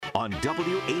on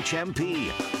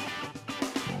WHMP.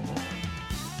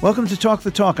 Welcome to Talk the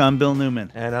Talk. I'm Bill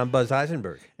Newman. And I'm Buzz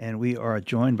Eisenberg. And we are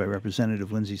joined by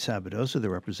Representative Lindsay Sabadosa,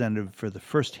 the representative for the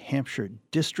 1st Hampshire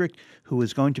District, who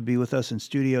is going to be with us in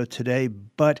studio today,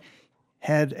 but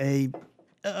had an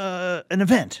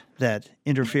event that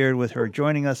interfered with her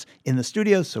joining us in the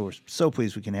studio. So we're so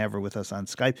pleased we can have her with us on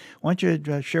Skype. Why don't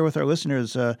you share with our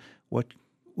listeners what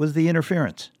was the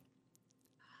interference?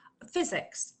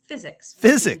 Physics. Physics.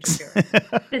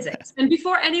 And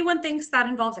before anyone thinks that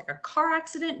involves like a car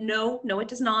accident, no, it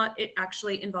does not. It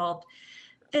actually involved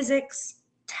physics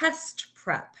test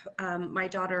prep. My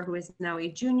daughter, who is now a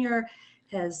junior,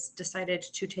 has decided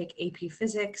to take AP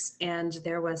Physics, and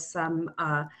there was some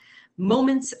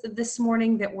moments this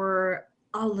morning that were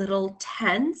a little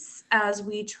tense as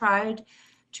we tried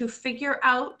to figure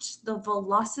out the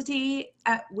velocity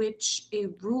at which a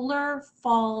ruler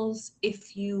falls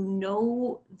if you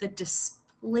know the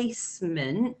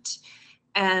displacement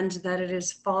and that it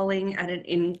is falling at an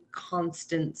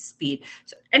inconstant speed.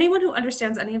 So anyone who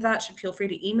understands any of that should feel free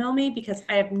to email me, because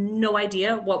I have no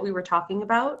idea what we were talking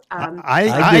about. I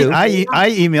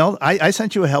emailed. I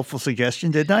sent you a helpful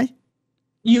suggestion, didn't I?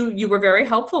 You were very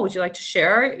helpful. Would you like to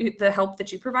share the help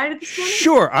that you provided this morning?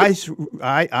 Sure. I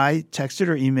texted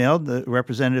or emailed the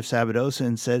Representative Sabadosa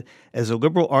and said, as a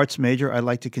liberal arts major, I'd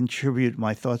like to contribute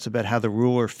my thoughts about how the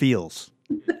ruler feels.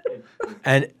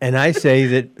 And I say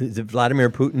that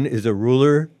Vladimir Putin is a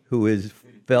ruler who is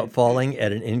falling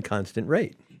at an inconstant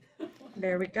rate.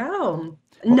 There we go.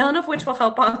 None of which will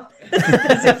help on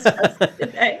physics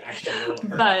today,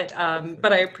 but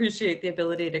I appreciate the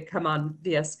ability to come on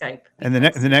via Skype. And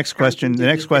the next question on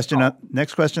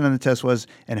the test was,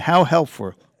 and how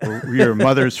helpful were your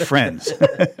mother's friends?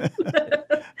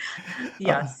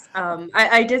 Yes,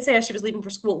 I did say as she was leaving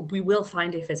for school, we will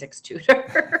find a physics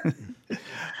tutor.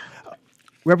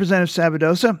 Representative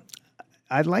Sabadosa,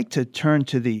 I'd like to turn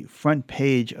to the front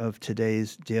page of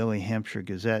today's Daily Hampshire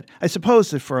Gazette. I suppose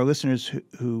that for our listeners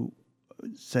who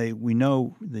say we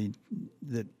know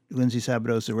that Lindsay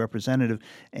Sabadosa is a representative,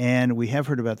 and we have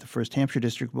heard about the 1st Hampshire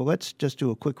District, but let's just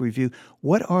do a quick review.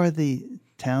 What are the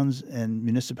towns and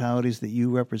municipalities that you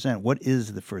represent? What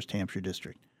is the 1st Hampshire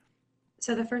District?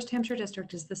 So the 1st Hampshire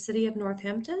District is the city of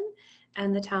Northampton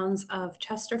and the towns of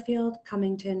Chesterfield,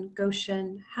 Cummington,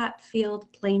 Goshen,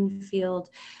 Hatfield, Plainfield,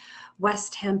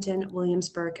 West Hampton,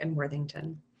 Williamsburg, and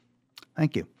Worthington.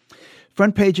 Thank you.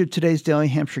 Front page of today's Daily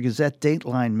Hampshire Gazette,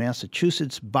 Dateline,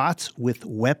 Massachusetts. Bots with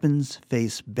weapons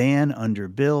face ban under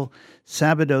bill.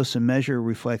 Sabadosa measure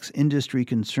reflects industry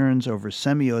concerns over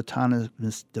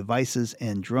semi-autonomous devices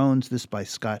and drones. This by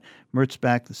Scott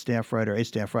Mertzbach, a staff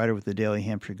writer with the Daily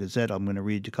Hampshire Gazette. I'm going to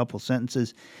read a couple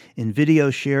sentences. In video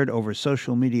shared over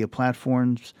social media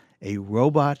platforms, a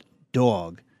robot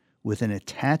dog with an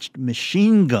attached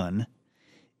machine gun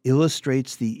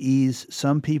illustrates the ease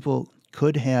some people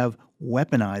could have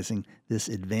weaponizing this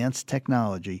advanced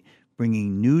technology,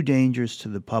 bringing new dangers to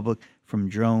the public from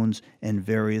drones and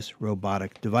various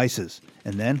robotic devices.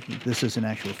 And then, this is an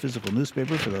actual physical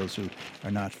newspaper for those who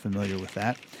are not familiar with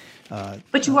that.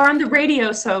 But you are on the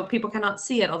radio, so people cannot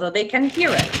see it, although they can hear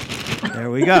it.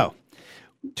 There we go.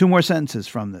 2 more sentences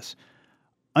from this.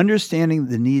 Understanding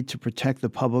the need to protect the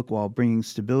public while bringing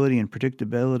stability and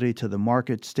predictability to the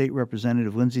market, State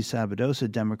Representative Lindsay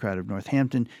Sabadosa, Democrat of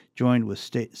Northampton, joined with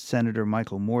State Senator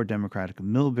Michael Moore, Democrat of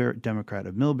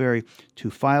Millbury,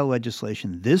 to file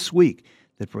legislation this week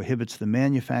that prohibits the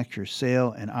manufacture,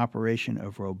 sale, and operation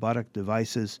of robotic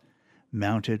devices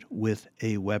mounted with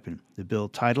a weapon. The bill,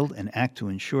 titled An Act to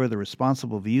Ensure the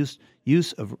Responsible Use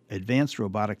of Advanced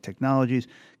Robotic Technologies,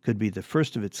 could be the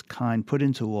first of its kind put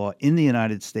into law in the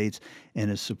United States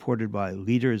and is supported by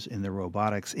leaders in the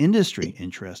robotics industry,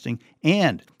 interesting,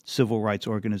 and civil rights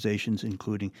organizations,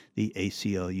 including the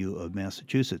ACLU of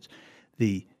Massachusetts.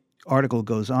 The article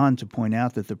goes on to point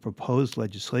out that the proposed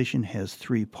legislation has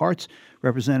 3 parts.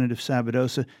 Representative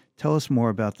Sabadosa, tell us more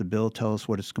about the bill. Tell us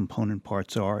what its component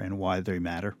parts are and why they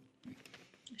matter.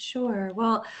 Sure.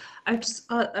 Well, I'd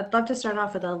love to start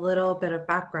off with a little bit of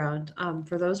background.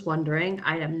 For those wondering,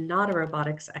 I am not a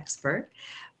robotics expert,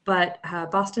 but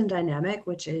Boston Dynamic,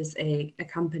 which is a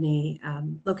company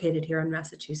located here in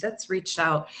Massachusetts, reached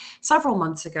out several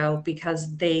months ago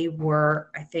because they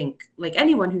were, I think, like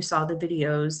anyone who saw the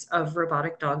videos of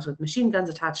robotic dogs with machine guns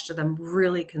attached to them,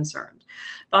 really concerned.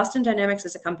 Boston Dynamics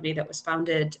is a company that was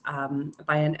founded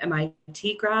by an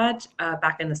MIT grad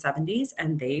back in the 70s,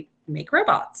 and they make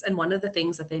robots. And one of the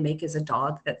things that they make is a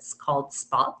dog that's called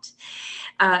Spot.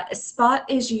 Spot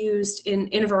is used in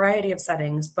a variety of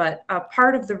settings, but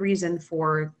part of the reason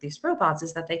for these robots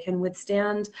is that they can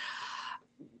withstand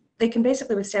they can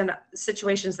basically withstand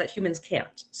situations that humans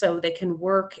can't. So they can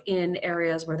work in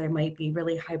areas where there might be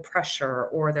really high pressure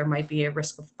or there might be a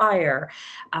risk of fire.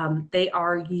 They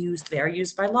are used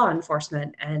by law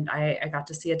enforcement. And I got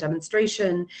to see a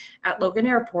demonstration at Logan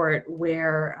Airport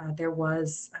where there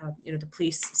was, the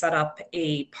police set up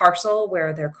a parcel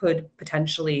where there could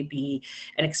potentially be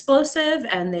an explosive,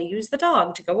 and they used the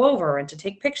dog to go over and to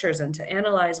take pictures and to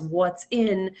analyze what's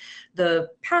in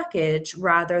the package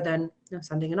rather than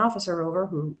sending an officer over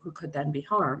who could then be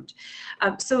harmed.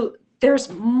 So there's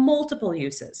multiple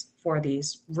uses for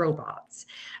these robots.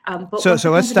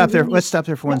 So let's stop there. Let's stop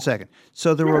there for 1 second.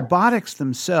 So the robotics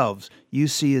themselves you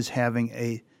see as having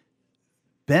a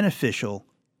beneficial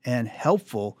and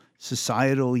helpful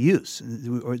societal use,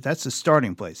 or that's the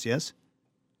starting place. Yes.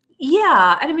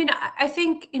 Yeah, and I mean, I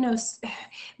think the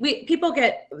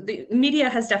media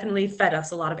has definitely fed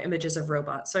us a lot of images of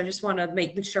robots. So I just want to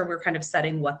make sure we're kind of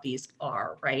setting what these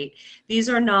are, right? These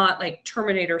are not like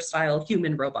Terminator style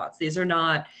human robots. These are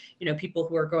not, people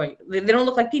who are they don't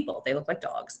look like people. They look like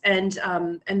dogs, and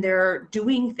they're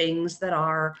doing things that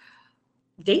are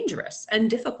dangerous and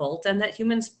difficult, and that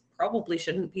humans probably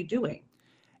shouldn't be doing.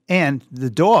 And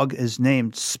the dog is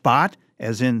named Spot,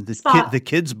 as in the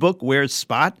kid's book. Where's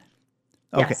Spot?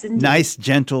 Okay, yes, nice,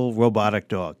 gentle, robotic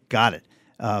dog. Got it.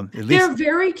 They're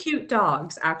very cute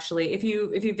dogs, actually. If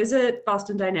you visit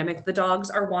Boston Dynamic, the dogs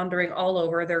are wandering all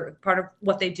over. They're part of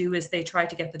what they do is they try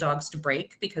to get the dogs to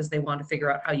break because they want to figure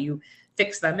out how you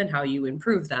fix them and how you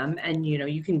improve them. And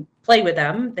you can play with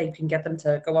them. They can get them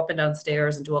to go up and down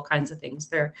stairs and do all kinds of things.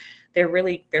 They're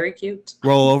really very cute.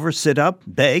 Roll over, sit up,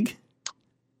 beg.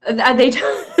 They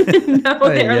don't. No,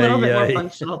 they're a little bit more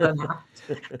functional than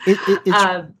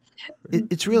that.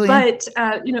 It's really, but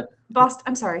Boston.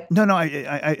 I'm sorry. No,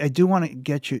 I do want to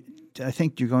get you. I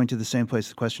think you're going to the same place.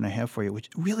 The question I have for you, which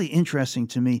is really interesting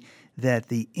to me, that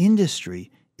the industry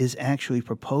is actually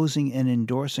proposing and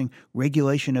endorsing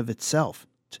regulation of itself.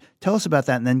 Tell us about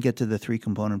that, and then get to the three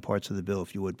component parts of the bill,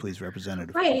 if you would, please,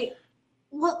 Representative. Right.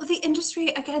 Well, the industry,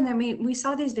 again, I mean, we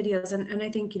saw these videos, and I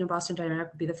think, Boston Dynamic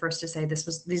would be the first to say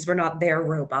these were not their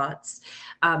robots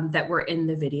that were in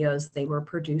the videos. They were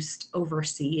produced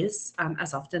overseas,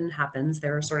 as often happens.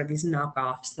 There are sort of these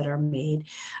knockoffs that are made.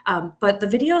 But the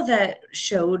video that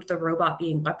showed the robot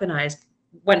being weaponized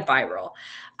went viral.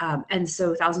 And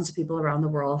so thousands of people around the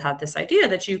world had this idea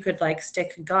that you could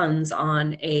stick guns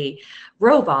on a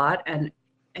robot and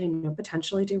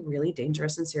potentially do really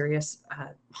dangerous and serious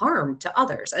harm to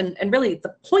others. And really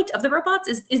the point of the robots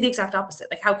is the exact opposite.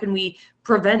 Like, how can we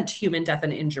prevent human death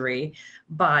and injury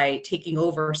by taking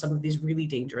over some of these really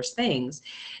dangerous things?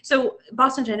 So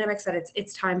Boston Dynamics said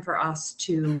it's time for us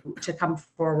to come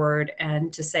forward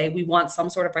and to say we want some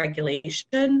sort of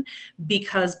regulation,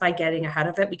 because by getting ahead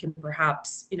of it, we can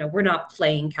perhaps, we're not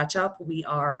playing catch up. We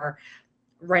are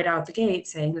right out the gate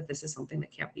saying that this is something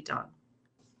that can't be done.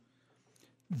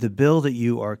 The bill that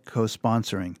you are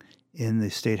co-sponsoring in the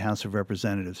State House of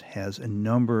Representatives has a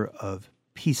number of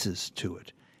pieces to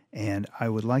it, and I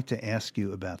would like to ask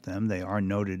you about them. They are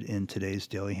noted in today's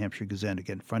Daily Hampshire Gazette,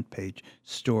 again, front page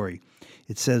story.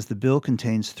 It says the bill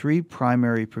contains three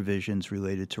primary provisions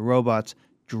related to robots,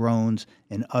 drones,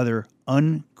 and other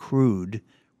uncrewed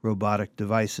robotic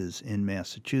devices in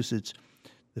Massachusetts.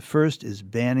 The first is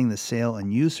banning the sale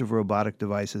and use of robotic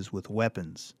devices with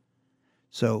weapons.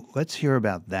 So let's hear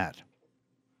about that.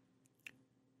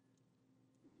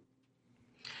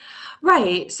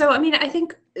 Right. So, I mean, I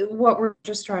think what we're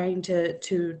just trying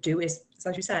to do is,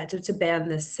 as you said, to ban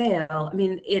the sale. I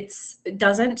mean, it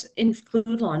doesn't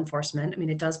include law enforcement. I mean,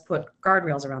 it does put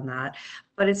guardrails around that,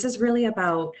 but it's just really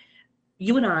about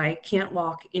you and I can't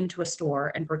walk into a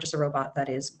store and purchase a robot that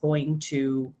is going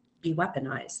to be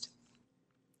weaponized.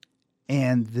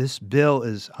 And this bill,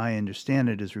 as I understand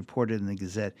it, is reported in the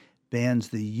Gazette, bans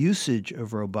the usage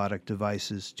of robotic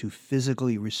devices to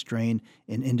physically restrain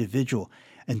an individual.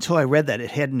 Until I read that,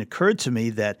 it hadn't occurred to me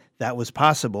that that was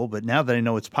possible. But now that I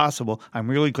know it's possible,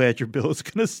 I'm really glad your bill is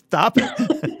going to stop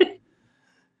it.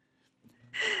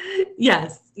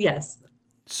 Yes.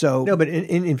 So no, but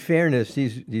in fairness,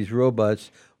 these robots,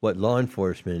 what law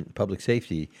enforcement, public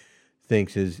safety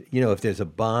thinks is, if there's a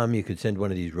bomb, you could send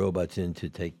one of these robots in to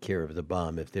take care of the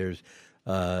bomb. If there's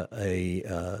we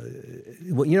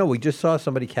just saw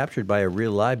somebody captured by a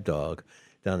real live dog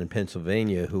down in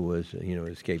Pennsylvania who was, an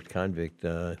escaped convict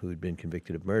who had been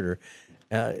convicted of murder.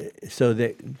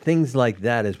 So things like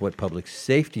that is what public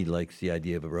safety likes the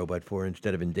idea of a robot for.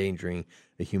 Instead of endangering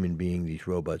a human being, these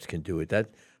robots can do it. I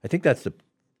think that's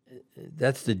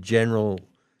the general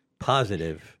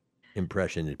positive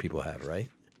impression that people have, right?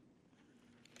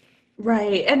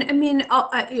 Right. And I mean,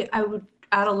 I would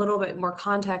add a little bit more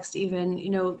context,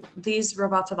 even, these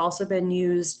robots have also been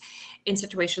used in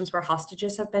situations where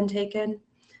hostages have been taken.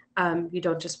 You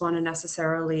don't just want to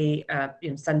necessarily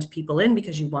send people in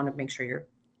because you want to make sure you're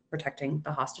protecting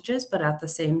the hostages, but at the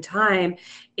same time,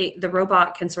 the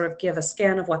robot can sort of give a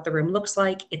scan of what the room looks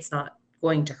like. It's not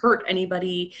going to hurt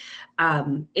anybody.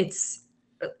 It's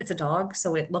a dog,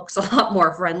 so it looks a lot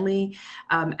more friendly,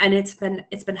 and it's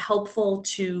been helpful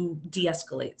to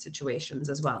de-escalate situations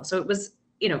as well. So it was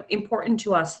important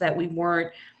to us that we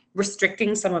weren't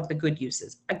restricting some of the good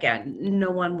uses. Again, no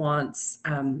one wants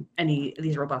any of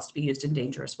these robots to be used in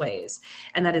dangerous ways,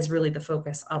 and that is really the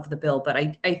focus of the bill. But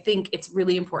I think it's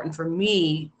really important for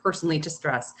me personally to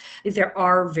stress that there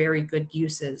are very good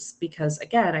uses, because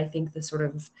again, I think the sort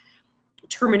of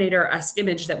Terminator-esque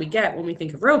image that we get when we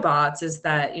think of robots is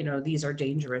that these are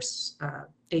dangerous.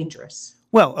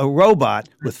 Well, a robot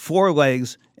with 4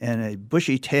 legs and a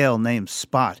bushy tail named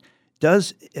Spot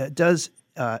does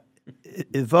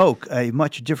evoke a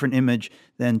much different image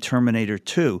than Terminator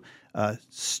 2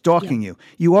 stalking you.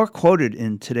 You are quoted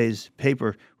in today's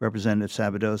paper, Representative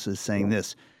Sabadosa, saying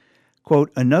this,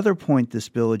 quote, "Another point this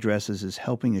bill addresses is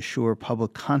helping assure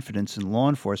public confidence in law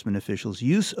enforcement officials'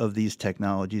 use of these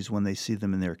technologies when they see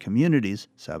them in their communities,"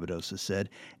 Sabadosa said,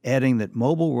 adding that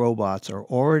mobile robots are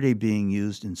already being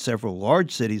used in several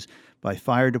large cities by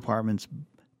fire departments,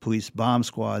 police bomb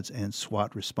squads, and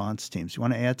SWAT response teams. You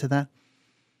want to add to that?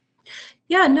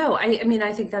 Yeah, no, I mean,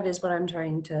 I think that is what I've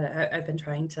been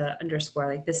trying to underscore.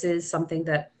 Like, this is something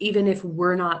that even if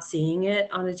we're not seeing it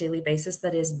on a daily basis,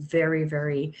 that is very,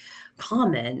 very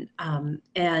common.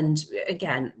 And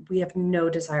again, we have no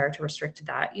desire to restrict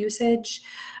that usage.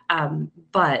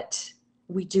 But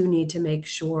we do need to make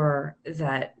sure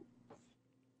that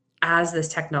as this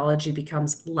technology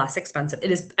becomes less expensive,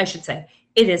 it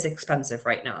is expensive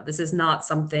right now. This is not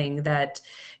something that,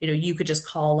 you could just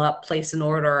call up, place an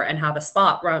order, and have a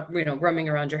Spot roaming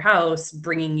around your house,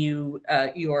 bringing you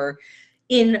your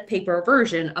in-paper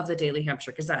version of the Daily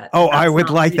Hampshire Gazette. Oh, I would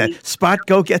like that. Spot,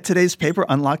 go get today's paper,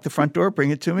 unlock the front door,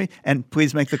 bring it to me, and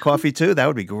please make the coffee too. That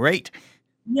would be great.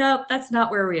 No, that's not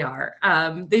where we are.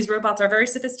 These robots are very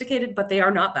sophisticated, but they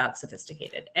are not that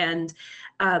sophisticated. And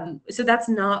so that's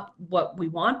not what we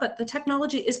want, but the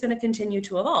technology is going to continue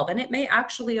to evolve. And it may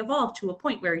actually evolve to a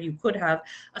point where you could have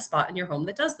a Spot in your home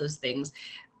that does those things.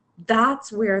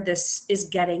 That's where this is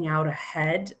getting out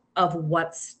ahead of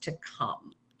what's to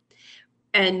come.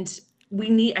 And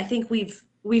I think we've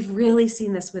really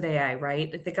seen this with AI,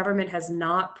 right? The government has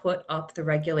not put up the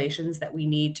regulations that we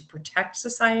need to protect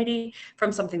society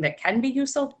from something that can be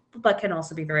useful, but can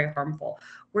also be very harmful.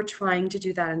 We're trying to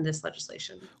do that in this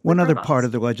legislation. One other part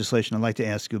of the legislation I'd like to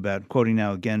ask you about, quoting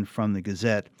now again from the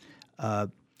Gazette,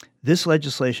 this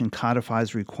legislation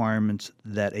codifies requirements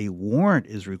that a warrant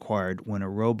is required when a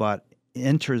robot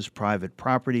enters private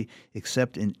property,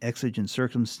 except in exigent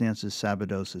circumstances,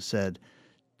 Sabadosa said.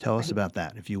 Tell us about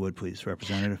that, if you would, please,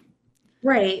 Representative.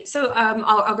 Right. So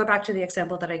I'll go back to the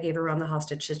example that I gave around the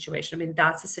hostage situation. I mean,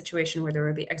 that's a situation where there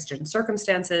would be exigent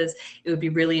circumstances. It would be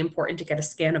really important to get a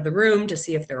scan of the room to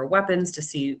see if there are weapons, to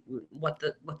see what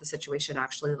the situation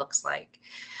actually looks like.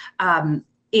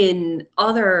 In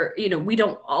other, we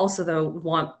don't also, though,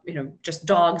 want, just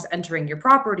dogs entering your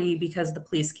property, because the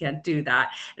police can't do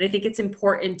that. And I think it's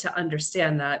important to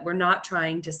understand that we're not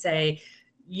trying to say,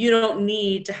 you don't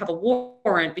need to have a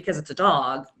warrant because it's a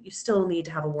dog. You still need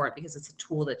to have a warrant because it's a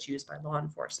tool that's used by law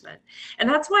enforcement. And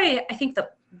that's why I think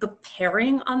the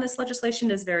pairing on this legislation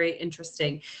is very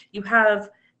interesting. You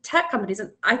have tech companies,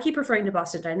 and I keep referring to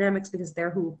Boston Dynamics because they're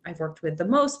who I've worked with the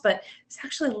most, but there's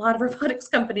actually a lot of robotics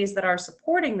companies that are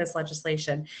supporting this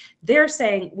legislation. They're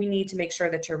saying we need to make sure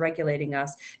that you're regulating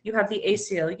us. You have the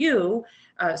ACLU,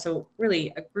 so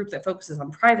really a group that focuses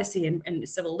on privacy and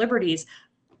civil liberties,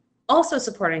 also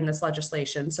supporting this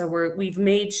legislation. So we've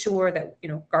made sure that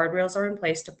guardrails are in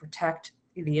place to protect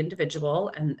the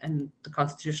individual and the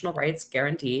constitutional rights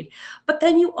guaranteed. But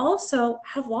then you also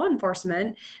have law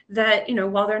enforcement that,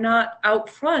 while they're not out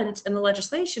front in the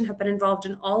legislation, have been involved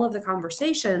in all of the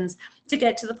conversations to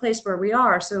get to the place where we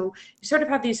are. So you sort of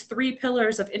have these 3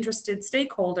 pillars of interested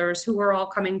stakeholders who are all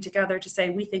coming together to say,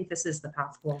 we think this is the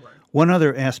path forward. One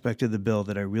other aspect of the bill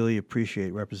that I really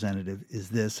appreciate, Representative, is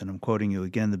this, and I'm quoting you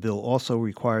again, the bill also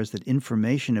requires that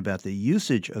information about the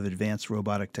usage of advanced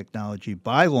robotic technology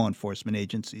by law enforcement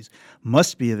agencies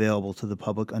must be available to the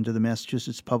public under the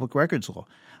Massachusetts Public Records Law.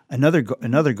 Another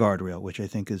guardrail, which I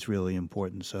think is really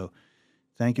important. So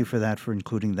thank you for that, for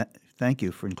including that. Thank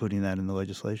you for including that in the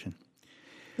legislation.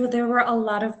 Well, there were a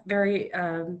lot of very,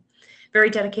 very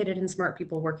dedicated and smart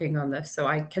people working on this, so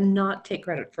I cannot take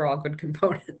credit for all good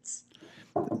components.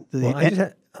 Well,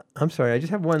 I'm sorry. I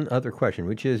just have one other question,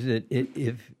 which is that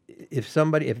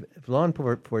if law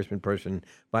enforcement person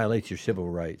violates your civil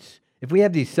rights, if we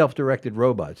have these self-directed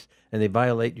robots and they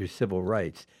violate your civil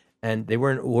rights, and they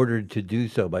weren't ordered to do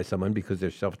so by someone because they're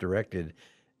self-directed,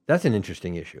 that's an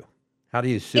interesting issue. How do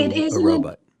you sue a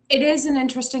robot? It is an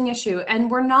interesting issue, and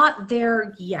we're not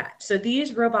there yet. So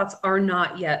these robots are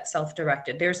not yet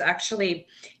self-directed. There's actually,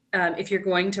 if you're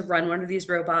going to run one of these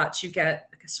robots, you get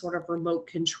like a sort of remote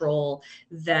control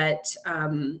that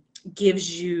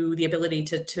gives you the ability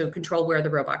to control where the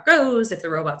robot goes. If the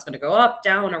robot's going to go up,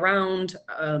 down, around,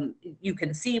 you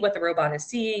can see what the robot is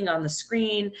seeing on the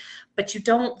screen, but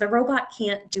the robot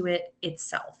can't do it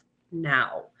itself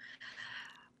now.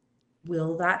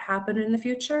 Will that happen in the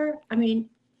future? I mean,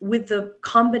 with the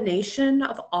combination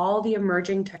of all the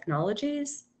emerging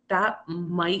technologies, that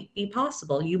might be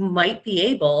possible. You might be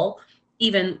able,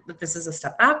 even if this is a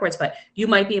step backwards, but you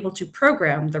might be able to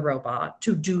program the robot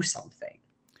to do something,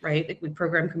 right? Like we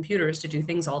program computers to do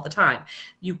things all the time.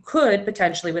 You could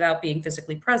potentially, without being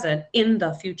physically present in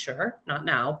the future, not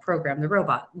now, program the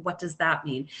robot. What does that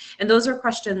mean? And those are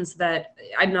questions that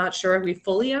I'm not sure we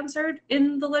fully answered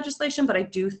in the legislation, but I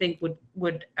do think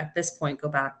would at this point go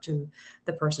back to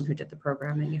the person who did the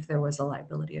programming if there was a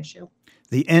liability issue.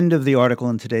 The end of the article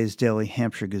in today's Daily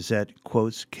Hampshire Gazette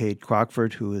quotes Kate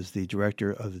Crockford, who is the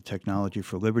director of the Technology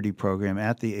for Liberty program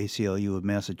at the ACLU of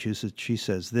Massachusetts. She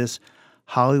says this: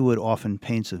 Hollywood often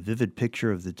paints a vivid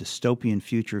picture of the dystopian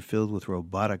future filled with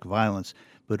robotic violence,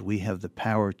 but we have the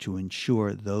power to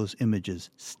ensure those images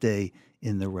stay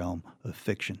in the realm of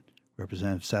fiction.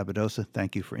 Representative Sabadosa,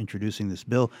 thank you for introducing this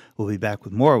bill. We'll be back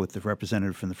with more with the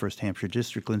representative from the 1st Hampshire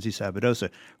District, Lindsay Sabadosa,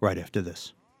 right after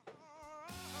this.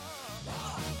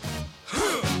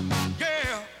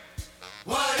 Yeah.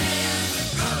 What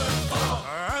is it good for?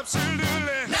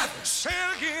 Absolutely nothing. Say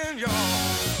it again, y'all.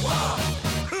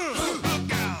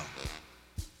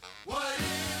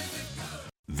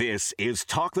 This is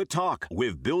Talk the Talk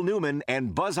with Bill Newman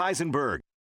and Buzz Eisenberg.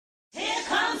 Here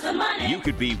comes the money. You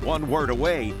could be one word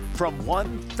away from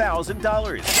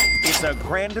 $1,000. It's a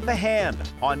grand in the hand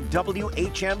on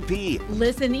WHMP.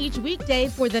 Listen each weekday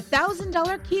for the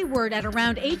 $1,000 keyword at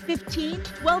around 8:15,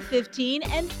 12:15,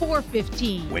 and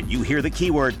 4:15. When you hear the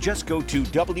keyword, just go to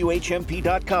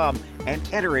WHMP.com and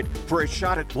enter it for a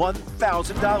shot at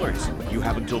 $1,000. You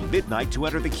have until midnight to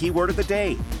enter the keyword of the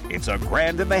day. It's a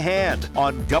grand in the hand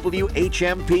on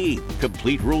WHMP.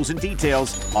 Complete rules and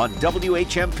details on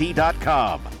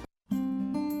WHMP.com.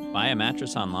 Buy a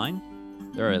mattress online?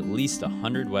 There are at least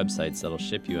 100 websites that'll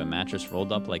ship you a mattress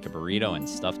rolled up like a burrito and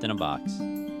stuffed in a box.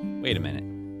 Wait a minute.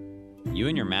 You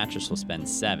and your mattress will spend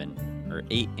 7 or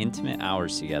 8 intimate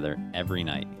hours together every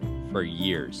night for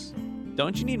years.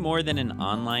 Don't you need more than an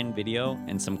online video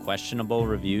and some questionable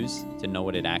reviews to know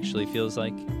what it actually feels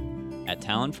like? At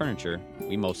Talon Furniture,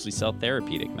 we mostly sell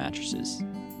Therapeutic mattresses,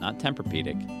 not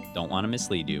Tempur-Pedic. Don't want to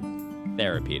mislead you.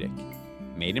 Therapeutic.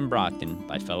 Made in Brockton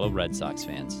by fellow Red Sox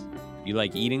fans. If you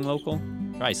like eating local,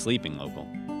 try sleeping local.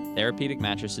 Therapeutic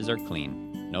mattresses are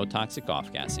clean, no toxic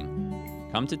off-gassing.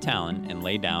 Come to Talon and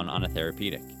lay down on a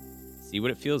Therapeutic. See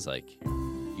what it feels like.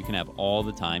 You can have all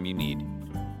the time you need.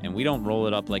 And we don't roll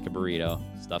it up like a burrito,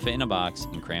 stuff it in a box,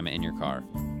 and cram it in your car.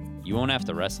 You won't have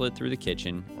to wrestle it through the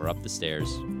kitchen or up the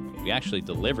stairs. We actually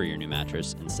deliver your new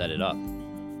mattress and set it up.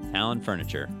 Talon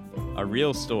Furniture, a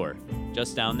real store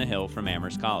just down the hill from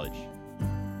Amherst College.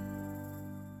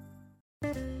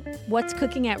 What's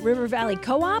cooking at River Valley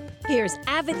Co-op? Here's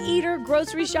avid eater,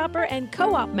 grocery shopper, and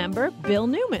co-op member Bill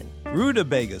Newman.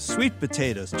 Rutabagas, sweet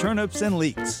potatoes, turnips, and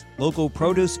leeks. Local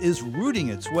produce is rooting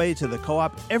its way to the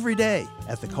co-op every day.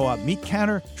 At the co-op meat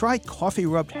counter, try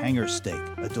coffee-rubbed hanger steak,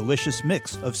 a delicious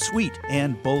mix of sweet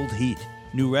and bold heat.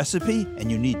 New recipe, and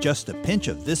you need just a pinch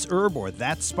of this herb or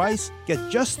that spice? Get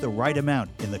just the right amount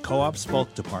in the co-op's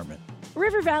bulk department.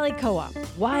 River Valley Co-op,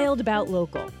 wild about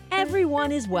local.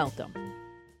 Everyone is welcome.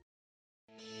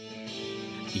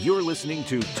 You're listening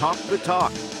to Talk the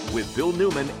Talk with Bill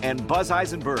Newman and Buzz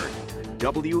Eisenberg,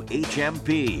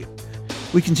 WHMP.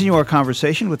 We continue our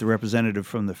conversation with the representative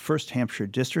from the 1st Hampshire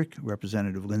District,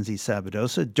 Representative Lindsay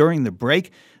Sabadosa. During the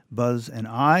break, Buzz and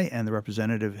I and the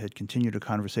representative had continued a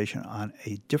conversation on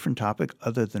a different topic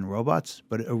other than robots,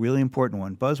 but a really important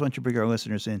one. Buzz, why don't you bring our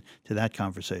listeners in to that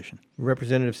conversation?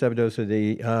 Representative Sabadosa,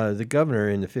 the governor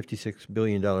in the $56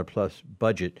 billion plus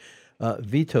budget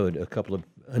vetoed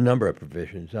a number of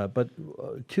provisions, but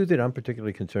two that I'm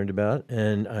particularly concerned about,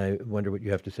 and I wonder what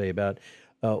you have to say about.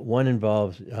 One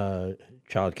involves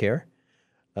child care,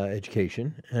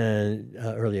 education, and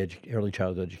early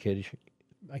childhood education.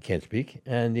 I can't speak.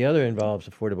 And the other involves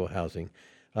affordable housing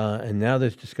And now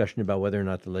there's discussion about whether or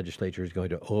not the legislature is going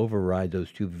to override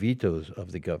those 2 vetoes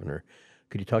of the governor.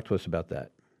 Could you talk to us about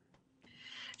that?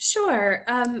 Sure.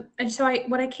 And so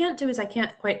what I can't do is I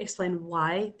can't quite explain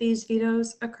why these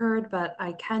vetoes occurred, but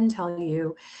I can tell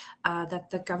you that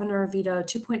the governor vetoed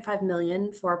 2.5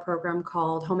 million for a program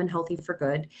called Home and Healthy for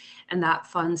Good, and that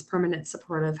funds permanent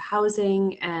supportive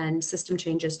housing and system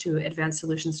changes to advance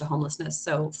solutions to homelessness.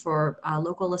 So for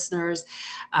local listeners,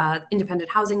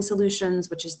 Independent Housing Solutions,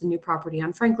 which is the new property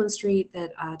on Franklin Street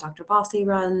that Dr. Bossy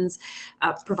runs,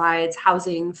 provides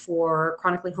housing for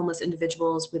chronically homeless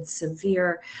individuals with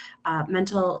severe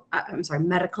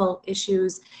medical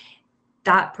issues.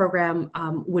 That program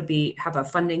would have a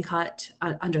funding cut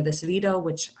under this veto,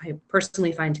 which I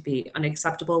personally find to be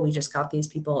unacceptable. We just got these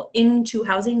people into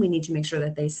housing. We need to make sure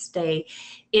that they stay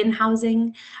in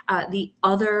housing. The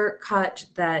other cut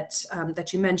that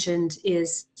you mentioned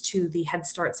is to the Head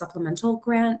Start supplemental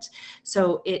grant.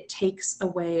 So it takes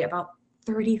away about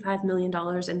 $35 million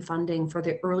in funding for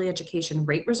the early education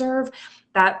rate reserve.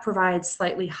 That provides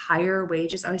slightly higher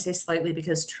wages. I would say slightly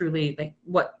because truly, like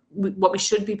what we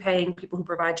should be paying people who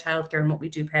provide childcare and what we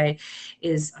do pay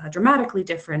is dramatically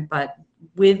different. But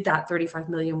with that 35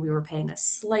 million, we were paying a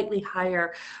slightly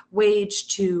higher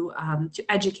wage to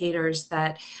educators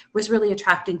that was really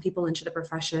attracting people into the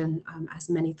profession. As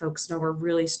many folks know, we're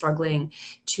really struggling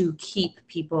to keep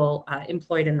people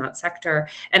employed in that sector.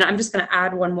 And I'm just going to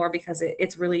add one more because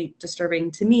it's really disturbing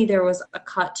to me. There was a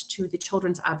cut to the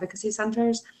children's advocacy centers.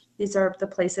 These are the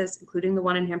places, including the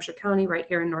one in Hampshire County, right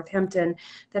here in Northampton,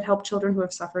 that help children who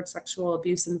have suffered sexual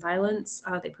abuse and violence.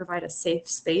 They provide a safe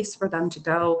space for them to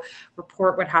go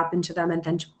report what happened to them and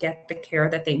then to get the care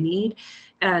that they need.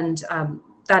 And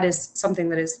that is something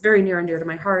that is very near and dear to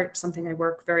my heart, something I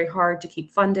work very hard to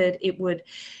keep funded.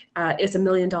 It's a $1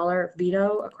 million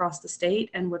veto across the state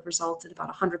and would result in about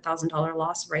a $100,000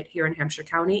 loss right here in Hampshire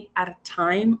County at a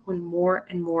time when more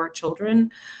and more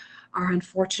children are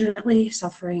unfortunately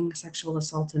suffering sexual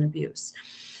assault and abuse.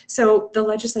 So the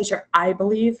legislature, I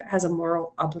believe, has a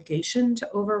moral obligation to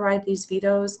override these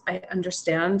vetoes. I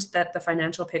understand that the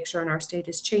financial picture in our state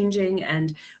is changing,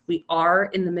 and we are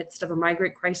in the midst of a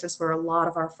migrant crisis where a lot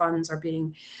of our funds are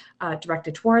being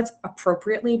directed towards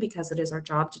appropriately because it is our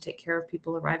job to take care of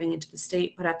people arriving into the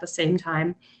state. But at the same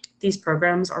time, these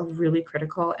programs are really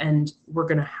critical, and we're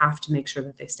going to have to make sure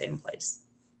that they stay in place.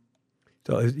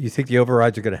 So you think the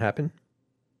overrides are going to happen?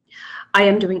 I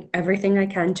am doing everything I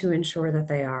can to ensure that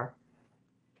they are.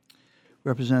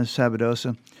 Representative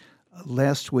Sabadosa,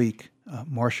 last week,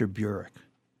 Marcia Burek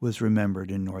was remembered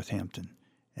in Northampton.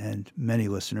 And many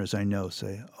listeners I know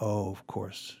say, oh, of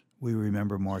course, we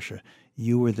remember Marcia.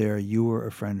 You were there. You were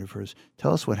a friend of hers.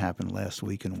 Tell us what happened last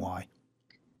week and why.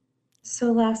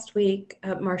 So last week,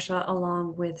 Marcia,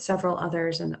 along with several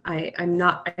others, and I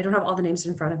don't have all the names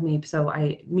in front of me, so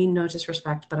I mean no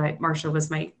disrespect, but Marcia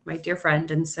was my dear friend,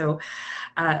 and so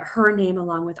her name,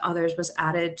 along with others, was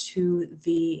added to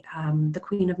the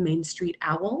Queen of Main Street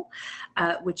Owl,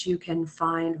 which you can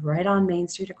find right on Main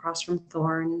Street across from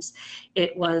Thorns.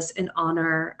 It was an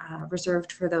honor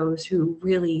reserved for those who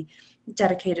really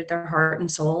dedicated their heart and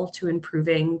soul to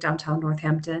improving downtown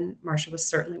Northampton. Marcia was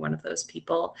certainly one of those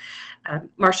people.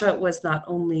 Marcia was not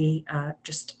only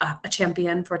just a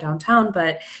champion for downtown,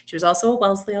 but she was also a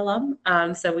Wellesley alum.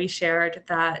 So we shared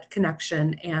that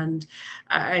connection. And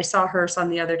I saw her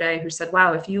son the other day who said,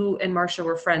 wow, if you and Marcia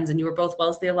were friends and you were both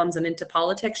Wellesley alums and into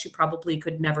politics, you probably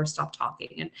could never stop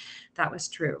talking. And that was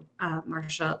true.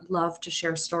 Marcia loved to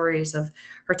share stories of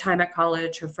her time at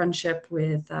college, her friendship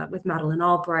with Madeleine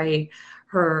Albright,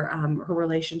 her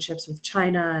relationships with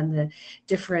China, and the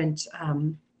different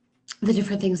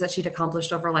things that she'd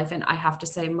accomplished over life. And I have to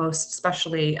say, most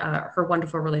especially her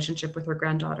wonderful relationship with her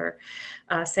granddaughter,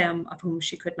 Sam, of whom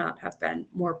she could not have been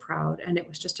more proud. And it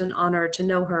was just an honor to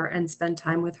know her and spend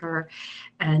time with her.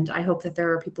 And I hope that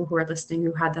there are people who are listening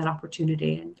who had that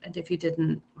opportunity. And if you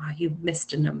didn't, you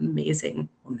missed an amazing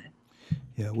woman.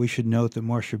 Yeah, we should note that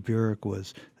Marcia Burek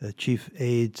was a chief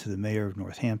aide to the mayor of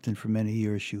Northampton for many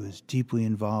years. She was deeply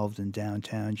involved in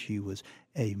downtown. She was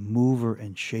a mover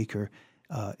and shaker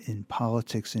in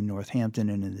politics in Northampton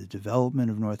and in the development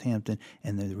of Northampton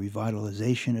and the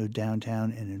revitalization of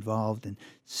downtown, and involved in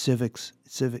civic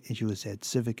issues, had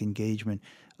civic engagement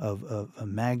of a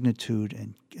magnitude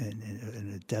and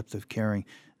a depth of caring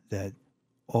that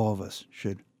all of us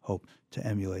should hope to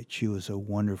emulate. She was a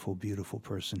wonderful, beautiful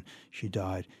person. She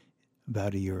died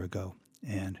about a year ago,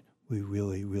 and we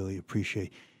really, really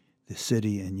appreciate the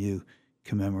city and you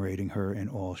commemorating her and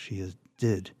all she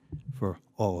did for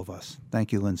all of us.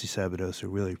 Thank you, Lindsay Sabadosa.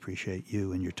 Really appreciate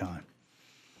you and your time.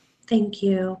 Thank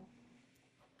you.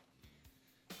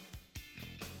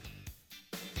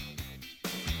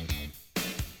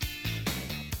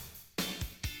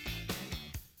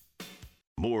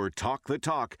 More Talk the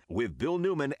Talk with Bill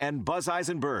Newman and Buzz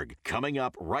Eisenberg coming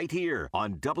up right here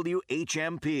on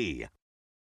WHMP.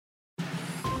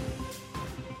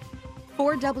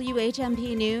 For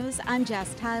WHMP News, I'm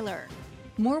Jess Tyler.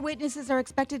 More witnesses are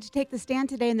expected to take the stand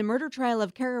today in the murder trial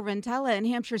of Cara Rentala in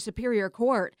Hampshire Superior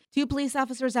Court. 2 police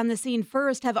officers on the scene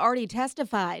first have already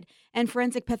testified, and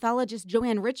forensic pathologist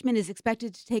Joanne Richmond is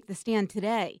expected to take the stand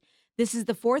today. This is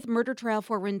the 4th murder trial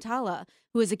for Rentala,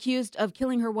 who is accused of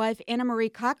killing her wife Anna Marie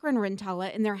Cochran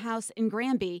Rentala in their house in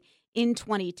Granby in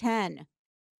 2010.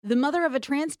 The mother of a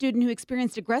trans student who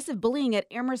experienced aggressive bullying at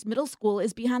Amherst Middle School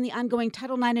is behind the ongoing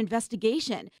Title IX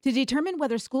investigation to determine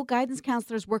whether school guidance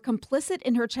counselors were complicit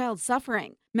in her child's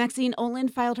suffering. Maxine Olin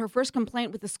filed her first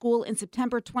complaint with the school in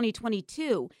September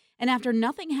 2022, and after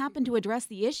nothing happened to address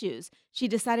the issues, she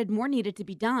decided more needed to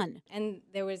be done. And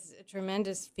there was a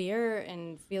tremendous fear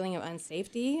and feeling of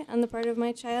unsafety on the part of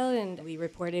my child, and we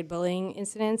reported bullying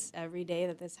incidents every day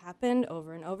that this happened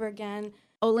over and over again.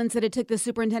 Olin said it took the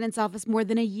superintendent's office more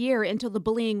than a year until the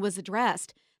bullying was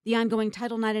addressed. The ongoing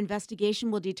Title IX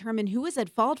investigation will determine who is at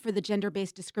fault for the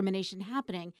gender-based discrimination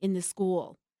happening in the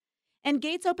school. And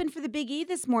gates opened for the Big E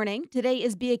this morning. Today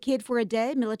is Be a Kid for a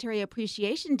Day, Military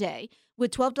Appreciation Day,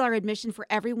 with $12 admission for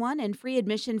everyone and free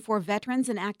admission for veterans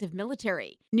and active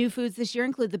military. New foods this year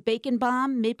include the Bacon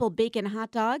Bomb, Maple Bacon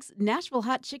Hot Dogs, Nashville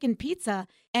Hot Chicken Pizza,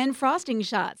 and frosting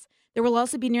shots. There will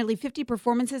also be nearly 50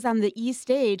 performances on the E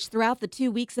stage throughout the 2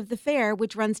 weeks of the fair,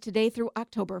 which runs today through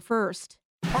October 1st.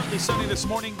 Partly sunny this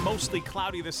morning, mostly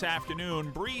cloudy this afternoon.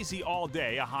 Breezy all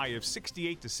day, a high of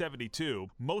 68 to 72.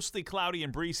 Mostly cloudy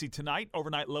and breezy tonight,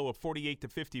 overnight low of 48 to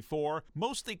 54.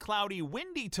 Mostly cloudy,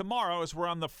 windy tomorrow as we're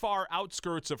on the far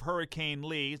outskirts of Hurricane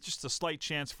Lee. Just a slight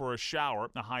chance for a shower,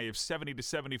 a high of 70 to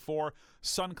 74.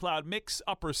 Sun cloud mix,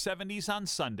 upper 70s on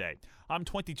Sunday. I'm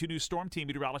 22 News Storm Team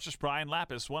meteorologist Brian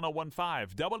Lapis,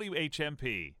 1015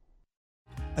 WHMP.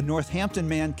 A Northampton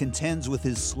man contends with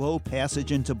his slow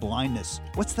passage into blindness.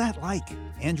 What's that like?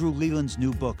 Andrew Leland's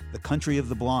new book, The Country of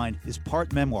the Blind, is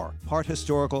part memoir, part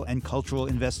historical and cultural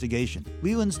investigation.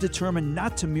 Leland's determined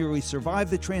not to merely survive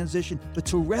the transition, but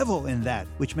to revel in that,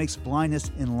 which makes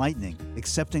blindness enlightening,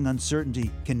 accepting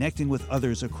uncertainty, connecting with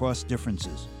others across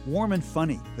differences. Warm and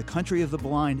funny, The Country of the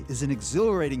Blind is an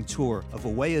exhilarating tour of a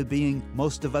way of being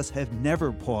most of us have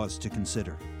never paused to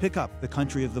consider. Pick up The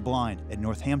Country of the Blind at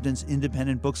Northampton's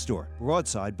independent bookstore,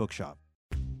 Broadside Bookshop.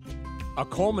 A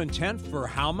Coleman tent for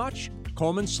how much?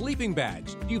 Coleman sleeping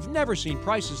bags. You've never seen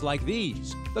prices like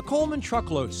these. The Coleman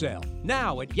truckload sale,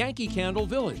 now at Yankee Candle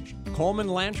Village. Coleman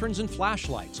lanterns and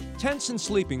flashlights, tents and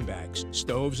sleeping bags,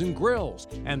 stoves and grills,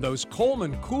 and those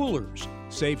Coleman coolers.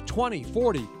 Save 20,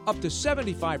 40, up to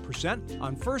 75%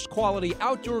 on first quality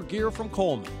outdoor gear from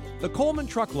Coleman. The Coleman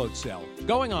truckload sale,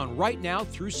 going on right now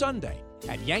through Sunday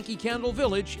at Yankee Candle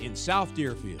Village in South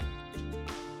Deerfield.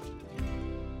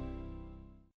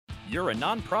 You're a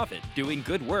nonprofit doing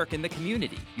good work in the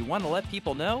community. You want to let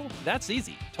people know? That's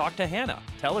easy. Talk to Hannah.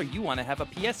 Tell her you want to have a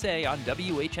PSA on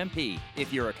WHMP.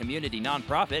 If you're a community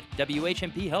nonprofit,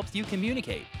 WHMP helps you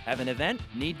communicate. Have an event?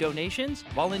 Need donations?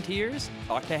 Volunteers?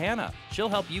 Talk to Hannah. She'll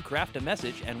help you craft a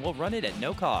message and we'll run it at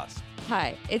no cost.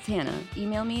 Hi, it's Hannah.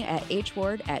 Email me at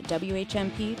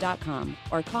hward@whmp.com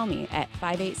or call me at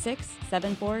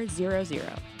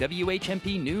 586-7400.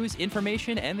 WHMP News,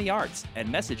 Information, and the Arts, and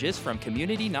messages from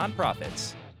community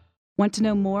nonprofits. Want to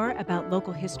know more about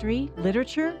local history,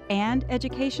 literature, and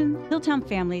education? Hilltown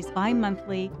Families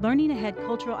bi-monthly Learning Ahead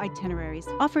cultural itineraries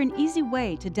offer an easy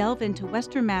way to delve into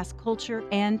Western Mass culture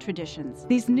and traditions.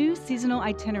 These new seasonal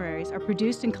itineraries are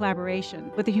produced in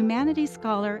collaboration with a humanities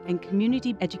scholar and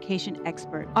community education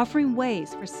expert, offering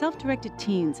ways for self-directed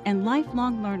teens and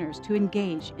lifelong learners to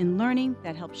engage in learning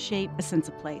that helps shape a sense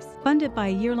of place. Funded by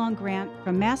a year-long grant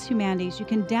from Mass Humanities, you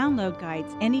can download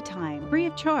guides anytime, free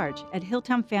of charge at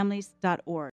hilltownfamilies.org.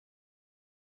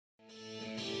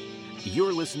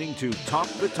 You're listening to Talk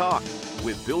the Talk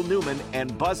with Bill Newman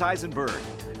and Buzz Eisenberg,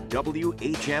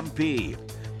 WHMP.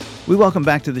 We welcome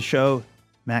back to the show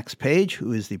Max Page,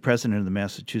 who is the president of the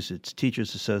Massachusetts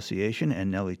Teachers Association, and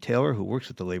Nellie Taylor, who works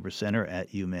at the Labor Center at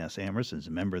UMass Amherst as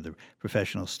a member of the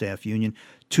Professional Staff Union.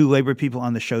 Two labor people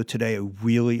on the show today. I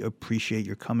really appreciate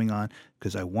your coming on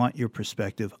because I want your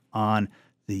perspective on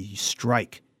the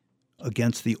strike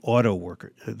against the auto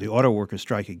worker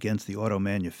strike against the auto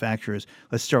manufacturers.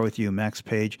 Let's start with you, Max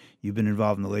Page. You've been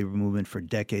involved in the labor movement for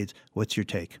decades. What's your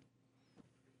take?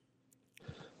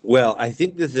 Well, I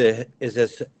think this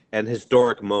is an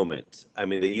historic moment. I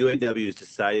mean, the UAW has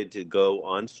decided to go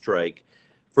on strike.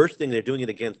 First thing, they're doing it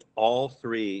against all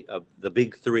three of the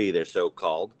big three, they're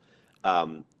so-called,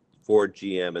 Ford,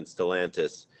 GM, and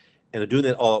Stellantis. and they're doing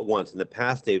that all at once. In the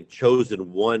past, they've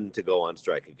chosen one to go on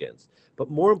strike against. But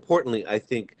more importantly, I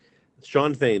think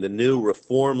Shawn Fain, the new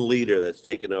reform leader that's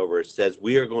taken over, says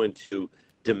we are going to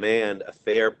demand a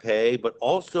fair pay, but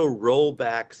also roll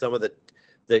back some of the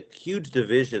huge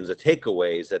divisions, the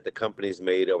takeaways that the company's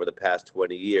made over the past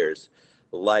 20 years,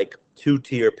 like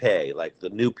two-tier pay, like the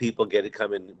new people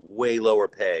come in way lower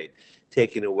pay,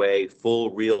 taking away full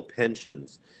real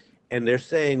pensions. And they're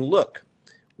saying, look,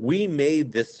 we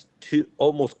made this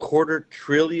almost $250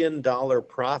 billion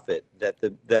profit that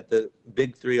the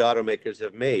big three automakers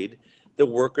have made. The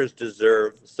workers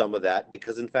deserve some of that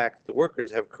because, in fact, the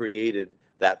workers have created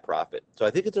that profit. So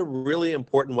I think it's a really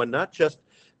important one,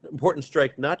 important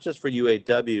strike, not just for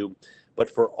UAW, but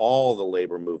for all the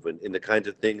labor movement in the kinds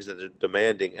of things that they're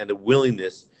demanding and the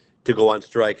willingness to go on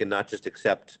strike and not just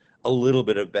accept a little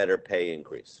bit of better pay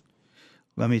increase.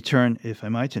 Let me turn, if I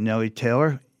might, to Nellie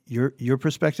Taylor. Your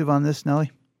perspective on this,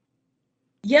 Nellie?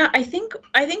 Yeah, I think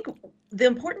the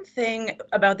important thing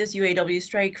about this UAW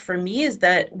strike for me is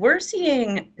that we're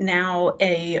seeing now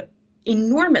a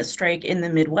enormous strike in the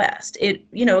Midwest.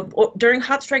 During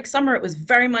hot strike summer, it was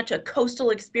very much a coastal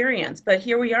experience, but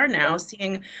here we are now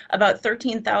seeing about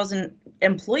 13,000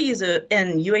 employees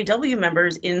and UAW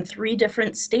members in 3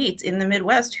 different states in the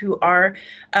Midwest who are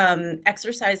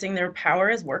exercising their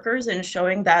power as workers and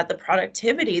showing that the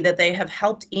productivity that they have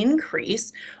helped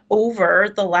increase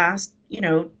over the last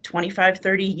 25,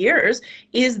 30 years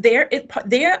is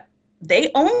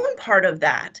they own part of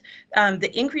that.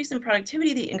 The increase in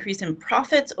productivity, the increase in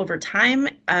profits over time.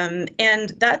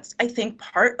 And that's, I think,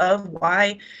 part of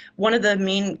why one of the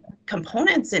main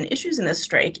components and issues in this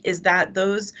strike is that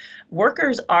those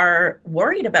workers are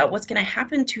worried about what's going to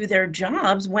happen to their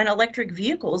jobs when electric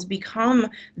vehicles become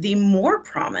the more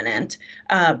prominent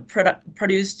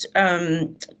produced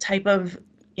type of,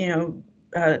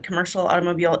 commercial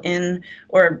automobile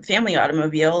or family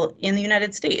automobile in the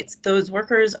United States. Those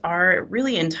workers are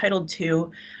really entitled to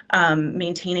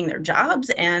maintaining their jobs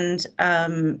and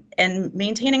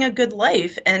maintaining a good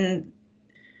life. And,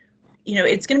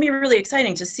 it's going to be really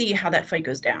exciting to see how that fight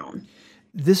goes down.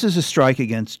 This is a strike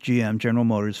against GM, General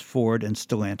Motors, Ford, and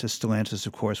Stellantis. Stellantis,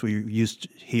 of course, we used to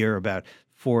hear about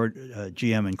Ford,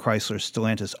 GM, and Chrysler.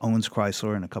 Stellantis owns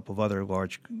Chrysler and a couple of other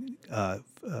large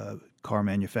car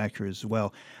manufacturers as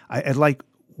well. I'd like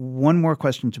one more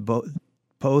question to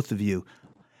both of you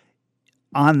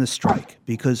on the strike,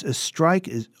 because a strike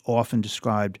is often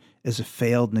described as a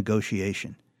failed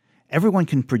negotiation. Everyone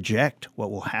can project what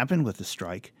will happen with the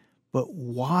strike, but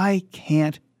why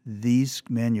can't these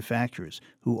manufacturers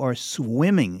who are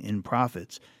swimming in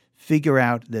profits figure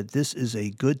out that this is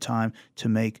a good time to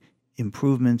make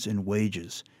improvements in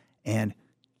wages and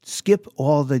skip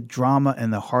all the drama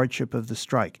and the hardship of the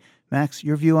strike? Max,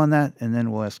 your view on that, and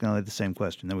then we'll ask Nellie the same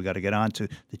question. Then we got to get on to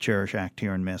the Cherish Act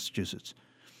here in Massachusetts.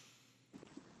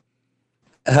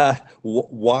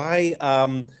 Why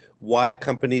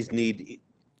companies need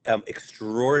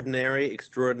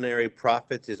extraordinary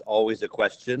profits is always a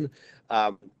question.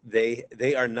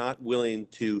 They are not willing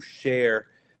to share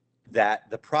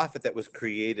the profit that was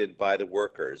created by the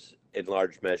workers in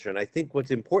large measure. And I think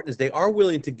what's important is they are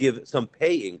willing to give some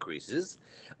pay increases.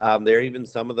 There are even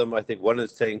some of them, I think one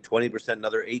is saying 20%,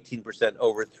 another 18%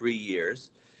 over 3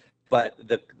 years. But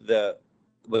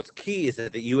what's key is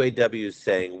that the UAW is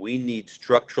saying we need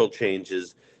structural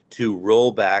changes to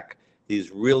roll back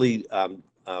these really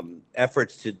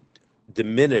efforts to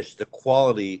diminish the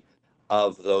quality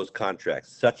of those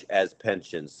contracts, such as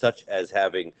pensions, such as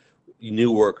having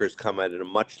new workers come at a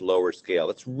much lower scale.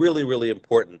 It's really, really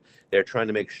important. They're trying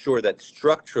to make sure that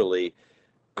structurally,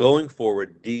 going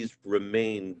forward, these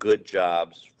remain good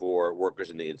jobs for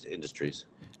workers in these industries.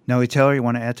 Nellie Taylor, you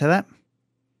want to add to that?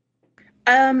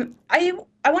 I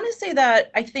want to say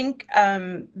that I think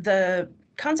the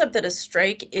concept that a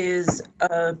strike is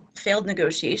a failed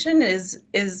negotiation is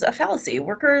a fallacy.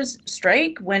 Workers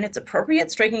strike when it's appropriate.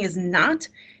 Striking is not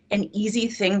an easy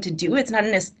thing to do. It's not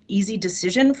an easy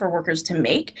decision for workers to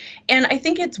make. And I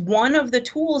think it's one of the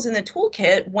tools in the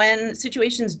toolkit when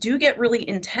situations do get really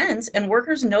intense and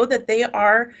workers know that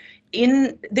they're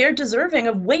deserving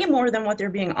of way more than what they're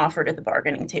being offered at the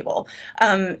bargaining table.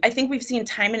 I think we've seen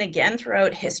time and again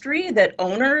throughout history that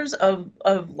owners of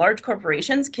large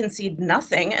corporations concede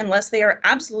nothing unless they are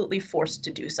absolutely forced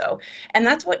to do so. And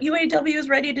that's what UAW is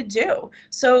ready to do.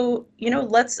 So,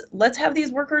 let's have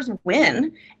these workers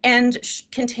win and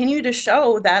continue to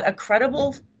show that a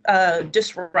credible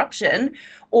disruption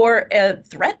or a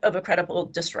threat of a credible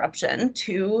disruption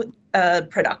to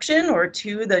production or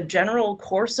to the general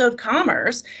course of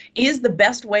commerce is the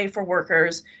best way for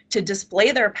workers to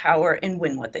display their power and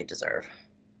win what they deserve.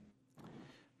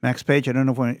 Max Page, I don't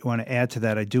know if you want to add to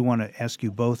that. I do want to ask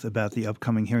you both about the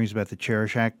upcoming hearings about the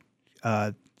Cherish Act.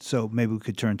 So maybe we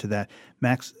could turn to that.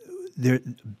 Max, there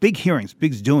big hearings,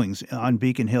 big doings on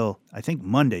Beacon Hill, I think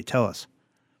Monday. Tell us.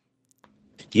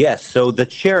 Yes, so the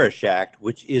Cherish Act,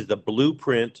 which is the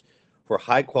blueprint for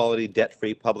high-quality,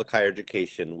 debt-free public higher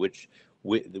education, which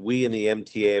we in the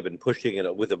MTA have been pushing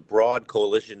it with a broad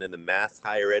coalition in the Mass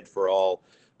Higher Ed for All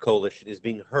coalition, is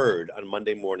being heard on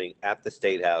Monday morning at the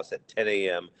State House at 10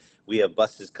 a.m. We have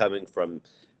buses coming from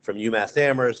UMass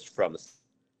Amherst, from the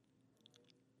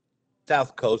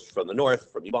South Coast, from the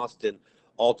North, from Boston,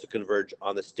 all to converge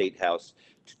on the State House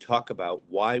to talk about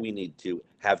why we need to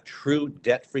have true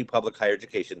debt-free public higher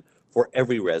education for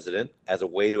every resident as a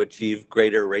way to achieve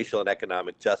greater racial and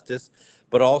economic justice,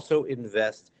 but also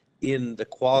invest in the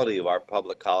quality of our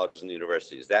public colleges and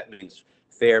universities. That means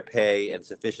fair pay and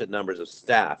sufficient numbers of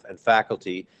staff and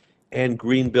faculty and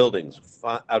green buildings,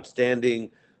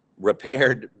 outstanding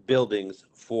repaired buildings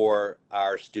for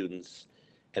our students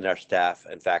and our staff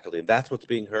and faculty. And that's what's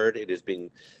being heard. It is being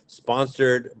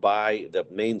sponsored by the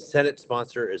main Senate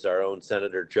sponsor is our own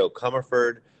Senator Joe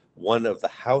Comerford. One of the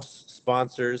House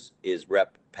sponsors is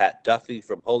Rep. Pat Duffy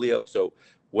from Holyoke. So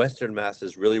Western Mass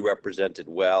is really represented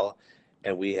well.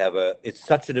 And we have it's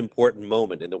such an important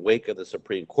moment in the wake of the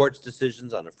Supreme Court's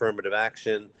decisions on affirmative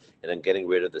action and on getting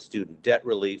rid of the student debt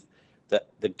relief.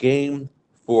 The game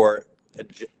for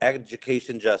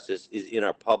education justice is in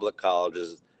our public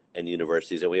colleges and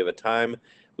universities. And we have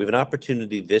an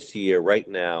opportunity this year right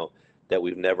now that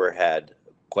we've never had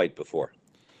quite before.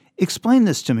 Explain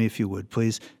this to me, if you would,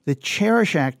 please. The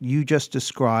Cherish Act you just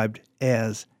described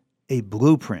as a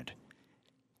blueprint.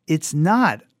 It's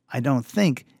not, I don't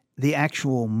think, the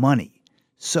actual money.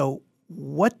 So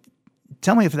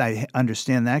tell me if I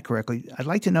understand that correctly. I'd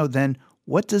like to know then,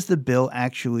 what does the bill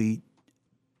actually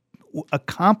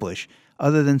accomplish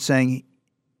other than saying,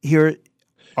 here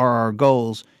are our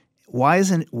goals? Why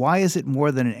is it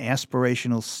more than an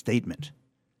aspirational statement?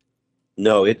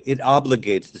 No, it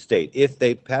obligates the state. If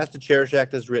they pass the Cherish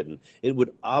Act as written, it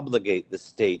would obligate the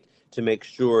state to make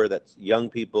sure that young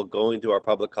people going to our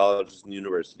public colleges and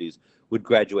universities would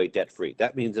graduate debt-free.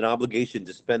 That means an obligation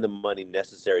to spend the money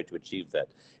necessary to achieve that.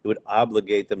 It would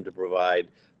obligate them to provide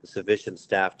the sufficient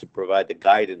staff to provide the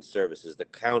guidance services, the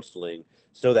counseling,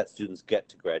 so that students get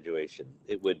to graduation.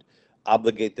 It would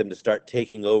obligate them to start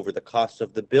taking over the costs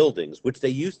of the buildings, which they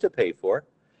used to pay for,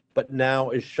 but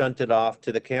now is shunted off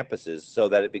to the campuses so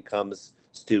that it becomes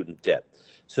student debt.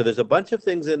 So there's a bunch of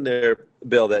things in their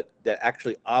bill that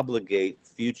actually obligate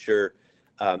future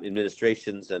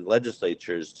administrations and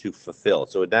legislatures to fulfill.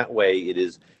 So in that way, it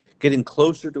is getting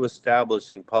closer to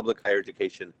establishing public higher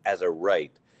education as a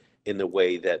right in the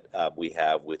way that we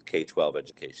have with K-12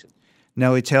 education.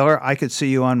 Nellie Taylor, I could see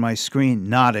you on my screen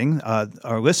nodding.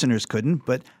 Our listeners couldn't,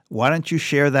 but why don't you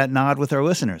share that nod with our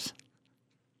listeners?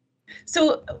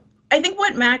 So I think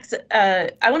what Max,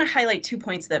 I want to highlight 2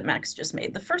 points that Max just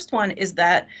made. The first one is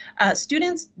that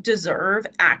students deserve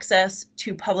access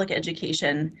to public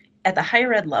education at the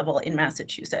higher ed level in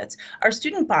Massachusetts. Our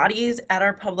student bodies at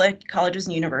our public colleges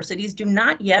and universities do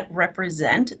not yet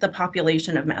represent the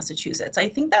population of Massachusetts. I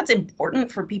think that's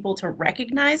important for people to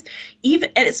recognize,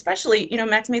 even, and especially,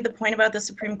 Max made the point about the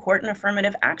Supreme Court and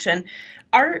affirmative action.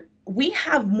 We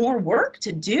have more work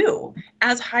to do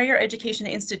as higher education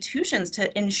institutions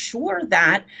to ensure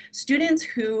that students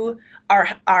who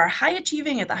are high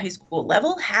achieving at the high school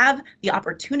level have the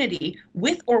opportunity,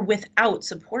 with or without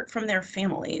support from their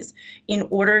families, in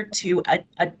order to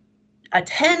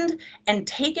attend and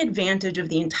take advantage of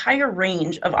the entire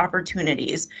range of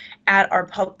opportunities at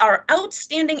our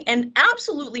outstanding and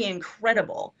absolutely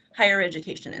incredible higher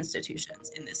education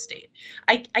institutions in this state.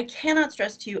 I cannot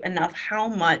stress to you enough how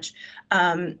much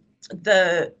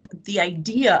the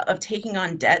idea of taking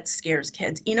on debt scares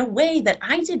kids in a way that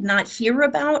I did not hear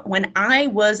about when I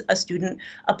was a student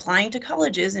applying to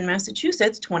colleges in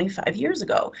Massachusetts 25 years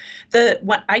ago.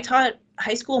 When I taught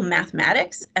high school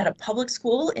mathematics at a public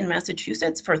school in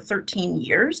Massachusetts for 13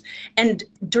 years. And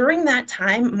during that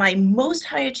time, my most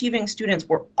high achieving students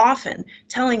were often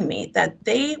telling me that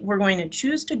they were going to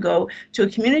choose to go to a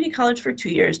community college for 2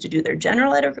 years to do their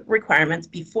general ed requirements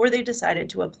before they decided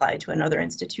to apply to another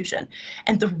institution.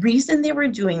 And the reason they were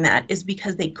doing that is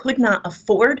because they could not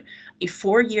afford a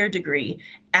 4-year degree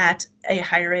at a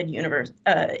higher ed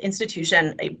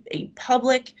institution, a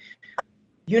public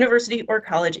university or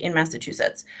college in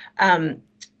Massachusetts. And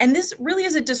this really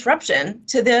is a disruption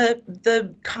to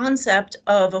the concept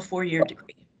of a 4-year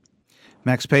degree.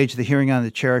 Max Page, the hearing on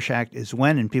the Cherish Act is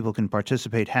when, and people can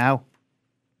participate how?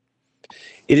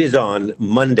 It is on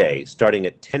Monday, starting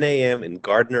at 10 a.m. in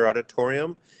Gardner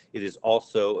Auditorium. It is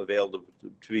also available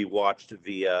to be watched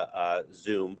via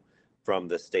Zoom from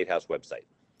the State House website.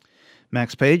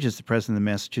 Max Page is the president of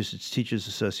the Massachusetts Teachers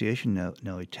Association.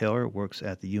 Nellie Taylor works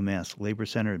at the UMass Labor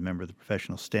Center, a member of the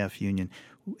Professional Staff Union.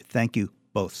 Thank you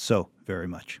both so very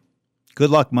much. Good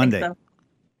luck Monday. Thanks,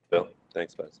 Bill.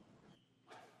 Thanks, Buzz.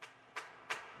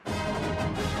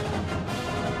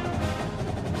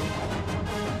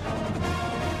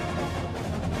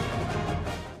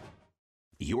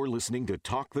 You're listening to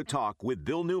Talk the Talk with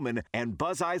Bill Newman and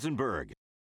Buzz Eisenberg.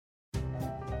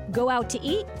 Go out to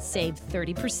eat, save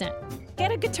 30%.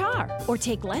 Get a guitar or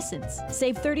take lessons,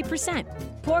 save 30%.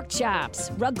 Pork chops,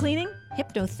 rug cleaning,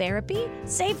 hypnotherapy,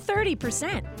 save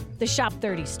 30%. The Shop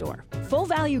 30 store. Full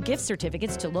value gift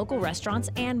certificates to local restaurants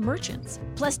and merchants,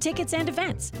 plus tickets and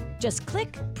events. Just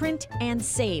click, print, and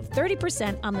save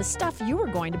 30% on the stuff you were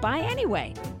going to buy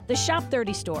anyway. The Shop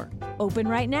 30 store. Open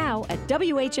right now at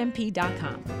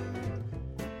WHMP.com.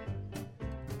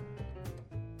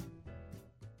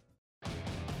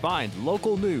 Find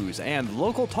local news and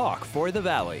local talk for the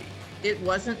Valley. It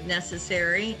wasn't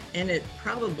necessary, and it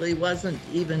probably wasn't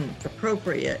even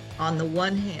appropriate. On the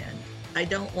one hand, I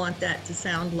don't want that to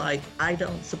sound like I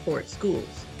don't support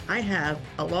schools. I have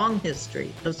a long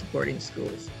history of supporting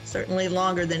schools, certainly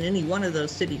longer than any one of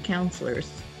those city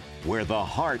councilors. Where the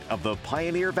heart of the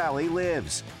Pioneer Valley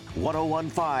lives.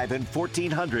 1015 and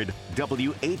 1400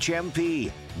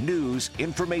 WHMP. News,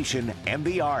 information, and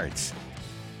the arts.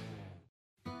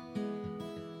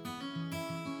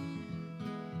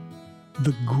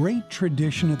 The great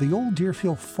tradition of the Old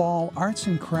Deerfield Fall Arts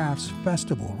and Crafts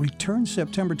Festival returns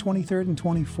September 23rd and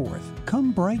 24th.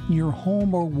 Come brighten your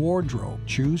home or wardrobe.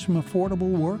 Choose from affordable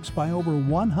works by over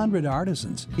 100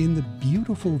 artisans in the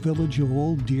beautiful village of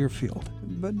Old Deerfield.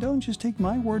 But don't just take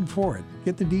my word for it.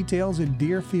 Get the details at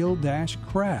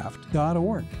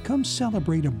deerfield-craft.org. Come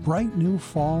celebrate a bright new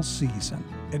fall season.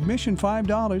 Admission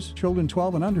 $5, children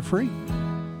 12 and under free.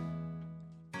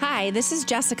 Hi, this is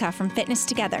Jessica from Fitness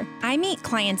Together. I meet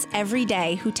clients every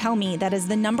day who tell me that as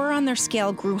the number on their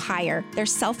scale grew higher, their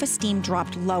self-esteem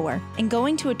dropped lower, and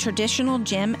going to a traditional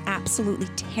gym absolutely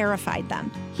terrified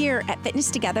them. Here at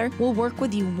Fitness Together, we'll work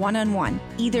with you one-on-one,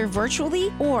 either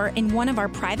virtually or in one of our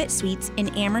private suites in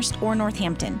Amherst or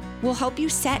Northampton. We'll help you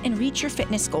set and reach your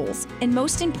fitness goals, and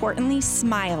most importantly,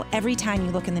 smile every time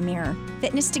you look in the mirror.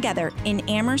 Fitness Together in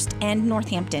Amherst and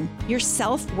Northampton. Your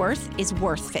self-worth is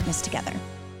worth Fitness Together.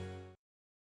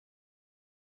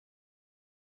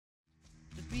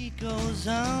 The beat goes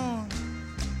on.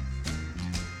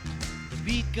 The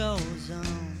beat goes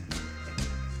on.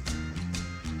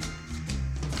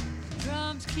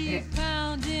 Drums keep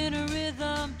pounding a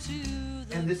rhythm to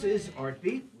the. And this is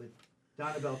ArtBeat with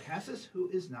Donabelle Cassis, who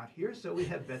is not here. So we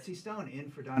have Betsy Stone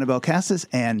in for Donabelle Cassis,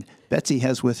 and Betsy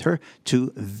has with her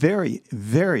two very,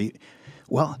 very,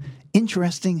 well,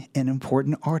 interesting and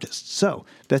important artists. So,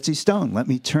 Betsy Stone, let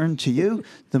me turn to you,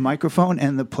 the microphone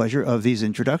and the pleasure of these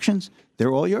introductions.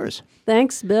 They're all yours.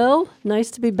 Thanks, Bill. Nice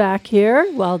to be back here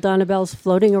while Donabelle's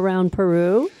floating around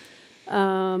Peru.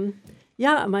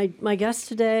 My guests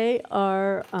today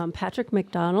are Patrick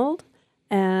McDonald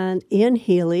and Ian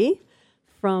Healey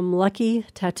from Lucky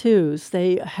Tattoos.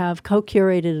 They have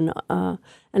co-curated an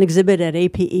exhibit at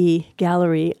APE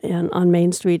Gallery on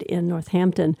Main Street in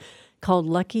Northampton called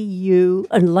Lucky You,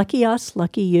 and Lucky Us,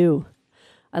 Lucky You.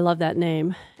 I love that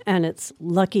name. And it's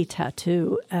Lucky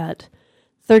Tattoo at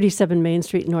 37 Main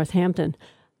Street in Northampton.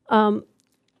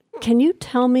 Can you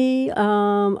tell me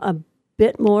a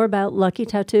bit more about Lucky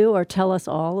Tattoo, or tell us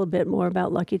all a bit more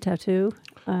about Lucky Tattoo?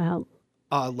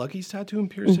 Lucky's Tattoo and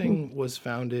Piercing was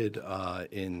founded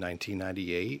in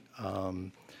 1998.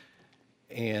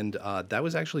 And that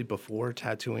was actually before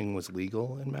tattooing was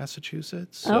legal in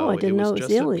Massachusetts. So I didn't know it was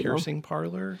just illegal. A piercing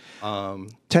parlor.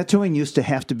 Tattooing used to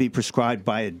have to be prescribed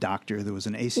by a doctor. There was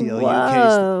an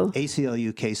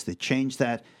ACLU case that changed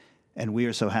that, and we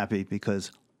are so happy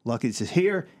because Lucky's is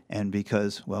here, and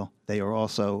because, well, they are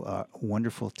also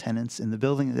wonderful tenants in the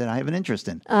building that I have an interest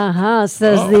in. Says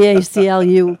the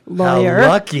ACLU lawyer. How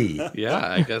lucky. Yeah,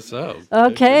 I guess so.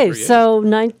 Okay, so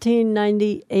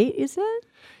 1998, you said?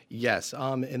 Yes,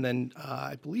 and then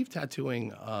I believe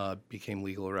tattooing became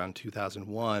legal around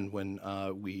 2001 when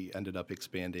we ended up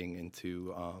expanding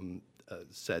into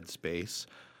said space.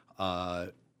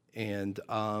 It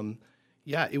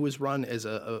was run as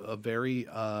a very,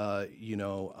 kind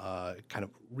of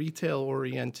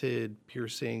retail-oriented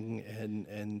piercing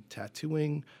and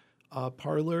tattooing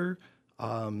parlor.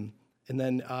 And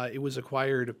then it was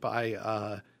acquired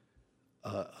by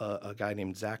a guy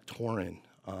named Zach Torin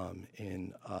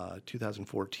in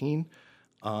 2014.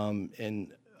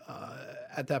 And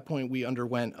at that point, we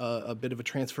underwent a bit of a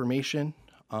transformation.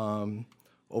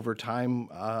 Over time,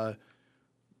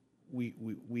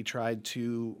 we tried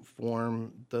to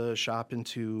form the shop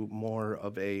into more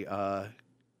of a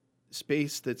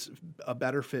space that's a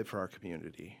better fit for our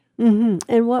community. Mm-hmm.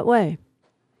 In what way?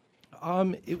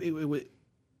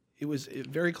 It was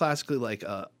very classically like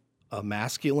a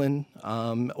masculine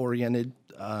oriented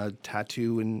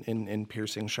tattoo and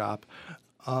piercing shop,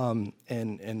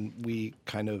 and we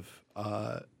kind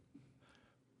of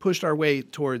pushed our way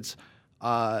towards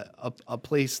a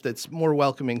place that's more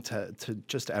welcoming to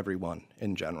just everyone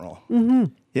in general. Mm-hmm.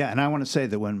 Yeah, and I want to say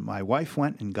that when my wife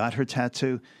went and got her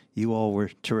tattoo, you all were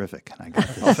terrific. And I got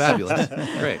this. Oh, fabulous.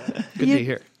 Great. Good to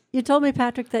hear. You told me,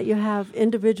 Patrick, that you have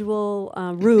individual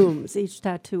rooms. Each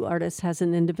tattoo artist has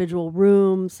an individual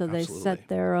room, so they set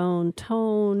their own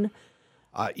tone.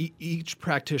 Each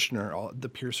practitioner, the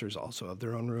piercers also have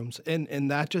their own rooms.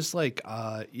 And that just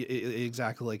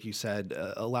exactly like you said,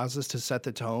 allows us to set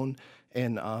the tone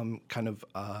and kind of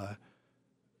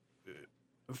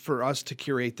for us to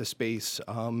curate the space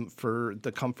for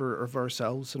the comfort of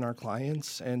ourselves and our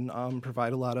clients and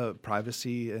provide a lot of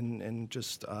privacy and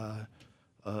just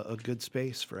a good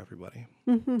space for everybody.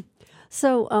 Mm-hmm.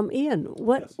 So, Ian,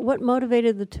 what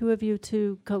motivated the two of you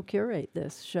to co-curate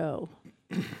this show?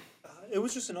 It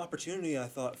was just an opportunity, I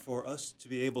thought, for us to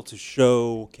be able to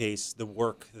showcase the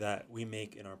work that we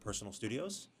make in our personal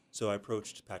studios. So I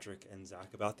approached Patrick and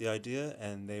Zach about the idea,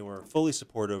 and they were fully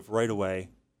supportive right away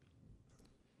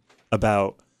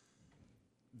about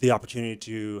the opportunity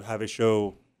to have a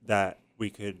show that we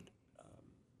could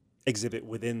exhibit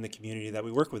within the community that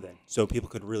we work within, so people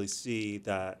could really see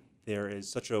that there is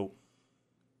such a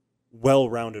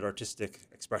well-rounded artistic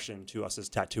expression to us as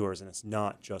tattooers, and it's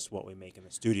not just what we make in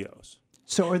the studios.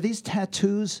 So are these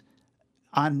tattoos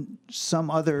on some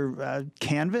other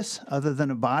canvas other than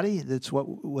a body? That's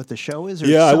what the show is, or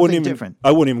yeah, something different?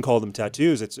 I wouldn't even call them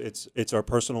tattoos. It's our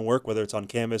personal work, whether it's on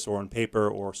canvas or on paper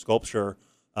or sculpture.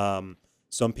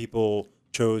 Some people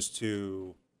chose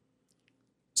to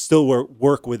still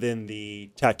work within the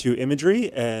tattoo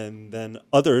imagery, and then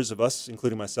others of us,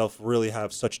 including myself, really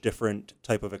have such different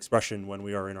type of expression when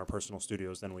we are in our personal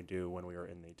studios than we do when we are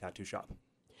in the tattoo shop.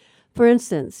 For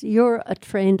instance, you're a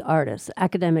trained artist,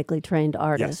 academically trained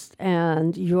artist, yes.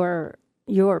 And your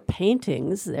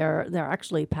paintings, they're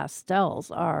actually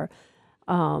pastels,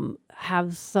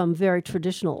 have some very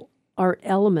traditional art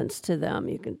elements to them.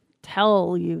 You can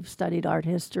tell you've studied art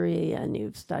history and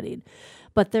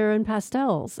but they're in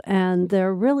pastels, and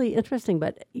they're really interesting.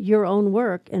 But your own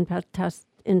work in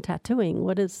tattooing,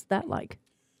 what is that like?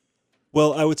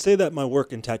 Well, I would say that my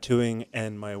work in tattooing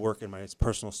and my work in my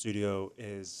personal studio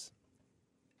is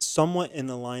somewhat in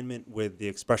alignment with the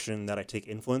expression that I take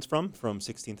influence from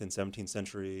 16th and 17th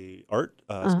century art,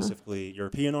 specifically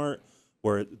European art,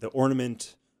 where the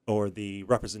ornament or the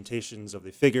representations of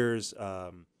the figures,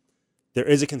 there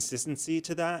is a consistency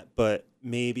to that, but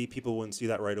maybe people wouldn't see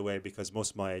that right away because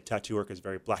most of my tattoo work is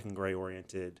very black and gray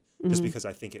oriented, just because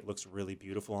I think it looks really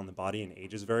beautiful on the body and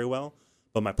ages very well.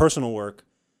 But my personal work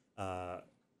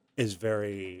is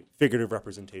very figurative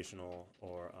representational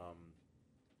or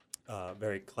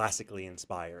very classically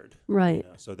inspired. Right. You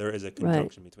know? So there is a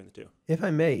conjunction between the two. If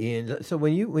I may, Ian, so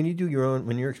when you do your own,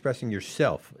 when you're expressing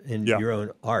yourself in your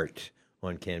own art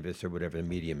on canvas or whatever the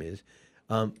medium is,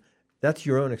 that's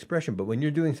your own expression. But when you're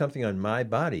doing something on my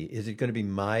body, is it going to be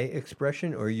my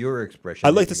expression or your expression?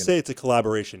 I'd like to say it's a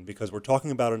collaboration because we're talking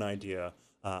about an idea.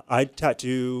 I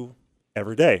tattoo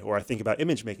every day, or I think about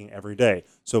image making every day.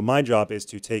 So my job is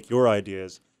to take your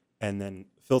ideas and then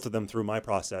filter them through my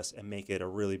process and make it a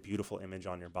really beautiful image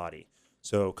on your body.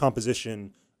 So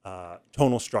composition,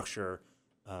 tonal structure,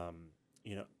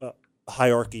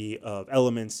 hierarchy of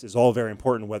elements is all very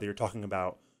important, whether you're talking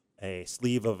about a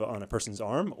sleeve on a person's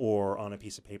arm or on a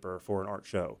piece of paper for an art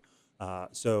show.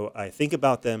 So I think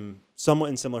about them somewhat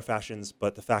in similar fashions,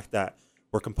 but the fact that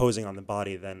we're composing on the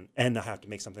body and I have to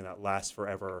make something that lasts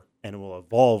forever and will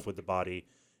evolve with the body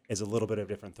is a little bit of a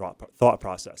different thought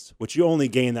process, which you only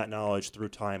gain that knowledge through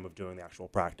time of doing the actual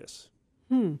practice.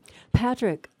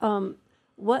 Patrick,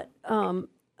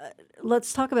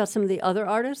 let's talk about some of the other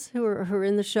artists who are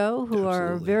in the show who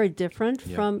are very different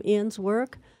from Ian's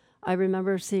work. I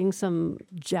remember seeing some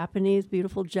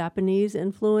beautiful Japanese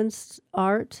influenced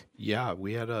art. Yeah,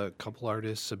 we had a couple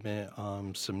artists submit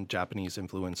some Japanese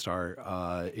influenced art.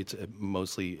 It's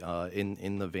mostly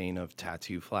in the vein of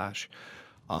tattoo flash.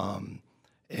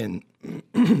 And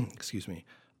excuse me,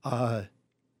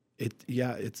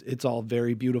 it's all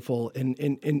very beautiful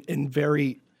and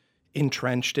very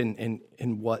entrenched in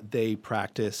what they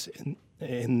practice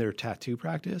in their tattoo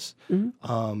practice.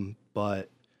 But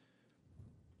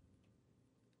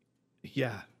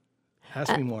yeah,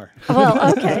 ask me more.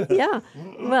 Well, okay, yeah.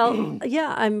 Well,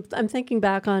 yeah, I'm thinking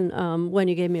back on when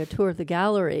you gave me a tour of the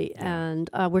gallery, and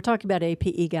we're talking about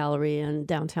APE Gallery in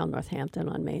downtown Northampton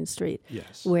on Main Street,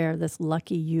 yes, where this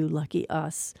Lucky You, Lucky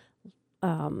Us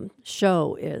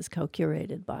show is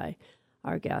co-curated by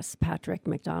our guests Patrick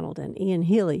McDonald and Ian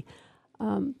Healey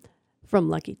from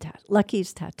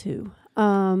Lucky's Tattoo.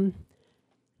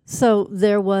 So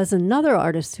there was another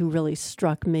artist who really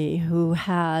struck me, who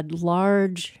had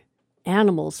large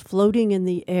animals floating in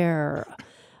the air,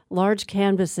 large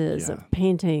canvases of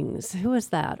paintings. Who is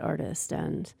that artist,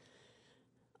 and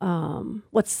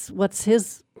what's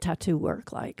his tattoo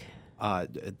work like?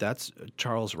 That's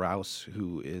Charles Rouse,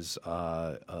 who is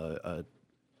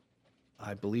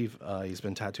I believe he's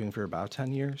been tattooing for about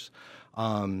 10 years.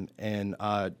 And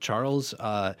Charles,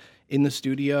 in the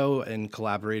studio and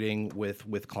collaborating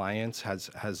with clients,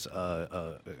 has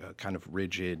a kind of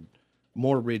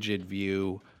more rigid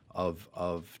view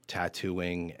of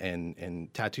tattooing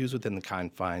and tattoos within the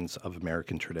confines of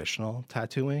American traditional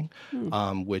tattooing,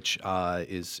 which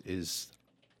is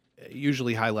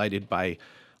usually highlighted by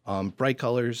bright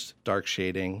colors, dark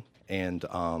shading, and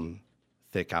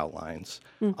thick outlines.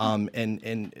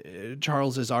 And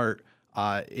Charles's art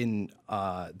in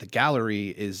the gallery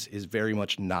is very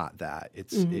much not that.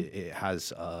 It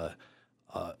has a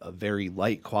very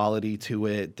light quality to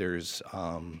it. There's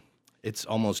it's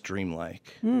almost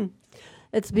dreamlike.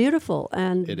 It's beautiful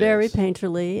and very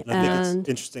painterly. And I think it's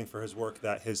interesting for his work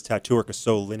that his tattoo work is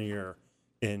so linear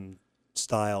in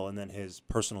style, and then his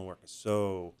personal work is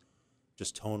so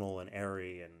just tonal and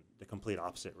airy, and the complete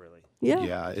opposite, really.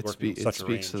 Yeah, it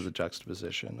speaks to the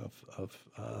juxtaposition of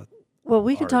well,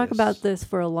 we could talk about this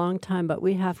for a long time, but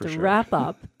we have to wrap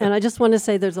up. And I just want to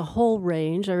say there's a whole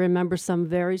range. I remember some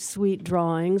very sweet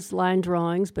drawings, line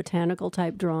drawings, botanical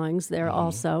type drawings there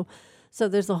also. So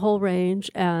there's a whole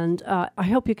range, and I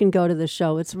hope you can go to the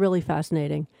show. It's really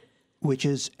fascinating. Which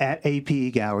is at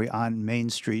APE Gallery on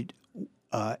Main Street.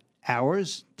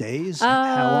 Hours, days?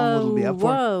 How long will it be up for?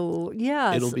 Whoa,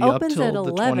 yeah. It'll be opens up till at the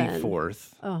 11.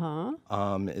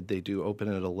 24th. They do open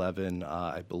at 11.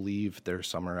 I believe their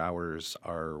summer hours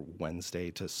are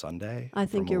Wednesday to Sunday. I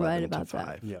think you're right about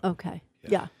that. Okay,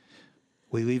 yeah.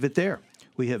 We leave it there.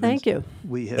 Thank you.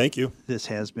 Thank you. This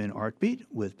has been ArtBeat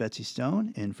with Betsy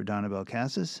Stone in for Donna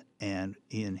Belcassis and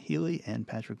Ian Healey and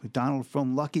Patrick McDonald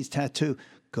from Lucky's Tattoo.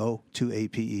 Go to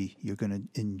APE. You're going to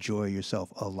enjoy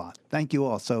yourself a lot. Thank you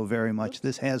all so very much.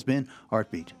 This has been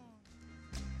ArtBeat.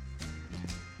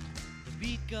 The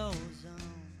beat goes on.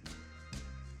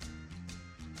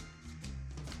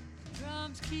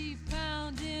 Drums keep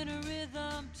pounding a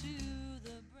rhythm to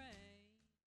the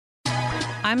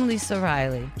I'm Lisa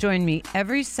Riley. Join me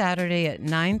every Saturday at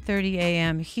 9:30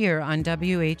 a.m. here on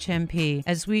WHMP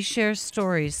as we share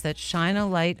stories that shine a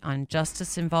light on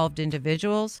justice-involved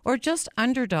individuals or just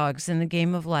underdogs in the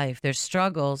game of life, their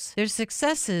struggles, their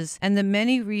successes, and the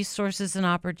many resources and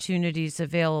opportunities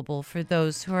available for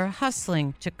those who are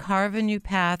hustling to carve a new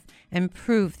path and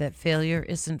prove that failure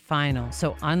isn't final.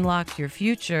 So unlock your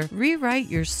future, rewrite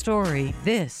your story.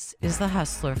 This is the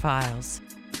Hustler Files.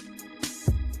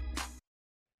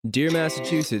 Dear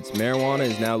Massachusetts, marijuana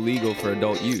is now legal for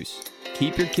adult use.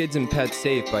 Keep your kids and pets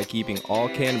safe by keeping all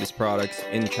cannabis products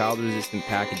in child-resistant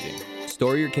packaging.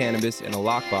 Store your cannabis in a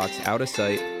lockbox out of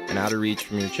sight and out of reach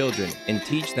from your children, and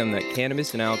teach them that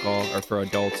cannabis and alcohol are for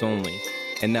adults only,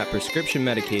 and that prescription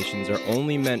medications are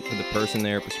only meant for the person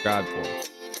they are prescribed for.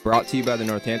 Brought to you by the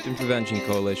Northampton Prevention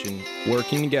Coalition,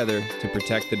 working together to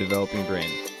protect the developing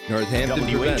brain.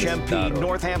 WHMP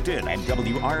Northampton and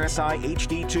WRSI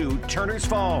HD2 Turners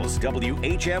Falls,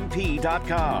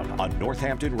 WHMP.com, a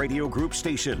Northampton Radio Group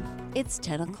station. It's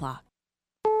 10 o'clock.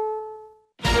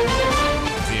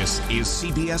 This is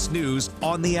CBS News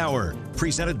on the Hour,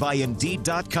 presented by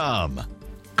Indeed.com.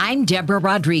 I'm Deborah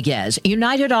Rodriguez.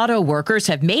 United Auto Workers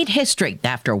have made history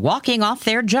after walking off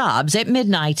their jobs at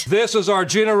midnight. This is our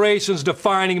generation's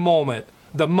defining moment.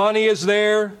 The money is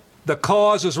there. The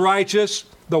cause is righteous.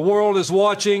 The world is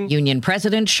watching. Union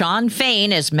President Shawn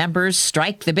Fain as members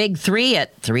strike the big three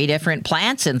at 3 different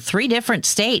plants in 3 different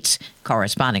states.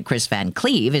 Correspondent Chris Van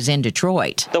Cleve is in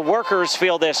Detroit. The workers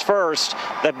feel this first,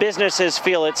 the businesses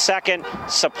feel it second,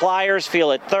 suppliers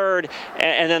feel it third,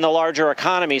 and then the larger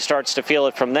economy starts to feel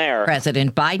it from there.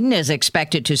 President Biden is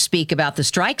expected to speak about the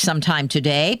strike sometime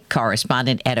today.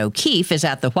 Correspondent Ed O'Keefe is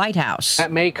at the White House.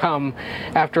 That may come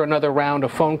after another round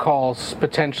of phone calls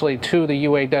potentially to the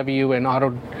UAW and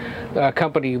auto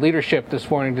company leadership this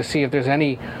morning to see if there's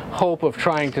any hope of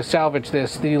trying to salvage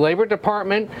this. The Labor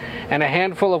Department and a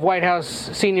handful of White House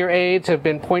senior aides have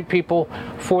been point people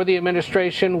for the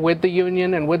administration with the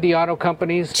union and with the auto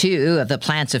companies. Two of the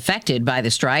plants affected by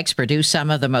the strikes produce some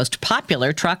of the most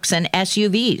popular trucks and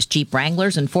SUVs, Jeep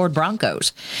Wranglers and Ford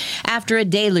Broncos. After a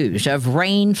deluge of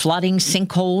rain, flooding,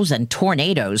 sinkholes, and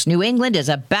tornadoes, New England is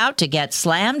about to get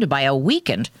slammed by a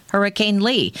weakened Hurricane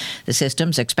Lee. The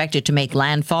system's expected to make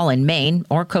landfall in Maine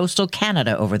or coastal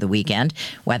Canada over the weekend.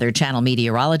 Weather Channel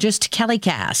meteorologist Kelly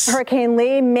Cass. Hurricane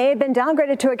Lee may have been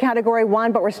downgraded to a Category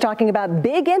 1, but we're talking about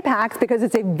big impacts because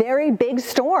it's a very big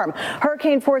storm.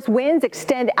 Hurricane force winds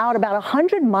extend out about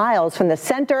 100 miles from the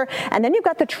center, and then you've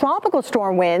got the tropical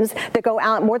storm winds that go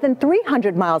out more than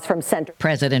 300 miles from center.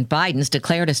 President Biden's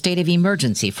declared a state of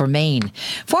emergency for Maine.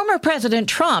 Former President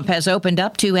Trump has opened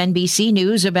up to NBC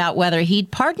News about whether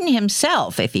he'd pardon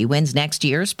himself if he wins next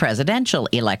year's presidential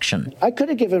election. I could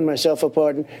have given myself a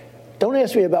pardon. Don't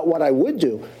ask me about what I would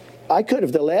do. I could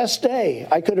have, the last day,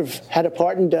 I could have had a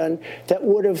pardon done that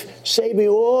would have saved me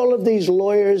all of these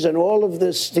lawyers and all of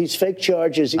these fake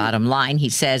charges. Bottom line, he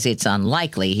says it's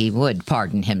unlikely he would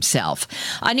pardon himself.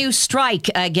 A new strike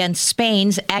against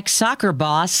Spain's ex-soccer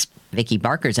boss. Vicky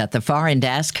Barker's at the foreign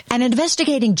desk. An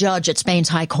investigating judge at Spain's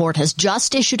High Court has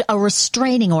just issued a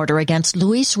restraining order against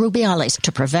Luis Rubiales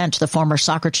to prevent the former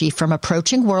soccer chief from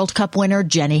approaching World Cup winner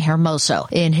Jenny Hermoso.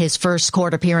 In his first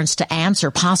court appearance to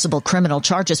answer possible criminal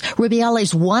charges,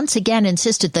 Rubiales once again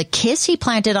insisted the kiss he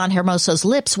planted on Hermoso's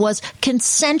lips was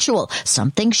consensual,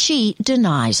 something she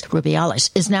denies.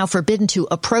 Rubiales is now forbidden to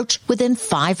approach within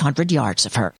 500 yards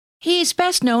of her. He's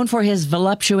best known for his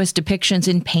voluptuous depictions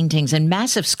in paintings and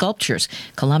massive sculptures.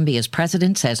 Colombia's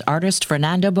president says artist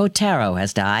Fernando Botero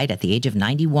has died at the age of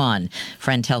 91.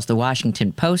 Friend tells the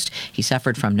Washington Post he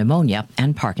suffered from pneumonia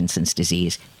and Parkinson's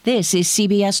disease. This is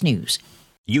CBS News.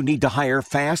 You need to hire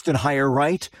fast and hire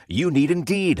right? You need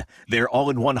Indeed. Their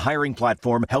all-in-one hiring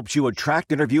platform helps you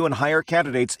attract, interview, and hire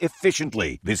candidates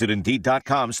efficiently. Visit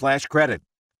Indeed.com/credit.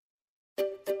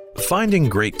 Finding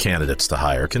great candidates to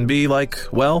hire can be like,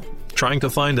 well, trying to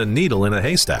find a needle in a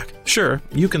haystack. Sure,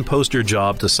 you can post your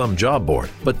job to some job board,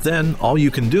 but then all you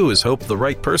can do is hope the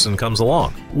right person comes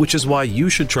along, which is why you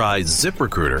should try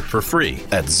ZipRecruiter for free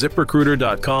at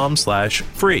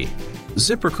ZipRecruiter.com/free.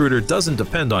 ZipRecruiter doesn't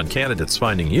depend on candidates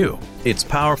finding you. Its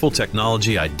powerful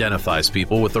technology identifies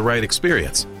people with the right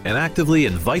experience and actively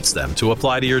invites them to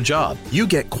apply to your job. You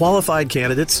get qualified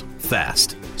candidates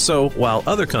fast. So while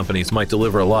other companies might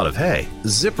deliver a lot of hay,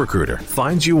 ZipRecruiter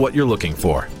finds you what you're looking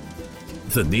for.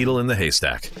 The needle in the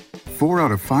haystack. 4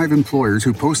 out of 5 employers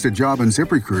who post a job on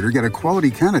ZipRecruiter get a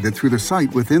quality candidate through the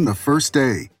site within the first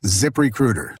day.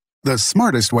 ZipRecruiter, the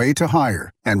smartest way to hire.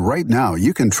 And right now,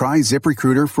 you can try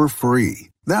ZipRecruiter for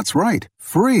free. That's right,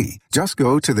 free. Just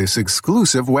go to this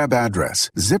exclusive web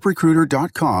address,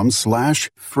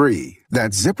 ZipRecruiter.com/free.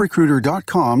 That's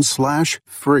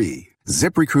ZipRecruiter.com/free.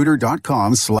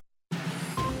 ZipRecruiter.com/.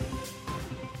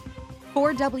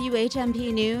 For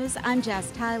WHMP News, I'm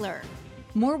Jess Tyler.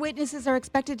 More witnesses are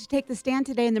expected to take the stand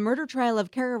today in the murder trial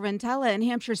of Cara Rentella in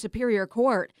Hampshire Superior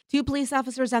Court. 2 police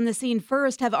officers on the scene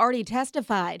first have already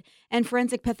testified, and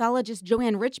forensic pathologist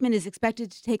Joanne Richmond is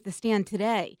expected to take the stand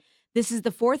today. This is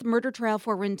the 4th murder trial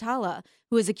for Rentella,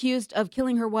 who is accused of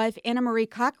killing her wife Anna Marie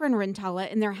Cochran Rentella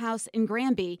in their house in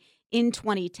Granby in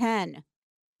 2010.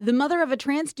 The mother of a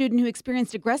trans student who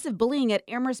experienced aggressive bullying at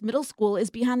Amherst Middle School is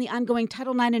behind the ongoing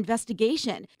Title IX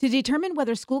investigation to determine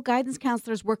whether school guidance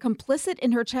counselors were complicit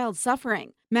in her child's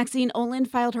suffering. Maxine Olin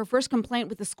filed her first complaint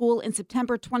with the school in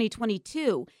September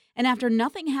 2022, and after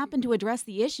nothing happened to address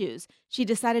the issues, she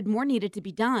decided more needed to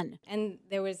be done. And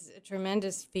there was a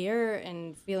tremendous fear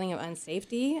and feeling of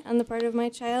unsafety on the part of my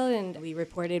child, and we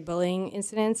reported bullying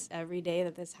incidents every day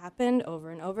that this happened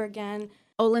over and over again.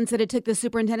 Olin said it took the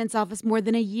superintendent's office more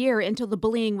than a year until the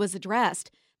bullying was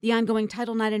addressed. The ongoing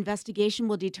Title IX investigation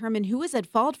will determine who is at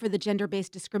fault for the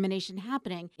gender-based discrimination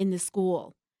happening in the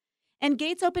school. And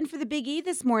gates open for the Big E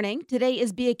this morning. Today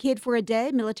is Be a Kid for a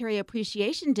Day, Military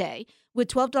Appreciation Day, with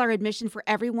 $12 admission for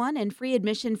everyone and free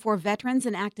admission for veterans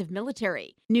and active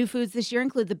military. New foods this year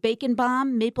include the Bacon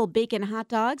Bomb, Maple Bacon Hot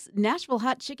Dogs, Nashville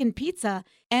Hot Chicken Pizza,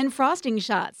 and Frosting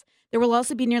Shots. There will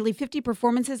also be nearly 50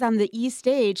 performances on the E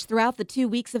stage throughout the 2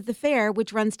 weeks of the fair,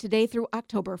 which runs today through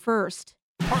October 1st.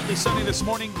 Partly sunny this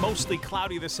morning, mostly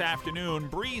cloudy this afternoon.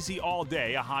 Breezy all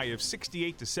day, a high of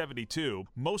 68 to 72.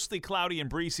 Mostly cloudy and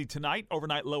breezy tonight,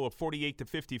 overnight low of 48 to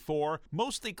 54.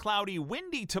 Mostly cloudy,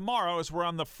 windy tomorrow as we're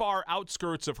on the far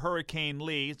outskirts of Hurricane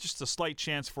Lee. Just a slight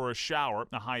chance for a shower,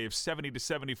 a high of 70 to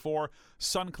 74.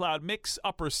 Sun cloud mix,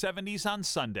 upper 70s on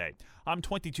Sunday. I'm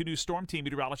 22 News Storm Team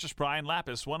meteorologist Brian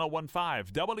Lapis,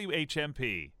 1015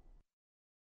 WHMP.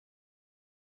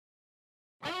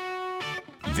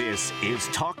 This is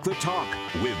Talk the Talk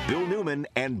with Bill Newman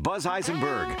and Buzz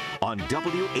Eisenberg on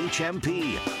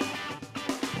WHMP.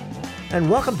 And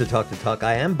welcome to Talk the Talk.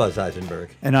 I am Buzz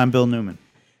Eisenberg. And I'm Bill Newman.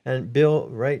 And Bill,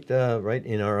 right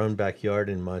in our own backyard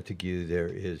in Montague, there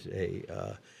is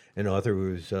an author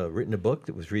who's written a book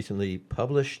that was recently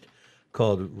published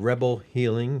called Rebel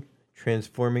Healing,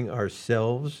 Transforming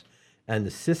Ourselves and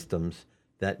the Systems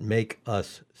That Make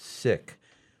Us Sick.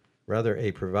 Rather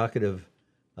a provocative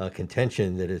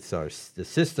contention that it's the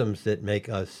systems that make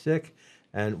us sick.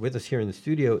 And with us here in the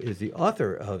studio is the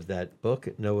author of that book,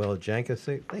 Noelle Janka.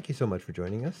 So thank you so much for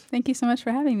joining us. Thank you so much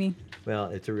for having me.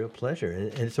 Well, it's a real pleasure.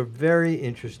 And it's a very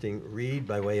interesting read.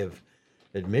 By way of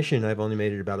admission, I've only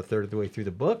made it about a third of the way through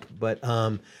the book, but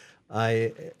I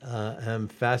am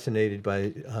fascinated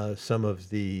by some of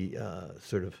the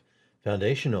sort of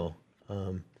foundational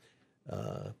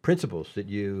principles that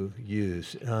you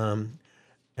use.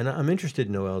 And I'm interested,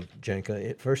 Noelle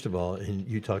Janka, first of all, in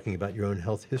you talking about your own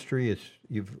health history.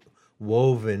 You've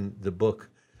woven the book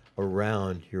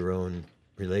around your own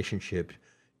relationship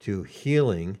to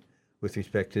healing with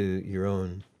respect to your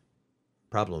own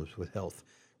problems with health.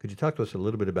 Could you talk to us a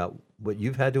little bit about what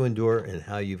you've had to endure and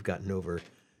how you've gotten over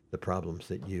the problems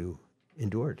that you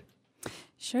endured?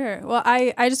 Sure. Well,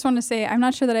 I just want to say I'm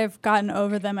not sure that I've gotten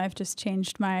over them. I've just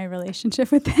changed my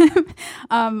relationship with them.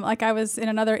 Like I was in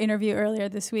another interview earlier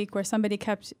this week where somebody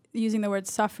kept using the word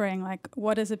suffering, like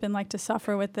what has it been like to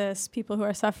suffer with this, people who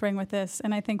are suffering with this.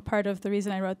 And I think part of the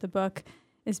reason I wrote the book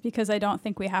is because I don't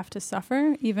think we have to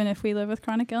suffer, even if we live with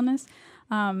chronic illness.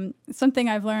 It's something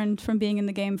I've learned from being in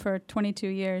the game for 22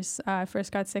 years. I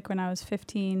first got sick when I was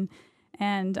 15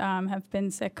 and have been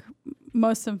sick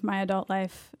most of my adult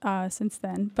life since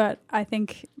then. But I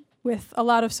think with a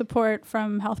lot of support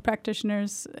from health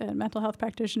practitioners, mental health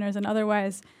practitioners, and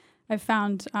otherwise, I've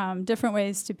found different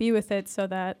ways to be with it so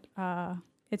that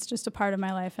it's just a part of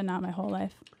my life and not my whole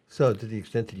life. So to the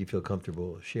extent that you feel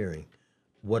comfortable sharing,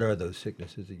 what are those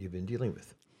sicknesses that you've been dealing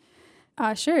with?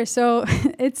 Sure. So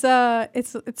it's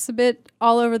a bit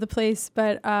all over the place,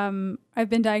 but I've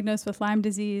been diagnosed with Lyme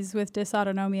disease, with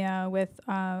dysautonomia, with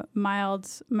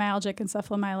myalgic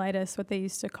encephalomyelitis, what they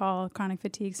used to call chronic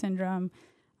fatigue syndrome.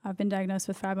 I've been diagnosed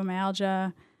with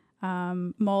fibromyalgia,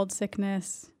 mold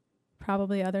sickness,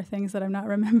 probably other things that I'm not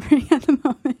remembering at the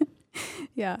moment.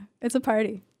 Yeah, it's a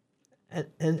party.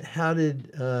 And how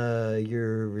did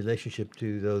your relationship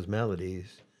to those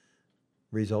maladies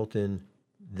result in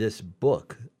this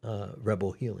book,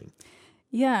 Rebel Healing?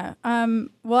 Yeah.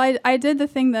 Well, I did the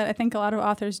thing that I think a lot of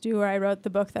authors do, where I wrote the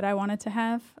book that I wanted to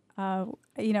have.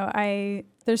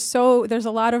 There's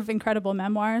a lot of incredible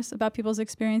memoirs about people's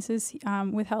experiences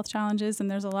with health challenges,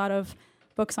 and there's a lot of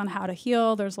books on how to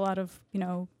heal. There's a lot of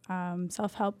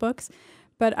self-help books.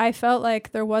 But I felt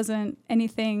like there wasn't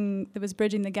anything that was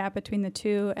bridging the gap between the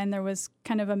two, and there was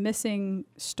kind of a missing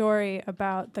story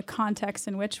about the context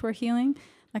in which we're healing.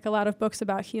 Like a lot of books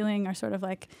about healing are sort of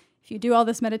like, if you do all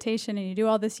this meditation and you do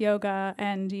all this yoga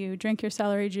and you drink your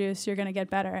celery juice, you're going to get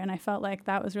better. And I felt like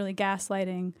that was really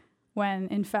gaslighting when,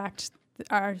 in fact,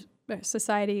 our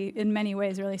society in many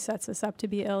ways really sets us up to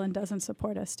be ill and doesn't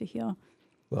support us to heal.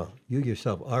 Well, you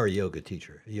yourself are a yoga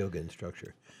teacher, a yoga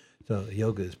instructor. So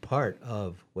yoga is part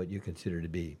of what you consider to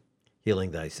be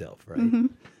healing thyself, right? Mm-hmm.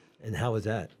 And how is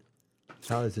that?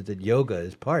 How is it that yoga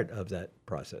is part of that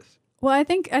process? Well, I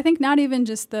think not even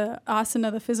just the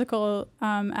asana, the physical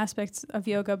aspects of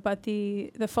yoga, but the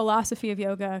philosophy of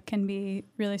yoga can be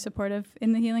really supportive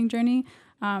in the healing journey.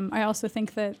 I also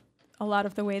think that a lot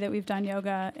of the way that we've done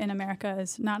yoga in America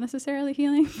is not necessarily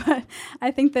healing, but I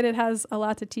think that it has a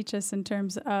lot to teach us in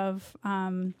terms of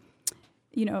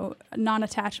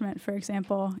non-attachment, for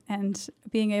example, and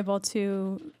being able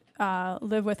to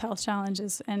live with health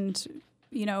challenges and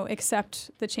accept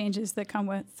the changes that come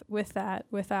with that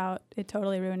without it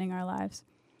totally ruining our lives.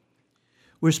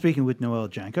 We're speaking with Noelle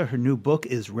Janka. Her new book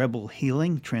is Rebel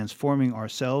Healing, Transforming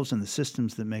Ourselves and the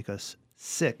Systems That Make Us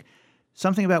Sick.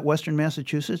 Something about Western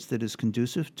Massachusetts that is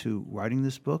conducive to writing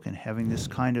this book and having this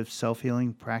kind of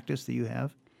self-healing practice that you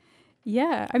have?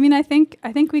 Yeah, I mean, I think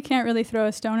we can't really throw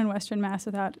a stone in Western Mass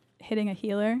without hitting a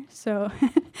healer. So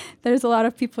there's a lot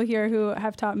of people here who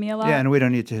have taught me a lot. Yeah, and we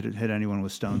don't need to hit anyone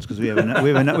with stones because we have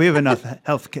enough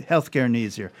healthcare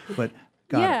needs here. But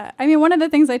I mean, one of the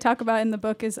things I talk about in the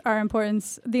book is the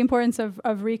importance of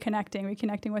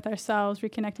reconnecting with ourselves,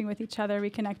 reconnecting with each other,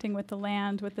 reconnecting with the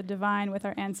land, with the divine, with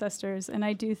our ancestors. And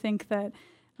I do think that,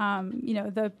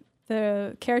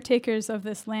 the caretakers of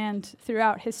this land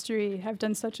throughout history have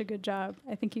done such a good job.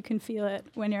 I think you can feel it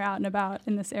when you're out and about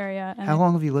in this area. And how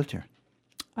long have you lived here?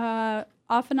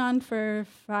 Off and on for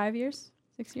 5 years,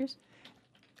 6 years.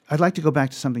 I'd like to go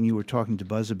back to something you were talking to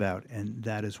Buzz about, and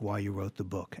that is why you wrote the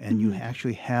book. And you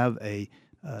actually have a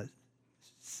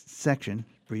section,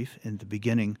 brief, in the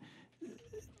beginning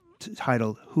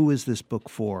titled, Who is this book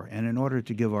for? And in order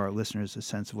to give our listeners a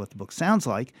sense of what the book sounds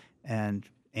like and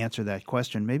answer that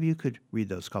question, maybe you could read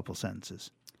those couple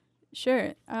sentences.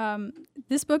 Sure.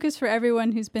 This book is for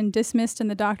everyone who's been dismissed in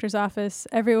the doctor's office,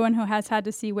 everyone who has had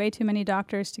to see way too many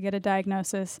doctors to get a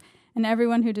diagnosis, and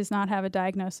everyone who does not have a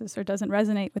diagnosis or doesn't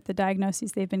resonate with the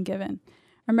diagnoses they've been given.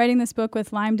 I'm writing this book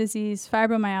with Lyme disease,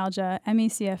 fibromyalgia,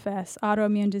 ME/CFS,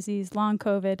 autoimmune disease, long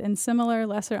COVID, and similar,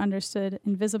 lesser understood,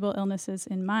 invisible illnesses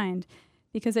in mind,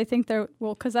 because I think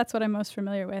because that's what I'm most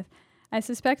familiar with. I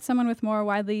suspect someone with more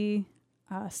widely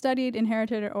studied,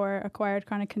 inherited, or acquired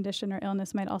chronic condition or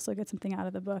illness might also get something out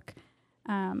of the book.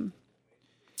 And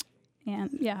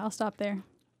I'll stop there.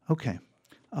 Okay.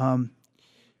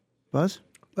 Buzz?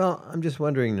 Well, I'm just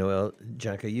wondering, Noelle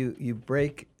Janka, you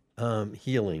break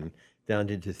healing down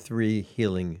into 3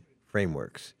 healing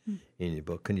frameworks in your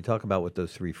book. Can you talk about what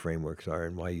those 3 frameworks are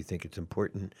and why you think it's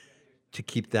important to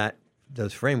keep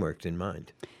those frameworks in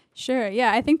mind? Sure.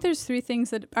 Yeah, I think there's 3 things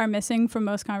that are missing from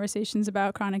most conversations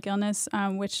about chronic illness,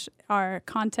 which are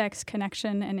context,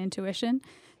 connection, and intuition.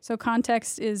 So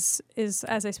context is,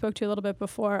 as I spoke to you a little bit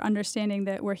before, understanding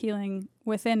that we're healing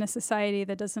within a society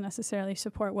that doesn't necessarily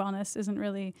support wellness, isn't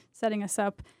really setting us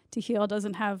up to heal,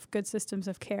 doesn't have good systems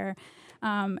of care.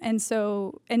 And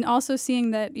also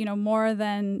seeing that, more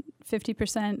than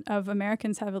 50% of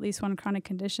Americans have at least one chronic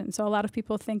condition. So a lot of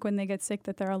people think when they get sick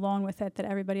that they're alone with it, that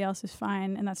everybody else is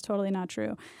fine, and that's totally not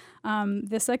true.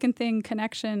 The second thing,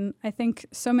 connection, I think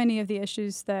so many of the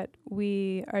issues that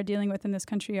we are dealing with in this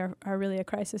country are really a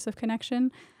crisis of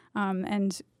connection,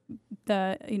 and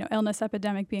the illness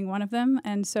epidemic being one of them.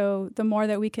 And so the more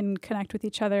that we can connect with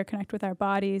each other, connect with our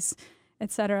bodies,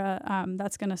 et cetera,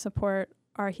 that's going to support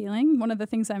our healing. One of the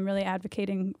things I'm really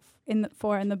advocating in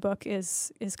the book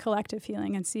is collective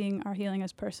healing and seeing our healing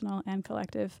as personal and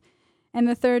collective. And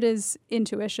the third is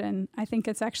intuition. I think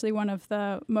it's actually one of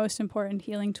the most important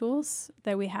healing tools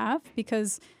that we have,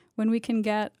 because when we can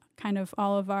get kind of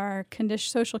all of our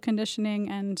social conditioning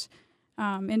and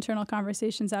internal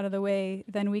conversations out of the way,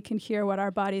 then we can hear what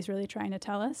our body's really trying to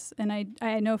tell us. And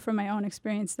I know from my own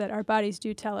experience that our bodies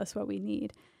do tell us what we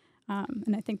need.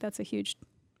 And I think that's a huge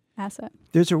asset.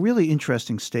 There's a really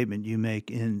interesting statement you make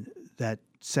in that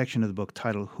section of the book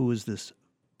titled, Who is this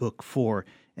book for?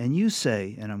 And you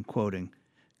say, and I'm quoting,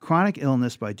 chronic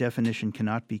illness by definition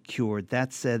cannot be cured.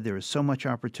 That said, there is so much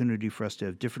opportunity for us to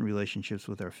have different relationships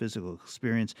with our physical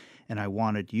experience, and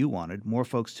you wanted more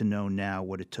folks to know now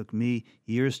what it took me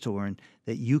years to learn,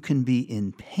 that you can be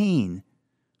in pain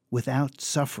without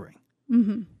suffering.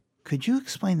 Mm-hmm. Could you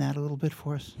explain that a little bit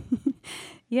for us?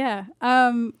 Yeah.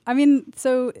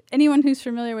 So anyone who's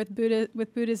familiar with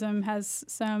Buddhism has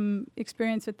some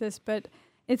experience with this, but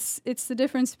it's the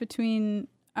difference between,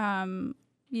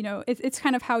 it's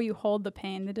kind of how you hold the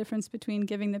pain, the difference between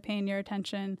giving the pain your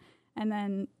attention and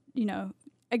then,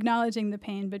 acknowledging the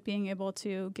pain, but being able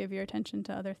to give your attention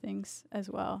to other things as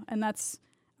well. And that's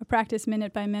a practice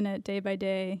minute by minute, day by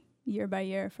day, year by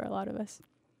year for a lot of us.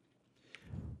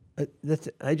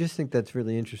 I just think that's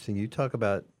really interesting. You talk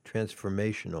about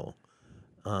transformational.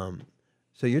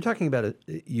 So you're talking about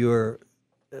your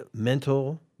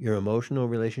mental, your emotional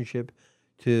relationship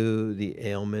to the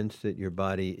ailments that your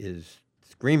body is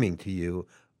screaming to you.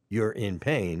 You're in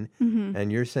pain,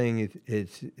 and you're saying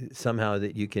it's somehow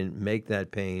that you can make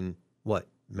that pain,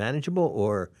 manageable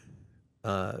or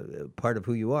part of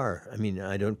who you are? I mean,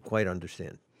 I don't quite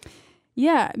understand.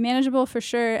 Yeah, manageable for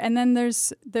sure. And then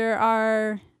there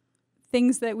are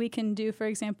things that we can do. For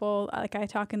example, like I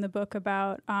talk in the book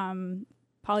about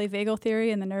polyvagal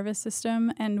theory in the nervous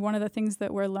system. And one of the things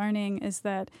that we're learning is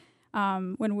that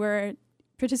when we're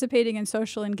participating in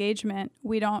social engagement,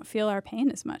 we don't feel our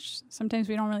pain as much. Sometimes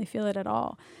we don't really feel it at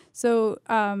all. So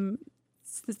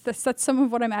that's some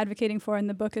of what I'm advocating for in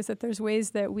the book, is that there's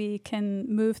ways that we can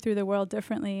move through the world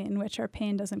differently in which our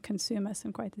pain doesn't consume us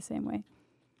in quite the same way.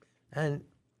 And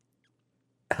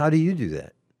How do you do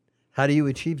that? How do you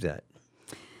achieve that?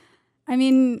 I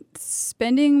mean,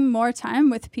 spending more time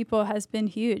with people has been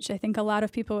huge. I think a lot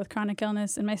of people with chronic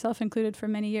illness, and myself included for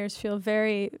many years, feel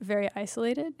very, very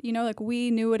isolated. You know, like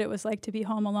we knew what it was like to be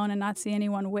home alone and not see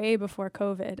anyone way before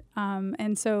COVID.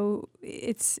 And so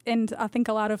and I think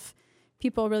a lot of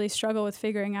people really struggle with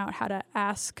figuring out how to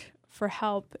ask for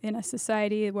help in a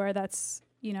society where that's,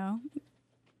 you know,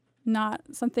 not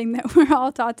something that we're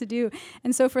all taught to do.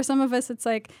 And so for some of us, it's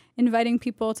like inviting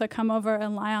people to come over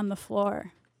and lie on the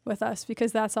floor with us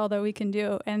because that's all that we can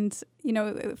do. And, you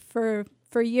know, for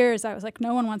years I was like,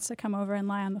 no one wants to come over and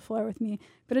lie on the floor with me.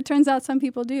 But it turns out some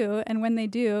people do. And when they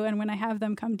do, and when I have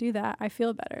them come do that, I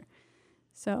feel better.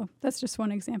 So that's just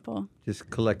one example. Just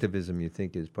collectivism, you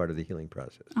think, is part of the healing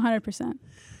process. 100%.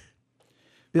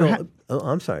 Bill,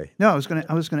 I'm sorry. No, I was going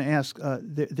to ask.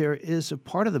 There is a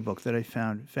part of the book that I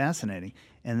found fascinating,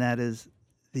 and that is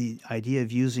the idea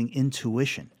of using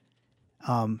intuition.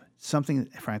 Something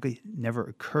that, frankly, never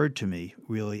occurred to me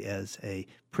really as a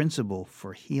principle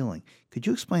for healing. Could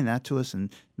you explain that to us,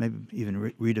 and maybe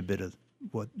even read a bit of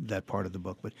what that part of the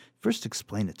book? But first,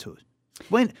 explain it to us.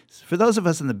 Explain for those of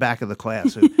us in the back of the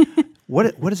class.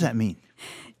 What does that mean?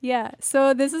 Yeah.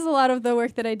 So this is a lot of the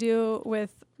work that I do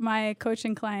with my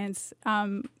coaching clients.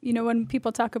 You know, when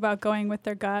people talk about going with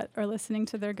their gut or listening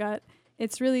to their gut,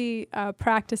 it's really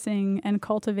practicing and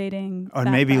cultivating. Or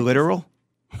that maybe practice. Literal?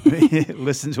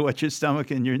 Listen to what your stomach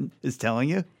is telling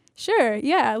you? Sure.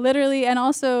 Yeah, literally. And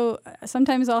also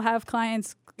sometimes I'll have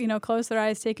clients, you know, close their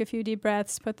eyes, take a few deep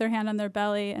breaths, put their hand on their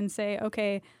belly and say,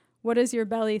 okay, what does your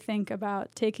belly think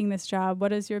about taking this job? What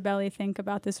does your belly think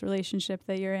about this relationship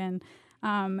that you're in?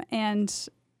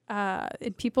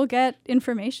 People get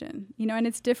information, you know, and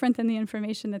it's different than the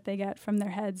information that they get from their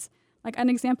heads. Like an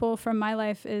example from my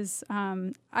life is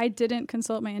I didn't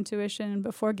consult my intuition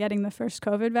before getting the first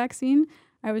COVID vaccine.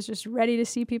 I was just ready to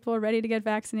see people, ready to get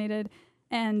vaccinated.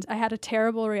 And I had a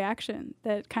terrible reaction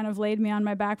that kind of laid me on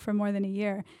my back for more than a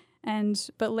year.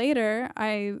 But later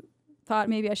I thought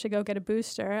maybe I should go get a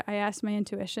booster. I asked my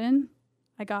intuition.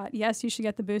 I got, yes, you should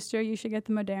get the booster. You should get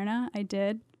the Moderna. I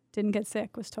did. Didn't get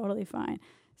sick. Was totally fine.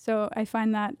 So I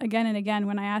find that again and again,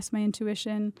 when I ask my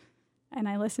intuition and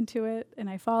I listen to it and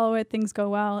I follow it, things go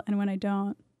well. And when I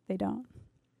don't, they don't.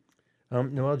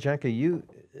 Noelle Janka,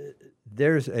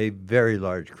 there's a very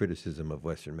large criticism of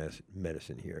Western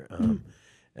medicine here,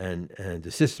 and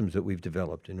the systems that we've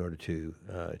developed in order to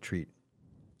treat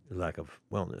lack of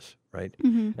wellness, right?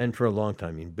 Mm-hmm. And for a long time,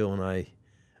 I mean, Bill and I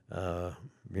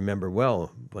remember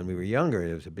well when we were younger.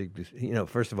 It was a big,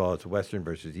 first of all, it's Western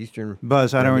versus Eastern.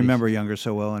 Buzz, I don't remember younger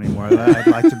so well anymore. I'd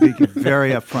like to be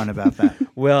very upfront about that.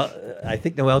 Well, I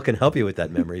think Noelle can help you with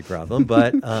that memory problem,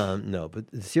 but no.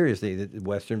 But seriously, the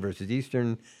Western versus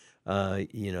Eastern,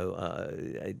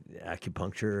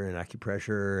 acupuncture and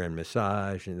acupressure and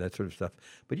massage and that sort of stuff.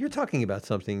 But you're talking about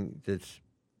something that's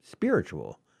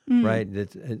spiritual, right?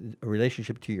 That's a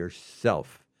relationship to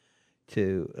yourself,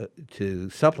 to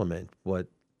supplement what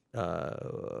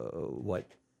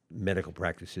medical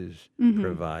practices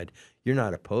provide. You're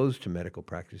not opposed to medical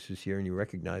practices here, and you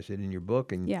recognize it in your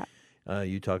book. And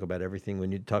you talk about everything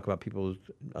when you talk about people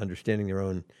understanding their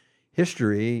own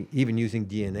history, even using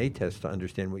DNA tests to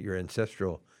understand what your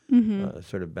ancestral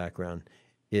sort of background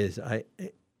is.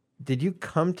 Did you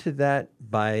come to that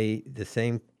by the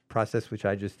same process which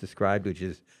I just described, which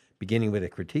is beginning with a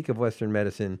critique of Western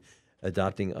medicine,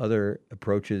 adopting other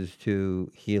approaches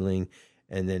to healing,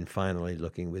 and then finally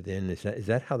looking within? Is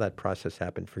that how that process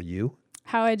happened for you?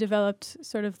 How I developed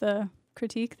sort of the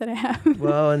critique that I have.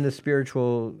 Well, and the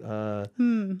spiritual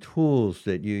tools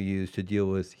that you use to deal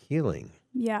with healing.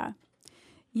 Yeah.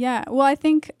 Well, I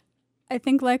think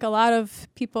like a lot of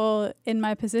people in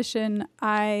my position,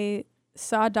 I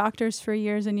saw doctors for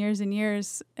years and years and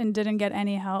years and didn't get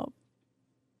any help.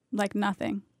 Like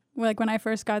nothing. Like when I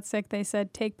first got sick, they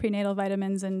said, take prenatal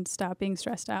vitamins and stop being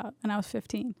stressed out. And I was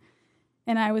 15.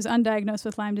 And I was undiagnosed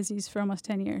with Lyme disease for almost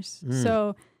 10 years.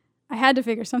 So I had to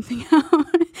figure something out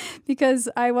because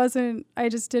I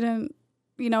just didn't,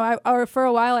 or for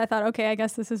a while I thought, okay, I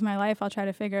guess this is my life. I'll try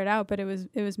to figure it out. But it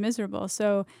was miserable.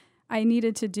 So I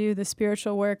needed to do the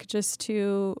spiritual work just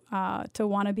to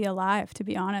want to be alive, to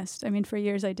be honest. I mean, for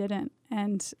years I didn't.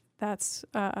 And that's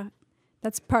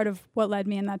part of what led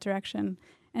me in that direction.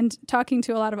 And talking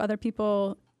to a lot of other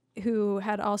people who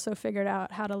had also figured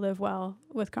out how to live well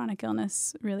with chronic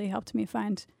illness really helped me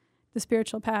find the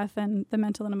spiritual path and the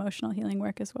mental and emotional healing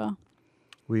work as well.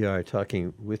 We are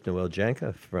talking with Noelle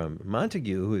Janka from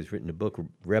Montague, who has written a book,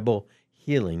 Rebel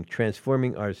Healing,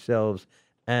 Transforming Ourselves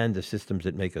and the Systems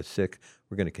That Make Us Sick.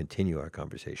 We're going to continue our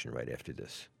conversation right after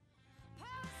this. Pussy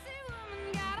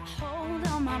woman got hold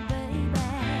on my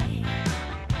baby.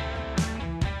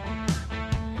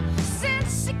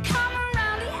 Since she come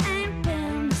around, he ain't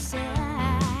been the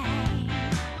same.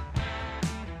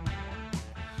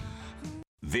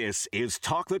 This is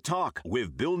Talk the Talk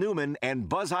with Bill Newman and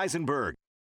Buzz Eisenberg.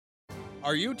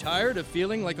 Are you tired of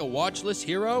feeling like a watchless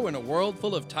hero in a world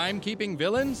full of timekeeping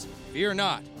villains? Fear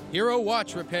not. Hero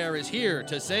Watch Repair is here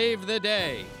to save the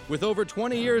day. With over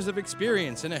 20 years of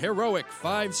experience and a heroic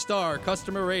 5-star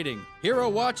customer rating, Hero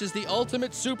Watch is the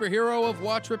ultimate superhero of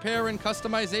watch repair and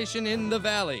customization in the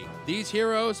Valley. These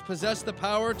heroes possess the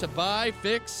power to buy,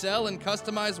 fix, sell, and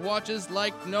customize watches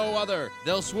like no other.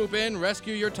 They'll swoop in,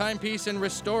 rescue your timepiece, and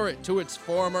restore it to its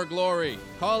former glory.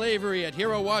 Call Avery at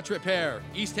Hero Watch Repair,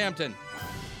 East Hampton.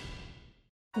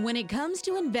 When it comes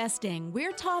to investing,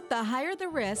 we're taught the higher the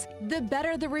risk, the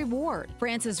better the reward.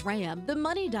 Francis Ram, the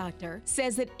money doctor,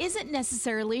 says it isn't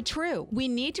necessarily true. We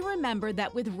need to remember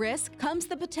that with risk comes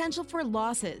the potential for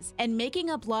losses, and making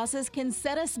up losses can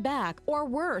set us back, or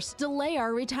worse, delay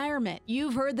our retirement.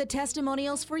 You've heard the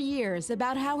testimonials for years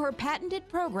about how her patented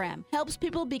program helps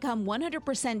people become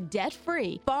 100%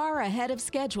 debt-free, far ahead of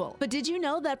schedule. But did you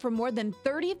know that for more than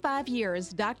 35 years,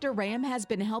 Dr. Ram has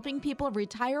been helping people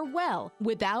retire well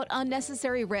without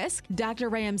unnecessary risk? Dr.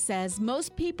 Ram says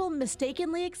most people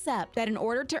mistakenly accept that in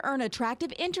order to earn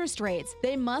attractive interest rates,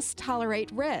 they must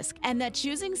tolerate risk, and that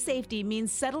choosing safety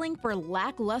means settling for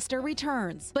lackluster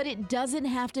returns. But it doesn't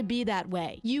have to be that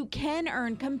way. You can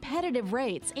earn competitive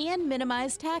rates and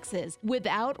minimize taxes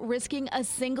without risking a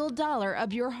single dollar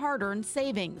of your hard-earned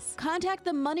savings. Contact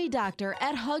the Money Doctor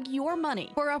at Hug Your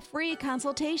Money for a free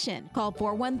consultation. Call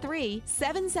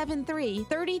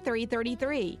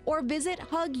 413-773-3333 or visit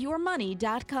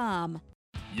hugyourmoney.com.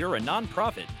 You're a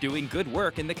nonprofit doing good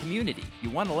work in the community. You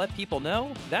want to let people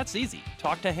know? That's easy.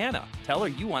 Talk to Hannah. Tell her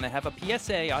you want to have a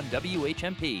PSA on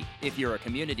WHMP. If you're a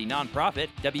community nonprofit,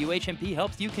 WHMP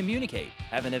helps you communicate.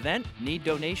 Have an event? Need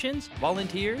donations?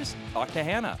 Volunteers? Talk to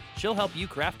Hannah. She'll help you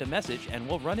craft a message and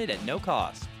we'll run it at no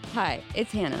cost. Hi,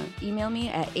 it's Hannah. Email me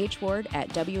at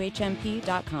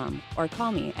hward@whmp.com or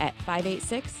call me at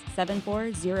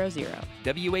 586-7400.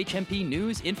 WHMP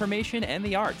news, information, and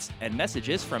the arts, and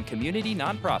messages from community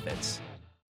nonprofits.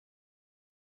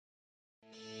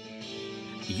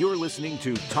 You're listening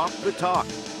to Talk the Talk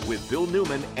with Bill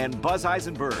Newman and Buzz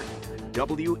Eisenberg,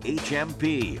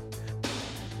 WHMP.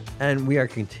 And we are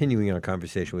continuing our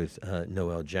conversation with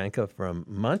Noelle Janka from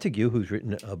Montague, who's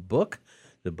written a book.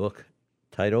 The book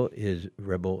title is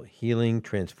Rebel Healing,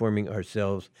 Transforming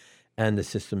Ourselves and the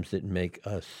Systems That Make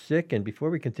Us Sick. And before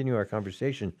we continue our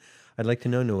conversation, I'd like to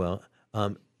know, Noelle,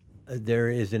 there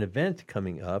is an event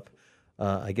coming up,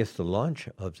 I guess the launch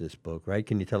of this book, right?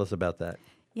 Can you tell us about that?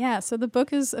 Yeah, so the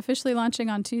book is officially launching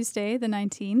on Tuesday, the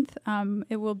 19th.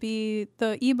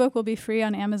 The ebook will be free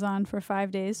on Amazon for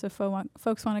 5 days. So if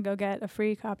folks want to go get a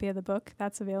free copy of the book,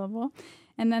 that's available.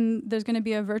 And then there's going to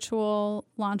be a virtual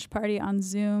launch party on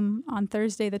Zoom on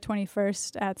Thursday, the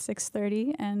 21st at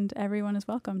 6:30, and everyone is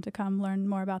welcome to come learn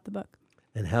more about the book.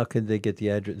 And how could they get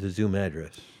the Zoom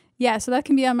address? Yeah, so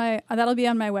that'll be on my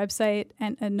website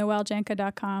at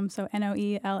noellejanka.com. So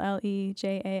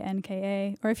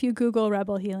NOELLEJANKA. Or if you Google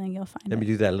Rebel Healing, you'll find it. Let me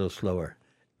do that a little slower.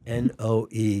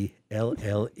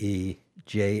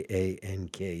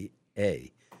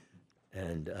 NOELLEJANKA.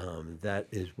 And that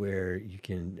is where you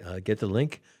can get the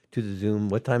link to the Zoom.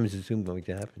 What time is the Zoom going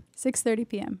to happen? 6:30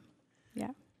 p.m.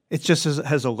 Yeah. It just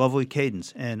has a lovely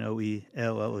cadence,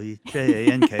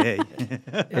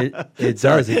 NOELLEJANKA. It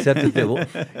does, except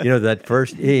that that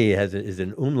first E is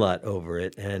an umlaut over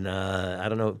it. And I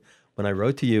don't know, when I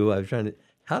wrote to you, I was trying to,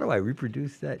 how do I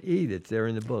reproduce that E that's there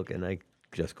in the book? And I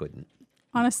just couldn't.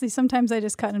 Honestly, sometimes I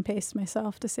just cut and paste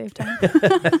myself to save time.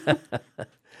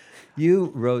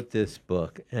 You wrote this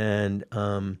book, and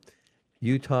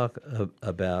you talk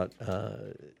about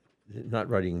not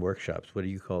writing workshops. What do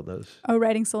you call those? Oh,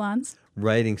 writing salons.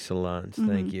 Writing salons. Mm-hmm.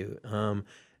 Thank you.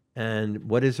 And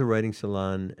what is a writing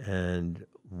salon, and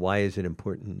why is it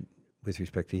important with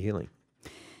respect to healing?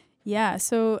 Yeah,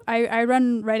 so I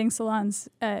run writing salons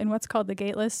in what's called the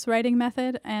gateless writing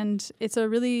method, and it's a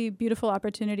really beautiful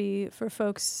opportunity for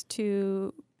folks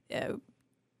to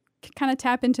kind of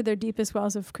tap into their deepest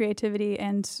wells of creativity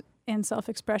and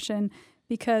self-expression,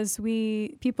 because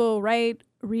people write,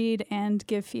 read, and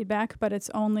give feedback, but it's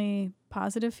only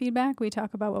positive feedback. We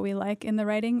talk about what we like in the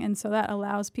writing, and so that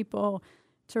allows people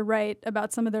to write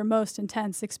about some of their most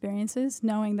intense experiences,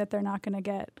 knowing that they're not going to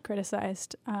get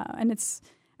criticized. And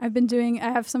I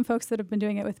have some folks that have been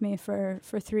doing it with me for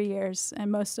 3 years,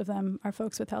 and most of them are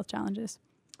folks with health challenges.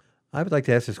 I would like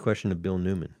to ask this question of Bill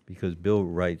Newman, because Bill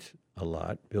writes a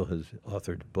lot. Bill has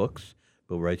authored books,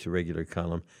 but writes a regular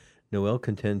column. Noelle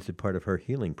contends that part of her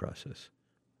healing process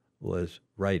was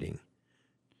writing.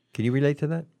 Can you relate to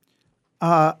that?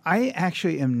 I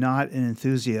actually am not an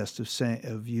enthusiast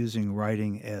of using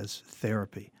writing as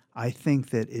therapy. I think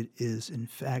that it is, in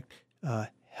fact,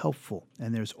 helpful.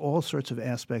 And there's all sorts of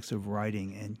aspects of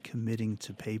writing and committing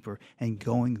to paper and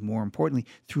going, more importantly,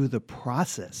 through the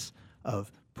process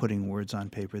of putting words on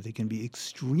paper that can be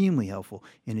extremely helpful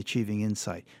in achieving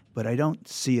insight. But I don't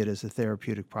see it as a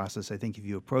therapeutic process. I think if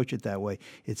you approach it that way,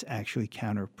 it's actually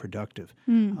counterproductive.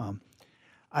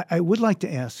 I would like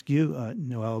to ask you,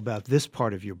 Noelle, about this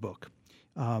part of your book.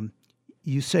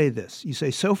 You say this. You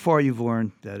say, so far you've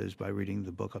learned, that is by reading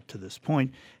the book up to this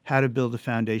point, how to build a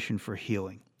foundation for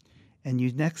healing. And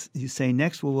you say,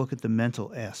 next we'll look at the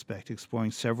mental aspect,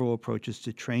 exploring several approaches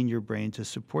to train your brain to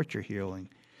support your healing.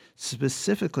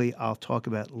 Specifically, I'll talk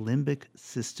about limbic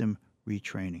system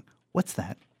retraining. What's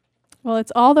that? Well,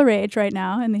 it's all the rage right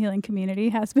now in the healing community,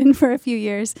 has been for a few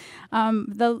years.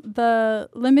 The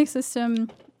limbic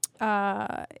system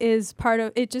is part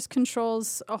of, it just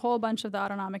controls a whole bunch of the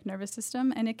autonomic nervous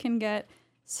system, and it can get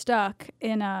stuck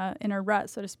in a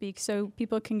rut, so to speak. So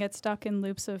people can get stuck in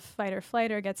loops of fight or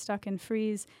flight or get stuck in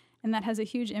freeze, and that has a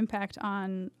huge impact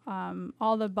on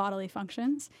all the bodily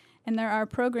functions. And there are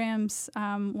programs,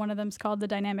 one of them is called the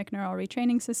Dynamic Neural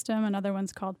Retraining System, another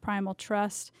one's called Primal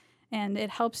Trust, and it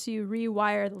helps you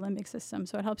rewire the limbic system.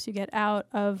 So it helps you get out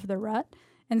of the rut.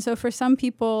 And so for some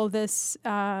people, this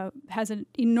has an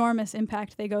enormous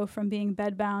impact. They go from being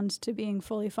bedbound to being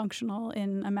fully functional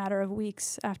in a matter of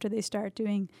weeks after they start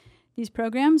doing these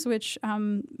programs, which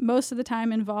most of the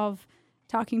time involve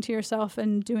talking to yourself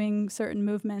and doing certain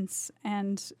movements.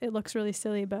 And it looks really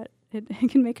silly, but it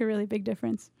can make a really big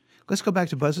difference. Let's go back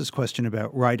to Buzz's question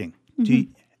about writing.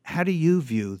 How do you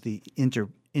view the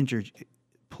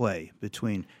interplay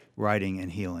between writing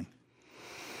and healing?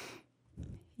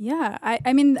 Yeah,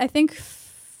 I mean, I think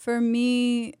for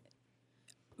me,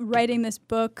 writing this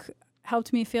book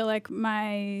helped me feel like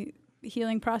my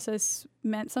healing process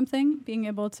meant something, being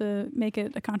able to make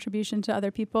it a contribution to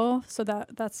other people. So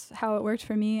that's how it worked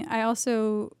for me. I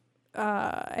also,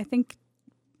 I think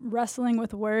wrestling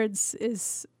with words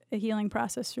is a healing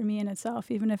process for me in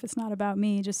itself, even if it's not about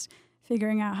me, just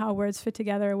figuring out how words fit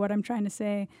together, what I'm trying to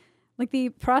say. Like the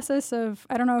process of,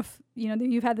 I don't know if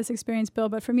you've had this experience, Bill,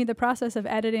 but for me, the process of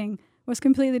editing was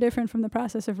completely different from the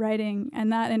process of writing.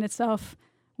 And that in itself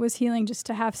was healing, just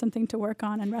to have something to work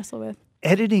on and wrestle with.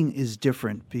 Editing is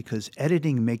different because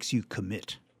editing makes you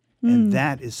commit. And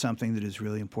that is something that is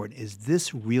really important. Is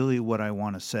this really what I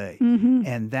want to say?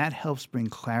 And that helps bring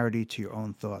clarity to your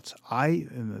own thoughts. I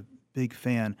am a big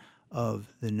fan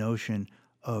of the notion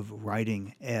of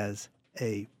writing as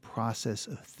a process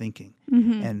of thinking.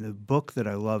 And the book that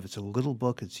I love, it's a little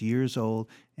book, it's years old,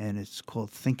 and it's called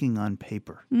Thinking on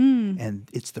Paper. And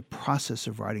it's the process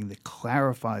of writing that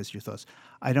clarifies your thoughts.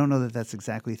 I don't know that that's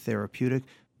exactly therapeutic,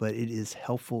 but it is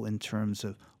helpful in terms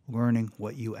of learning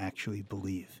what you actually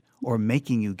believe or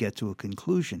making you get to a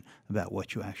conclusion about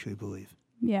what you actually believe.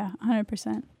 Yeah,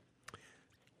 100%.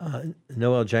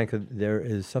 Noelle Janka, there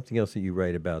is something else that you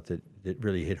write about that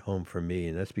really hit home for me,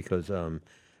 and that's because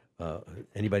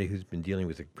anybody who's been dealing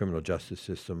with the criminal justice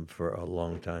system for a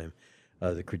long time,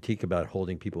 the critique about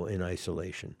holding people in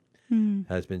isolation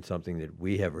has been something that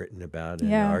we have written about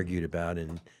and argued about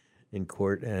in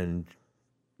court and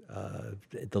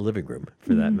the living room,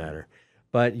 for that matter.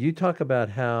 But you talk about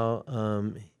how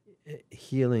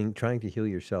trying to heal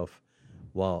yourself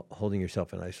while holding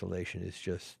yourself in isolation is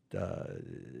just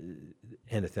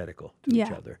antithetical to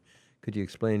each other. Could you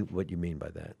explain what you mean by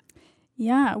that?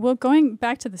 Yeah, well, going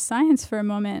back to the science for a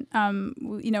moment,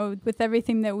 with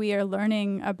everything that we are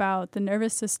learning about the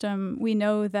nervous system, we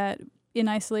know that in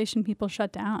isolation, people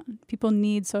shut down. People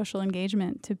need social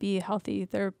engagement to be healthy.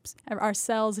 Our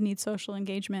cells need social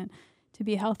engagement to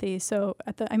be healthy. So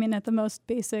at the most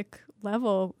basic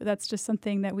level, that's just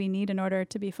something that we need in order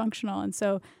to be functional. And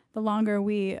so the longer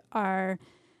we are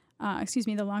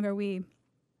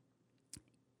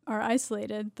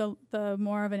isolated, the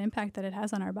more of an impact that it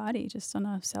has on our body, just on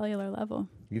a cellular level.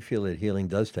 You feel that healing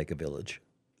does take a village.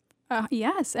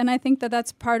 Yes, and I think that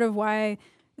that's part of why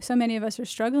so many of us are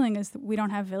struggling, is that we don't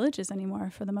have villages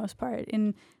anymore for the most part.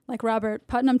 Like Robert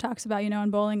Putnam talks about, in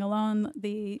Bowling Alone,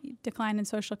 the decline in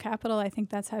social capital, I think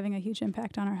that's having a huge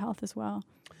impact on our health as well.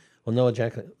 Well, Noelle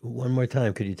Janka, one more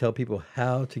time, could you tell people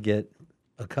how to get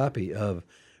a copy of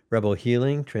Rebel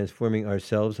Healing, Transforming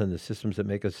Ourselves and the Systems That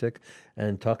Make Us Sick,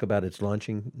 and talk about its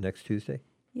launching next Tuesday?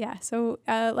 Yeah, so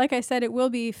like I said, it will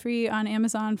be free on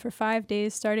Amazon for 5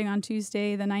 days, starting on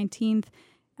Tuesday the 19th.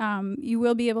 You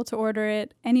will be able to order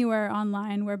it anywhere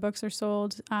online where books are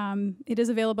sold. It is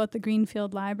available at the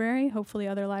Greenfield Library, hopefully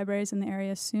other libraries in the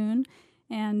area soon.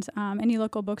 And any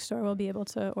local bookstore will be able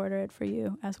to order it for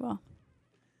you as well.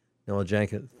 Noelle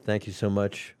Janka, thank you so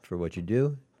much for what you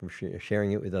do, for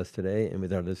sharing it with us today and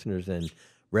with our listeners. And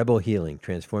Rebel Healing,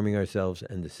 transforming ourselves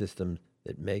and the systems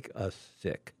that make us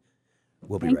sick.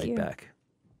 We'll be right back.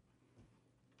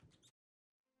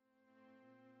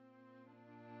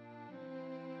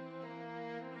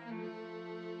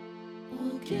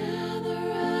 We'll gather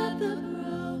at the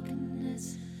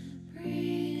brokenness,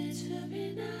 bring it to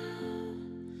me now.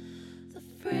 The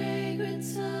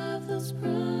fragrance of those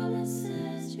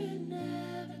promises you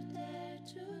never dared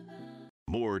to vow.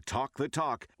 More Talk the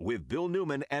Talk with Bill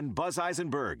Newman and Buzz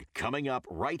Eisenberg coming up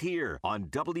right here on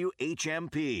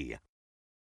WHMP.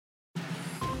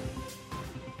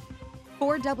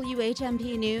 For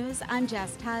WHMP News, I'm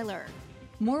Jess Tyler.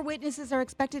 More witnesses are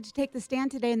expected to take the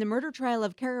stand today in the murder trial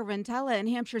of Cara Rentella in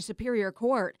Hampshire Superior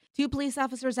Court. 2 police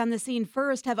officers on the scene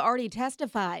first have already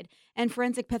testified, and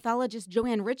forensic pathologist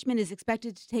Joanne Richmond is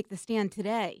expected to take the stand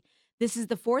today. This is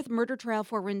the 4th murder trial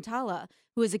for Rentella,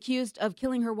 who is accused of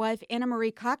killing her wife Anna Marie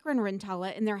Cochran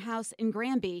Rentella in their house in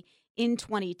Granby in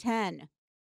 2010.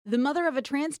 The mother of a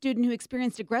trans student who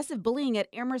experienced aggressive bullying at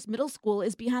Amherst Middle School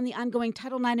is behind the ongoing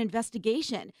Title IX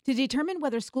investigation to determine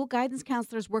whether school guidance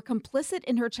counselors were complicit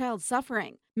in her child's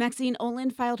suffering. Maxine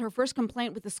Olin filed her first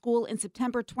complaint with the school in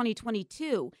September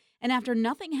 2022, and after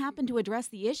nothing happened to address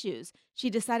the issues,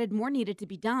 she decided more needed to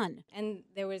be done. And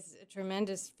there was a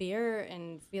tremendous fear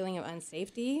and feeling of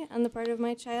unsafety on the part of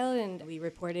my child, and we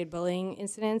reported bullying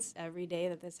incidents every day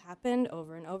that this happened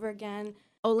over and over again.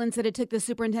 Olin said it took the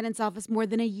superintendent's office more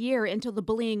than a year until the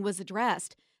bullying was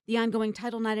addressed. The ongoing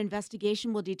Title IX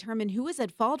investigation will determine who is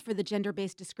at fault for the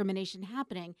gender-based discrimination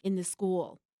happening in the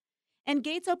school. And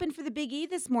gates open for the Big E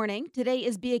this morning. Today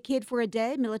is Be a Kid for a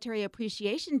Day, Military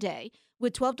Appreciation Day,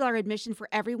 with $12 admission for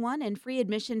everyone and free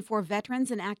admission for veterans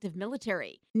and active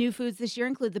military. New foods this year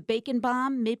include the Bacon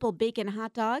Bomb, Maple Bacon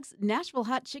Hot Dogs, Nashville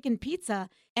Hot Chicken Pizza,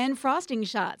 and frosting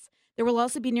shots. There will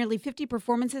also be nearly 50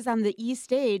 performances on the E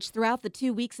stage throughout the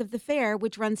 2 weeks of the fair,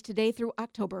 which runs today through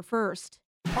October 1st.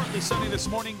 Partly sunny this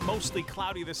morning, mostly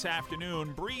cloudy this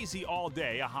afternoon. Breezy all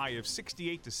day, a high of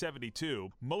 68 to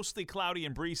 72. Mostly cloudy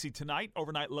and breezy tonight,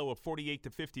 overnight low of 48 to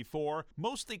 54.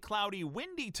 Mostly cloudy,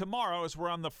 windy tomorrow as we're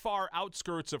on the far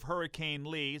outskirts of Hurricane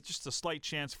Lee. Just a slight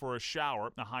chance for a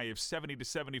shower, a high of 70 to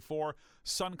 74.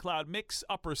 Sun cloud mix,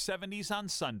 upper 70s on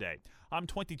Sunday. I'm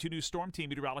 22 News Storm Team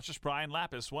meteorologist Brian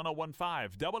Lapis,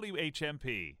 1015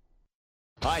 WHMP.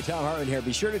 Hi, Tom Hartman here.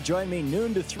 Be sure to join me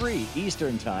noon to 3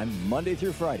 Eastern Time, Monday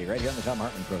through Friday, right here on the Tom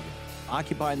Hartman program.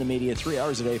 Occupying the media 3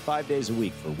 hours a day, 5 days a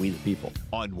week for We the People.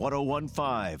 On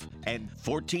 1015 and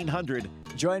 1400.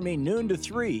 Join me noon to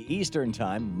 3 Eastern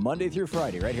Time, Monday through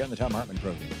Friday, right here on the Tom Hartman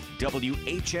program.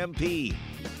 WHMP.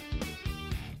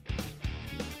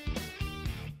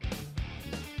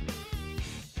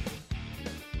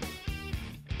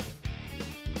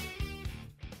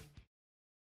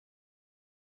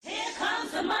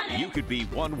 You could be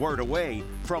one word away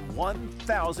from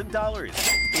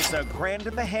 $1,000. It's a grand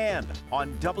in the hand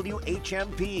on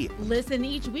WHMP. Listen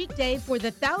each weekday for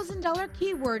the $1,000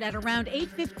 keyword at around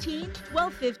 8:15,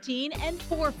 12:15, and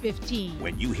 4:15.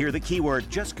 When you hear the keyword,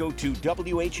 just go to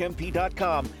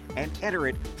WHMP.com and enter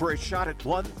it for a shot at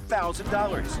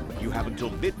 $1,000. You have until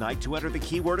midnight to enter the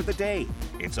keyword of the day.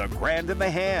 It's a grand in the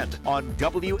hand on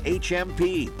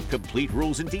WHMP. Complete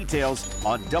rules and details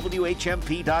on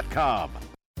WHMP.com.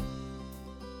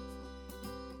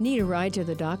 Need a ride to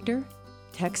the doctor?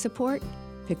 Tech support?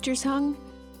 Pictures hung?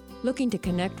 Looking to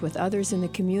connect with others in the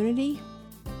community?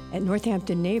 At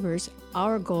Northampton Neighbors,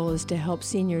 our goal is to help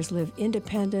seniors live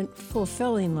independent,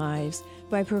 fulfilling lives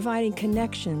by providing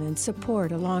connection and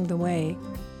support along the way.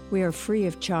 We are free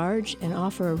of charge and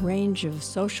offer a range of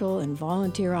social and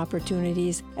volunteer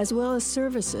opportunities, as well as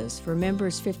services for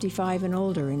members 55 and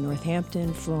older in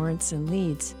Northampton, Florence, and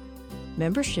Leeds.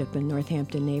 Membership in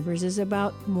Northampton Neighbors is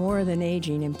about more than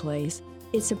aging in place.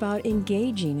 It's about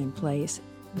engaging in place,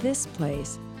 this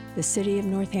place, the city of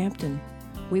Northampton.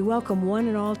 We welcome one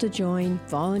and all to join,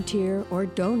 volunteer, or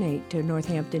donate to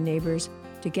Northampton Neighbors.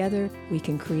 Together, we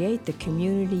can create the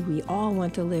community we all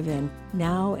want to live in,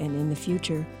 now and in the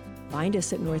future. Find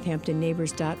us at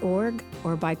northamptonneighbors.org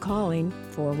or by calling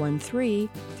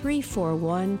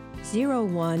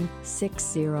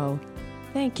 413-341-0160.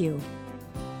 Thank you.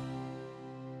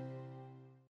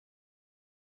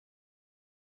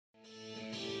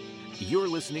 You're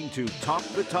listening to Talk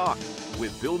the Talk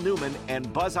with Bill Newman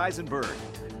and Buzz Eisenberg.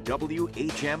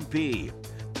 WHMP.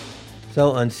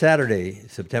 So on Saturday,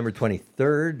 September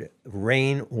 23rd,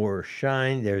 rain or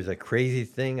shine, there's a crazy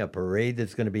thing, a parade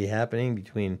that's going to be happening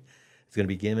it's going to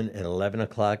be given at 11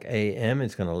 o'clock a.m.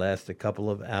 It's going to last a couple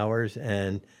of hours,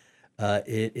 and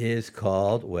it is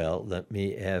called, well, let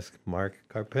me ask Mark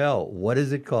Karpel, what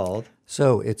is it called?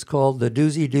 So it's called the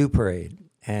Doozy Doo Parade,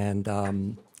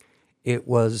 and it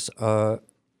was...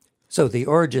 So the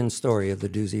origin story of the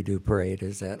Doozy Doo Parade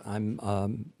is that I'm a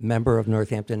member of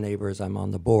Northampton Neighbors. I'm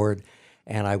on the board,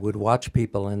 and I would watch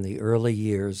people in the early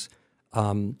years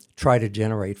try to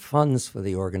generate funds for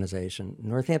the organization.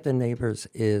 Northampton Neighbors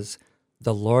is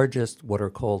the largest what are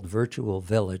called virtual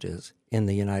villages in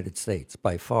the United States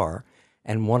by far,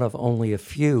 and one of only a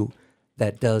few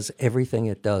that does everything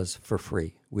it does for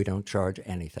free. We don't charge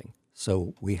anything.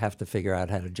 So we have to figure out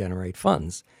how to generate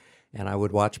funds. And I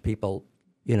would watch people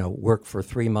work for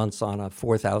 3 months on a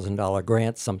 $4,000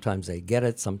 grant. Sometimes they get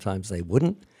it, sometimes they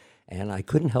wouldn't. And I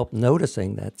couldn't help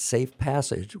noticing that Safe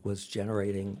Passage was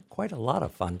generating quite a lot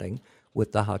of funding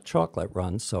with the hot chocolate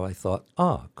run. So I thought,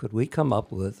 could we come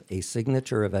up with a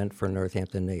signature event for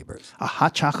Northampton Neighbors? A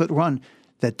hot chocolate run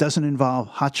that doesn't involve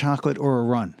hot chocolate or a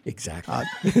run. Exactly.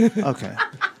 Okay.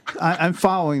 I'm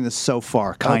following this so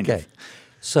far, kind of.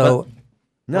 So...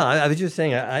 No, I was just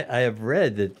saying, I have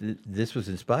read that this was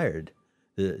inspired.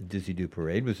 The Doozy Doo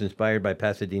Parade was inspired by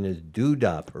Pasadena's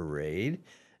Doodah Parade,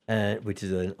 which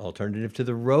is an alternative to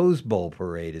the Rose Bowl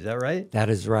Parade. Is that right? That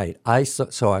is right.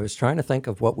 So I was trying to think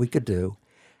of what we could do,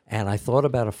 and I thought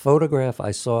about a photograph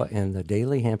I saw in the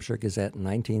Daily Hampshire Gazette in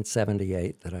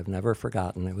 1978 that I've never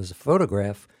forgotten. It was a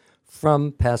photograph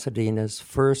from Pasadena's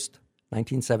first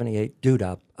 1978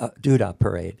 Doodah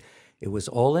Parade. It was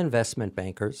all investment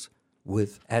bankers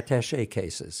with attaché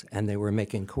cases, and they were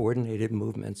making coordinated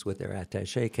movements with their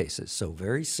attaché cases. So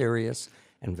very serious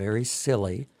and very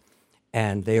silly.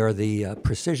 And they are the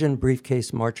precision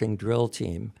briefcase marching drill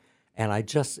team. And I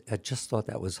just thought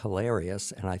that was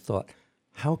hilarious. And I thought,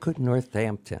 how could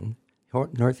Northampton How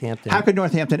could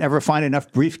Northampton ever find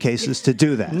enough briefcases to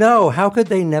do that? No, how could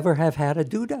they never have had a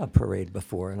Doodah Parade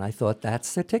before? And I thought,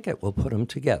 that's the ticket. We'll put them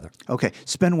together. Okay,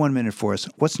 spend 1 minute for us.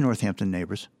 What's Northampton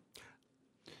Neighbors?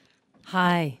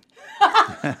 Hi,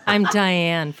 I'm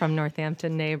Diane from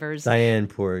Northampton Neighbors. Diane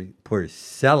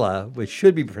Porcella, which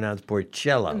should be pronounced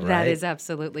Porcella, right? That is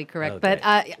absolutely correct. Okay. But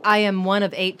I am one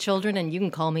of 8 children, and you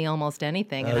can call me almost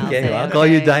anything. And Okay, I'll I'll call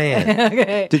you Diane.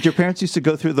 Okay. Did your parents used to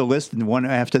go through the list and one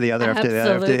after the other, after the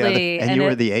other, after the other? And you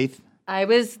were the 8th? I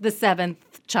was the 7th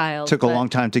child. Took a long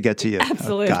time to get to you.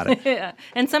 Absolutely. Got it. Yeah.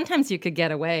 And sometimes you could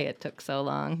get away. It took so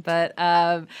long. But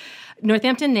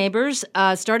Northampton Neighbors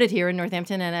started here in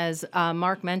Northampton, and as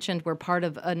Mark mentioned, we're part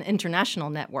of an international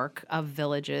network of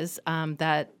villages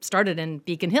that started in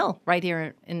Beacon Hill, right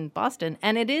here in Boston.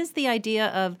 And it is the idea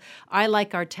of, I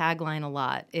like our tagline a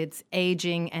lot. It's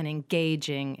aging and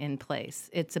engaging in place.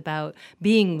 It's about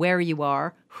being where you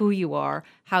are, who you are,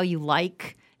 how you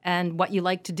like, and what you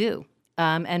like to do.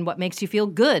 And what makes you feel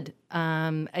good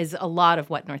is a lot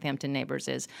of what Northampton Neighbors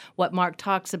is. What Mark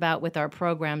talks about with our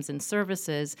programs and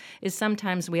services is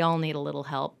sometimes we all need a little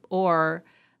help, or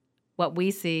what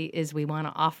we see is we want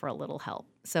to offer a little help.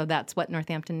 So that's what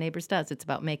Northampton Neighbors does. It's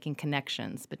about making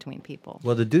connections between people.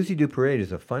 Well, the Doozy Doo Parade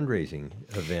is a fundraising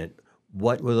event.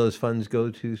 What will those funds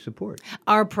go to support?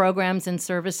 Our programs and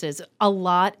services. A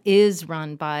lot is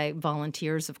run by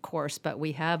volunteers, of course, but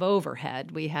we have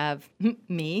overhead. We have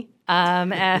me.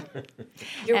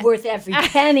 You're worth every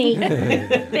penny.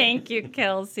 Thank you,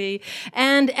 Kelsey.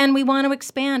 And we want to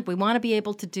expand. We want to be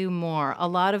able to do more. A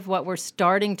lot of what we're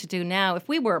starting to do now, if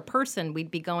we were a person, we'd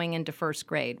be going into first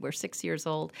grade. We're 6 years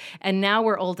old. And now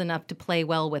we're old enough to play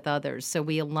well with others. So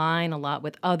we align a lot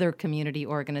with other community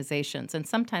organizations. And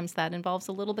sometimes that involves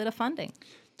a little bit of funding.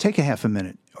 Take a half a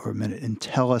minute or a minute and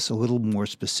tell us a little more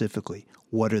specifically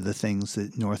what are the things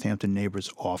that Northampton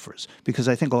Neighbors offers. Because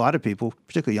I think a lot of people,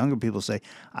 particularly younger people, say,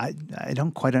 I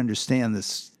don't quite understand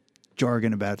this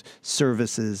jargon about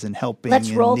services and helping. Let's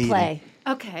and role needing. play.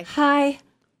 Okay. Hi,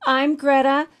 I'm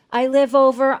Greta. I live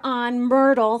over on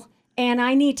Myrtle, and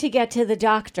I need to get to the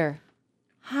doctor.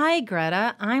 Hi,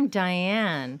 Greta. I'm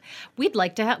Diane. We'd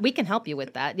like to we can help you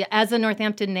with that. As a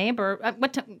Northampton neighbor,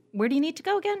 where do you need to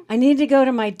go again? I need to go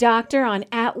to my doctor on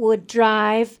Atwood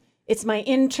Drive. It's my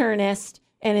internist,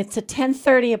 and it's a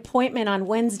 10:30 appointment on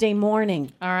Wednesday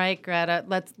morning. All right, Greta.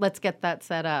 Let's get that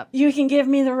set up. You can give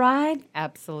me the ride?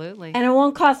 Absolutely. And it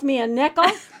won't cost me a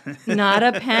nickel? Not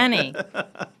a penny.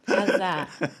 How's that?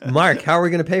 Mark, how are we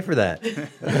going to pay for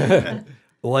that?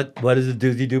 What does the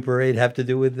Doozy Doo Parade have to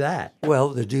do with that? Well,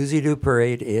 the Doozy Doo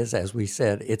Parade is, as we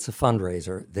said, it's a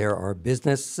fundraiser. There are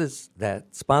businesses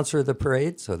that sponsor the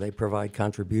parade, so they provide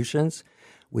contributions.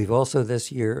 We've also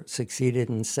this year succeeded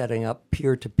in setting up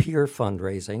peer-to-peer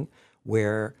fundraising,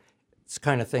 where it's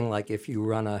kind of thing like if you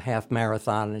run a half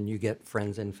marathon and you get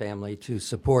friends and family to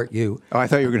support you. Oh, I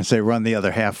thought you were going to say run the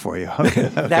other half for you. Okay.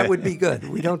 That would be good.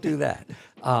 We don't do that.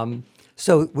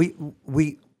 So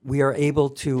we are able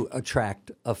to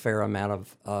attract a fair amount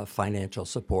of financial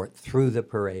support through the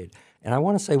parade. And I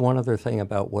want to say one other thing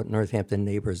about what Northampton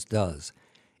Neighbors does.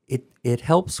 It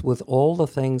helps with all the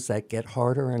things that get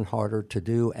harder and harder to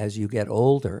do as you get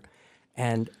older.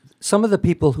 And some of the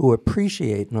people who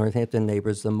appreciate Northampton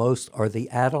Neighbors the most are the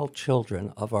adult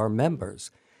children of our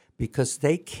members, because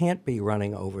they can't be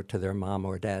running over to their mom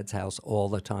or dad's house all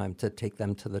the time to take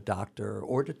them to the doctor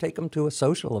or to take them to a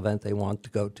social event they want to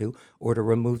go to or to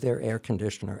remove their air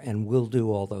conditioner, and we'll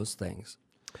do all those things.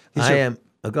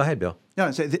 Go ahead, Bill. No,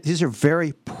 so these are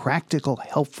very practical,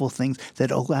 helpful things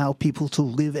that allow people to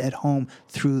live at home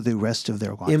through the rest of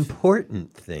their life.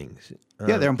 Important things.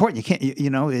 Yeah, they're important. You can't,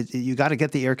 you got to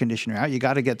get the air conditioner out. You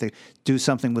got to do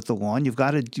something with the lawn. You've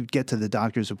got to get to the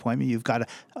doctor's appointment.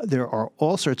 There are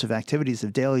all sorts of activities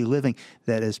of daily living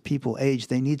that as people age,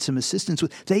 they need some assistance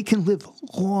with. They can live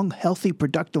long, healthy,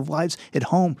 productive lives at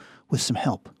home with some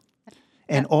help.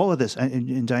 And all of this,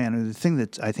 and Diana, the thing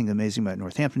that I think is amazing about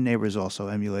Northampton Neighbors, also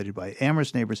emulated by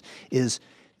Amherst Neighbors, is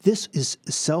this is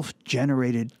a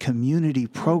self-generated community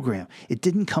program. It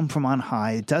didn't come from on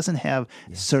high. It doesn't have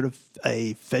sort of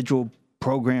a federal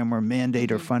program or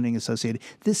mandate or funding associated.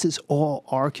 This is all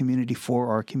our community, for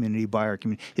our community, by our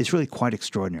community. It's really quite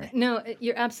extraordinary. No,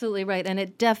 you're absolutely right. And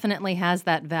it definitely has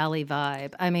that valley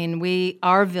vibe. I mean,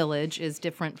 our village is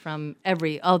different from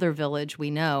every other village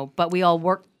we know, but we all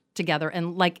work together,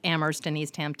 and like Amherst and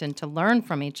East Hampton, to learn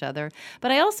from each other.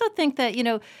 But I also think that,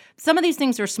 some of these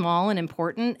things are small and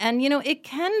important, and, it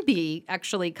can be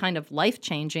actually kind of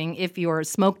life-changing if your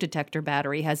smoke detector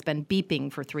battery has been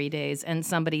beeping for 3 days and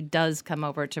somebody does come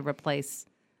over to replace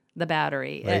the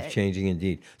battery. Life-changing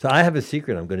indeed. So I have a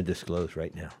secret I'm going to disclose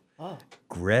right now. Oh.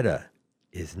 Greta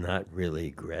is not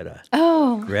really Greta.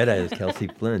 Oh. Greta is Kelsey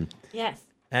Flynn. Yes.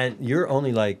 And you're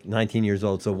only like 19 years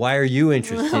old, so why are you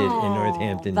interested in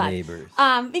Northampton Neighbors?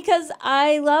 Because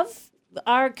I love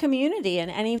our community, and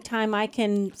anytime I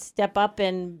can step up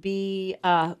and be,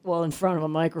 in front of a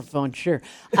microphone, sure,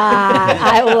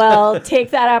 I will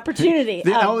take that opportunity.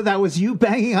 That was you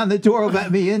banging on the door,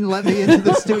 let me into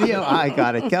the studio. I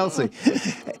got it, Kelsey.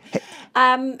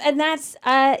 And that's,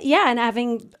 and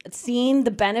having seen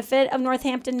the benefit of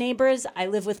Northampton Neighbors, I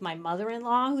live with my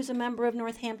mother-in-law, who's a member of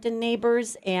Northampton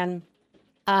Neighbors, and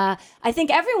I think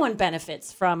everyone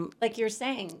benefits from, like you're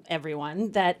saying,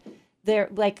 everyone, that they're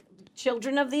like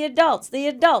children of the adults,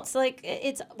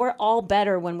 we're all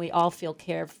better when we all feel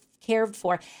cared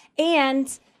for.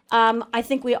 And I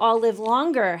think we all live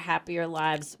longer, happier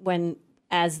lives when,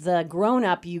 as the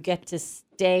grown-up, you get to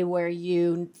stay where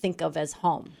you think of as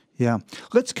home. Yeah.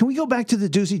 Can we go back to the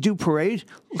Doozy Doo parade?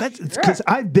 Because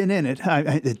I've been in it.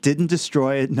 It didn't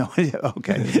destroy it. No.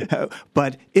 Okay.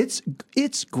 But it's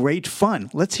great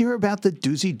fun. Let's hear about the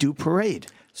Doozy Doo parade.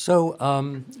 So,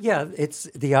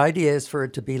 the idea is for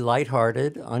it to be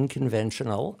lighthearted,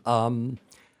 unconventional. I'll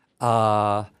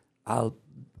talk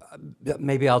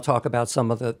about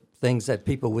some of the things that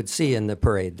people would see in the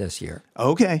parade this year.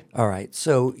 Okay. All right.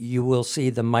 So you will see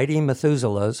the Mighty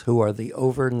Methuselahs, who are the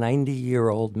over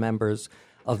 90-year-old members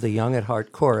of the Young at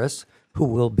Heart Chorus, who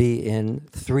will be in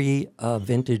 3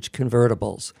 vintage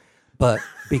convertibles. But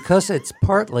because it's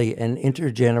partly an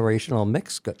intergenerational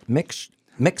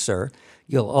mixer,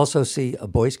 you'll also see a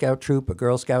Boy Scout troop, a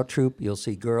Girl Scout troop. You'll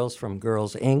see girls from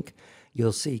Girls Inc.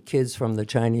 You'll see kids from the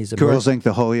Chinese... Girls Inc.,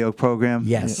 the Holyoke program?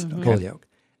 Yes, Okay. Holyoke.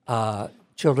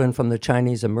 Children from the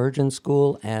Chinese Immersion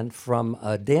School and from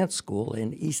a dance school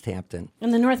in East Hampton.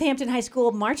 And the Northampton High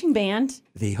School Marching Band.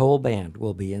 The whole band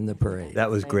will be in the parade. That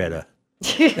was Greta.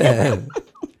 You never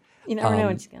know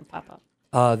when she's going to pop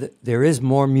up. There is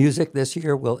more music this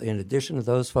year. In addition to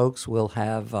those folks, we'll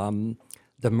have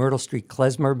the Myrtle Street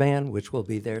Klezmer Band, which will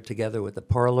be there together with the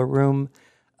Parlor Room,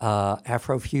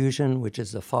 Afrofusion, which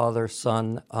is a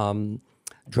father-son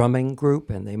drumming group,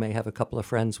 and they may have a couple of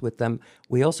friends with them.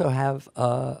 We also have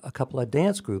a couple of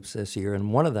dance groups this year,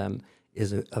 and one of them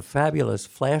is a fabulous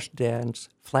flash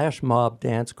mob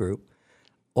dance group,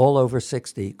 all over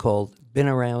 60, called Been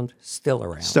Around, Still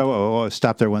Around. So,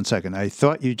 stop there 1 second. I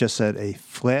thought you just said a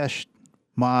flash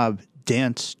mob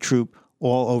dance troupe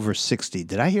all over 60.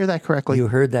 Did I hear that correctly? You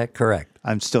heard that correct.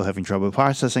 I'm still having trouble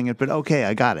processing it, but okay,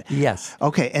 I got it. Yes.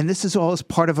 Okay, and this is all as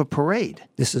part of a parade.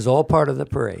 This is all part of the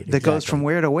parade. That goes from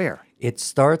where to where? It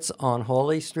starts on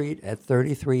Hawley Street at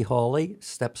 33 Hawley,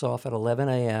 steps off at 11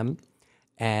 a.m.,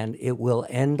 and it will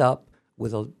end up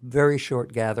with a very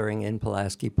short gathering in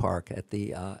Pulaski Park at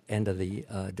the end of the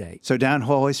day. So down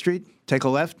Hawley Street, take a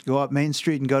left, go up Main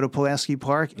Street, and go to Pulaski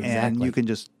Park, and Exactly. you can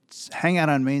just hang out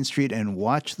on Main Street and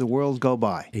watch the world go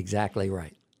by. Exactly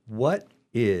right. What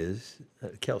is,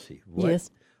 Kelsey, Yes.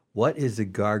 what is a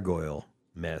gargoyle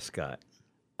mascot?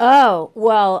 Oh,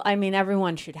 well, I mean,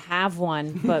 everyone should have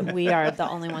one, but we are the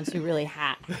only ones who really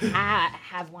have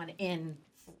one in,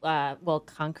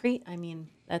 concrete. I mean,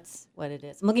 that's what it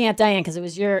is. I'm looking at Diane because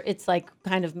it's like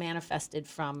kind of manifested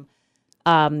from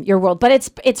your world, but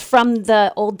it's from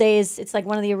the old days. It's like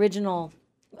one of the original,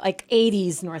 like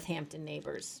 80s Northampton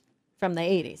neighbors from the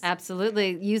 80s.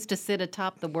 Absolutely. Used to sit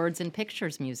atop the Words and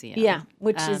Pictures Museum. Yeah,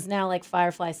 which is now like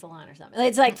Firefly Salon or something.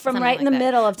 It's like from Something right in like the that.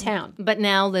 middle of town. But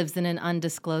now lives in an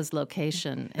undisclosed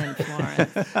location in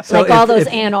Florence. Like all those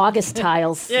Ann August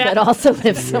tiles that also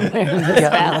live somewhere in this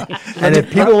valley. And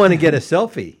if people want to get a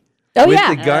selfie Oh, with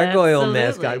yeah. the gargoyle Absolutely.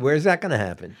 mascot, where's that going to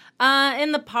happen?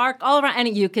 In the park, all around.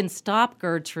 And you can stop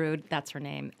Gertrude, that's her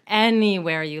name,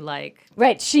 anywhere you like.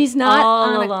 Right, she's not All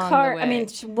on a along the cart. I way. mean,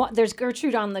 there's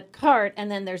Gertrude on the cart,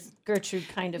 and then there's Gertrude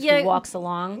kind of who walks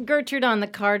along. Gertrude on the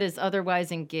cart is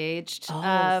otherwise engaged this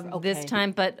okay.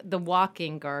 time, but the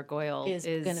walking gargoyle Is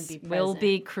gonna be will present.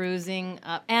 be cruising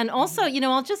up. And also,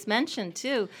 I'll just mention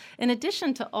too, in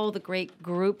addition to all the great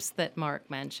groups that Mark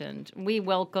mentioned, we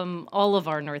welcome all of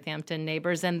our Northampton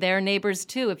neighbors and their neighbors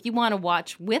too. If you want to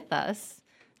watch with us,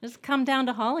 just come down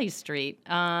to Hawley Street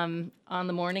on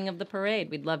the morning of the parade.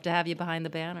 We'd love to have you behind the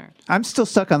banner. I'm still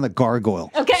stuck on the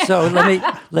gargoyle. Okay. So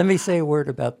let me say a word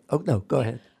about. Oh no, go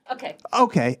ahead. Okay.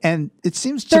 Okay, and it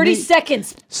seems to 30 me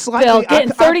seconds, slightly Bill. Get in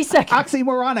 30 seconds.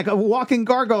 oxymoronic. A walking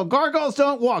gargoyle. Gargoyles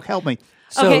don't walk. Help me.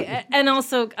 Okay, and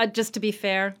also, just to be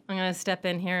fair, I'm going to step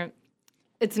in here.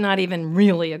 It's not even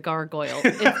really a gargoyle.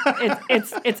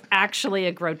 It's actually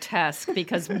a grotesque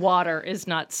because water is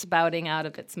not spouting out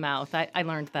of its mouth. I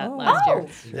learned that last year.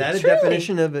 Is that a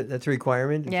definition of it? That's a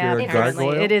requirement? If Yeah, you're a apparently.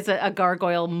 gargoyle? It is a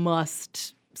gargoyle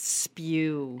must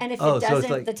spew. And if Oh, it so it's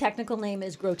doesn't, like- the technical name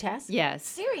is grotesque? Yes.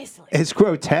 Seriously? It's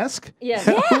grotesque? Yeah.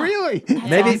 Really?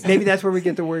 Maybe that's where we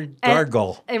get the word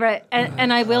gargle. Right,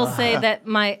 and I will say that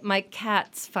my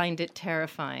cats find it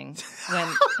terrifying when.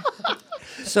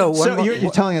 So you're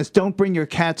telling us don't bring your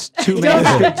cats to Main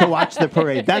Street to watch the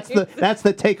parade. That's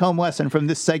the take-home lesson from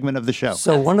this segment of the show.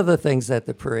 So one of the things that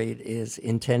the parade is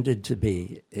intended to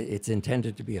be, it's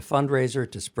intended to be a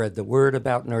fundraiser to spread the word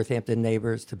about Northampton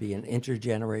neighbors, to be an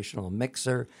intergenerational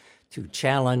mixer, to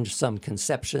challenge some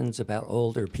conceptions about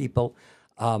older people.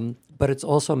 But it's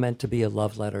also meant to be a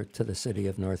love letter to the city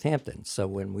of Northampton. So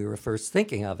when we were first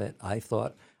thinking of it, I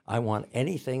thought, I want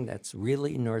anything that's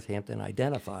really Northampton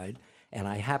identified. And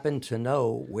I happen to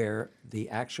know where the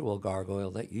actual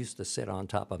gargoyle that used to sit on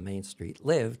top of Main Street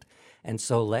lived. And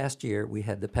so last year we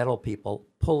had the pedal people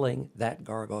pulling that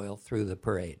gargoyle through the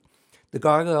parade. The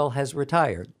gargoyle has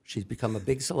retired. She's become a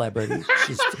big celebrity.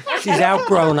 She's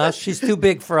outgrown us. She's too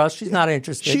big for us. She's not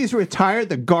interested. She's retired.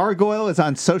 The gargoyle is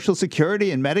on Social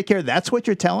Security and Medicare. That's what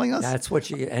you're telling us? That's what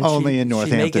she... And Only in She may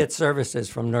Northampton. get services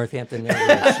from Northampton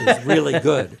neighborhoods. She's really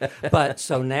good. But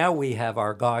so now we have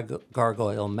our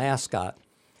gargoyle mascot,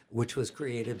 which was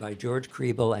created by George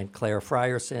Kriebel and Claire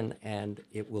Frierson, and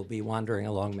it will be wandering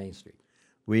along Main Street.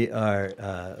 We're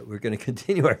going to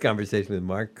continue our conversation with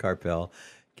Mark Karpel,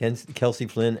 Kelsey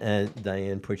Flynn, and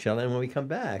Diane Porchella. And when we come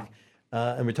back,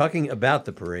 and we're talking about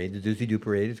the parade, the Doozy Doo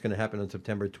parade. It's going to happen on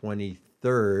September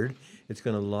 23rd. It's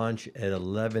going to launch at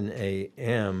 11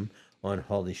 a.m. on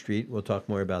Hawley Street. We'll talk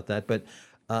more about that. But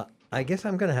I guess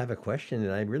I'm going to have a question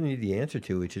that I really need the answer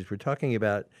to, which is we're talking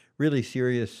about really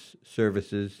serious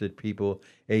services that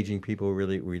aging people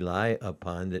really rely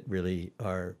upon, that really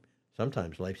are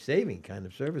sometimes life-saving kind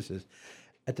of services.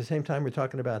 At the same time, we're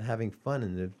talking about having fun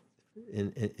in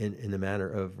the manner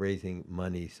of raising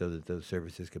money so that those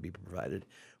services could be provided.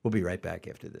 We'll be right back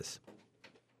after this.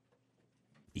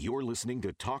 You're listening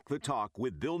to Talk the Talk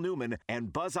with Bill Newman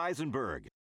and Buzz Eisenberg.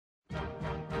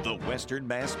 The Western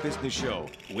Mass Business Show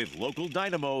with local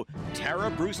dynamo Tara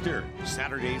Brewster,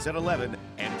 Saturdays at 11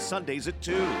 and Sundays at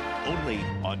 2, only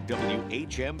on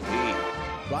WHMP.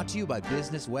 Brought to you by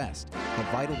Business West. The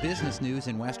vital business news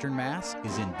in Western Mass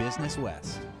is in Business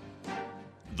West.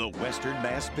 The Western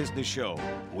Mass Business Show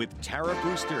with Tara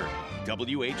Brewster,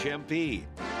 WHMP.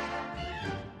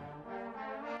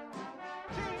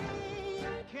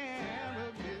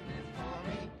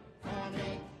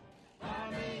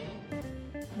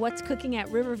 What's cooking at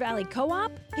River Valley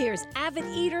Co-op? Here's avid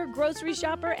eater, grocery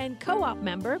shopper, and co-op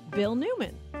member Bill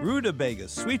Newman.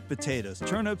 Rutabagas, sweet potatoes,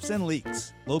 turnips, and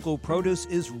leeks. Local produce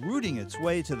is rooting its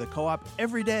way to the co-op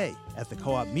every day. At the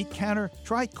co-op meat counter,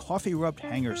 try coffee-rubbed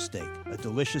hanger steak, a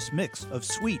delicious mix of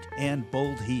sweet and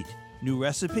bold heat. New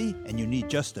recipe, and you need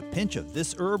just a pinch of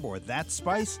this herb or that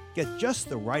spice? Get just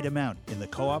the right amount in the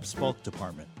co-op's bulk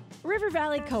department. River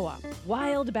Valley Co-op,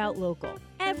 wild about local.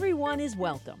 Everyone is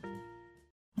welcome.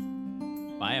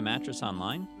 Buy a mattress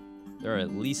online? There are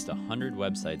at least 100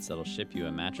 websites that'll ship you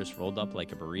a mattress rolled up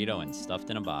like a burrito and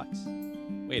stuffed in a box.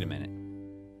 Wait a minute.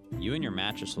 You and your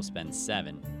mattress will spend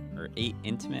 7 or 8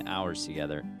 intimate hours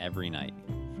together every night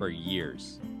for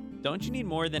years. Don't you need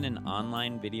more than an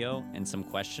online video and some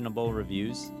questionable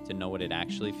reviews to know what it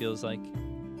actually feels like?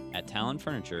 At Talon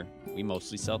Furniture, we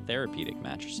mostly sell therapeutic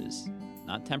mattresses.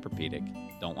 Not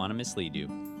Tempur-Pedic, don't want to mislead you.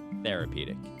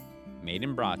 Therapeutic. Made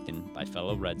in Brockton by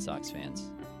fellow Red Sox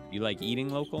fans. If you like eating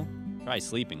local, try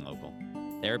sleeping local.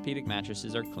 Therapeutic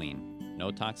mattresses are clean, no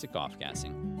toxic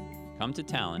off-gassing. Come to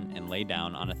Talon and lay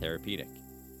down on a therapeutic.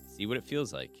 See what it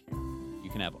feels like. You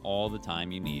can have all the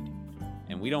time you need.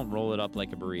 And we don't roll it up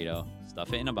like a burrito,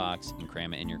 stuff it in a box, and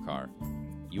cram it in your car.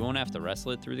 You won't have to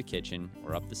wrestle it through the kitchen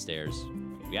or up the stairs.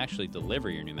 We actually deliver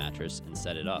your new mattress and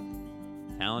set it up.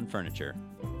 Talon Furniture,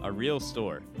 a real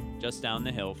store just down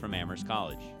the hill from Amherst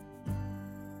College.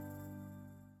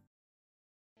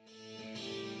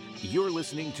 You're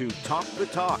listening to Talk the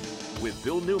Talk with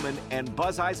Bill Newman and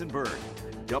Buzz Eisenberg,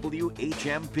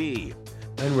 WHMP.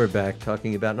 And we're back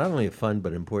talking about not only a fun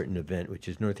but important event, which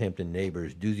is Northampton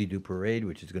Neighbors Doozy Doo Parade,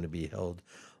 which is going to be held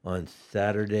on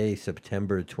Saturday,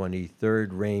 September 23rd,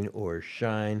 rain or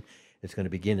shine. It's going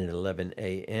to begin at 11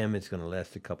 a.m. It's going to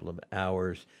last a couple of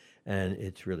hours, and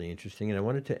it's really interesting. And I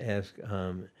wanted to ask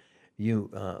you,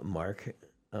 Mark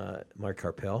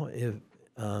Karpel, if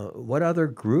what other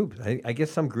groups? I guess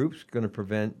some groups going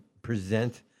to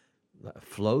present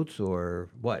floats or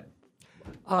what?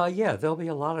 Yeah, there'll be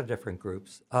a lot of different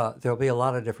groups.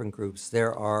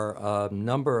 There are a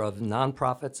number of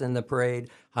nonprofits in the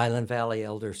parade: Highland Valley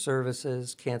Elder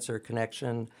Services, Cancer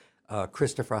Connection.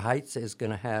 Christopher Heights is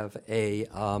going to have a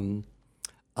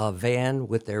van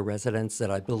with their residents that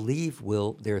I believe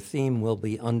their theme will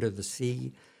be Under the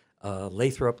Sea.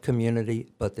 Lathrop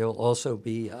community, but there'll also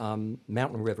be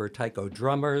Mountain River Taiko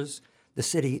drummers. The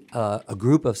city, a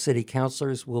group of city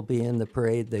councilors will be in the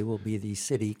parade. They will be the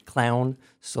city clown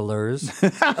salers.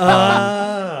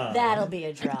 That'll be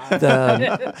a draw.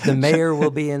 The mayor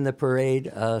will be in the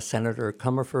parade. Senator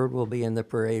Comerford will be in the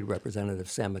parade. Representative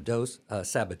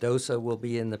Sabadosa will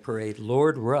be in the parade.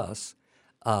 Lord Russ,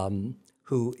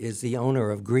 who is the owner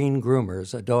of Green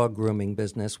Groomers, a dog grooming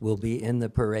business, will be in the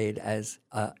parade as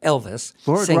Elvis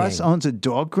Lord singing. Russ owns a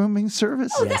dog grooming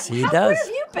service? Yes, he does. Where have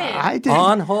you been? I did.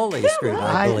 On Holy Street,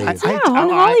 I believe. on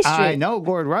Holly Street. I know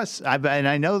Lord Russ, and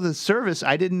I know the service.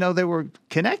 I didn't know they were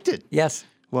connected. Yes.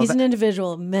 Well, He's an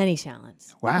individual of many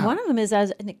talents. Wow. One of them is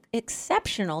as an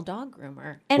exceptional dog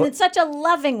groomer. And it's such a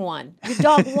loving one. Your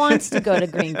dog wants to go to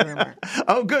Green Groomer.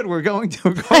 Oh, good. We're going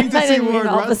to I see didn't mean Lord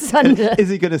all of a Russ. sudden Is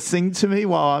he going to sing to me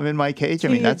while I'm in my cage? I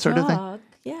mean, that sort of thing?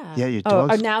 Yeah. Yeah, your Oh,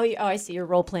 dog's... now I see you're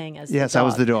role playing as Yes, the dog. I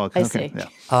was the dog. I Okay, see.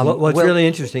 yeah. What's really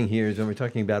interesting here is when we're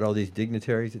talking about all these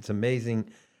dignitaries, it's amazing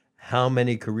how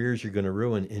many careers you're going to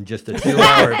ruin in just a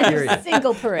 2-hour period.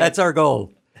 Single parade. That's our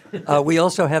goal. We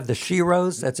also have the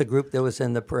Sheroes. That's a group that was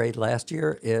in the parade last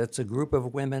year. It's a group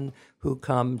of women who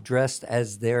come dressed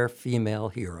as their female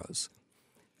heroes.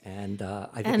 And I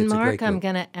think and it's a Mark, great group. I'm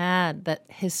going to add that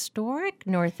historic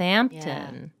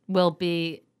Northampton will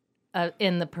be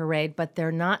in the parade, but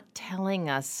they're not telling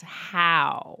us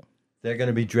how. They're going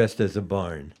to be dressed as a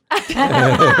barn.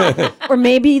 Or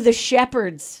maybe the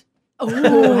shepherds who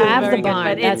have the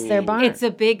barn. That's their barn. It's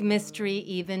a big mystery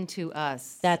even to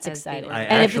us. That's as exciting. the- I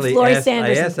And if it's actually Lori asked, Sanders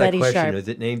I and asked that Betty question. Sharp. Is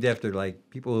it named after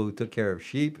like people who took care of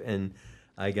sheep? And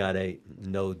I got a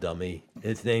no dummy.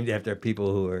 It's named after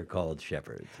people who are called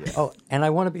shepherds. Yeah. Oh, and I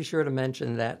want to be sure to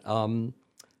mention that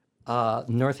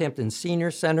Northampton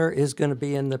Senior Center is going to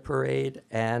be in the parade,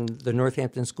 and the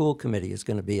Northampton School Committee is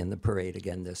going to be in the parade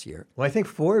again this year. Well, I think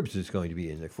Forbes is going to be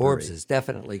in the Forbes parade. is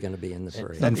definitely going to be in the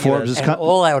parade. And Forbes is and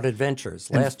All Out Adventures.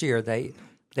 Last year they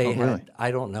Oh, had really?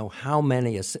 I don't know how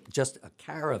many just a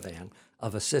caravan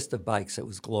of assistive bikes. It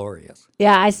was glorious.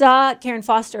 Yeah, I saw Karen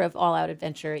Foster of All Out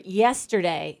Adventure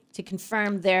yesterday to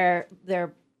confirm their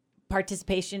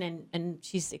participation, and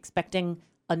she's expecting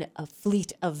a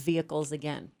fleet of vehicles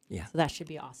again. Yeah. So that should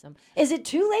be awesome. Is it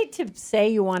too late to say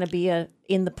you want to be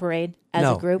in the parade as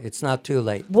No, a group? it's not too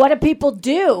late. What do people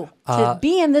do to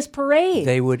be in this parade?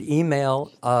 They would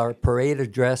email our parade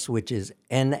address, which is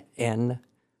NN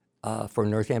for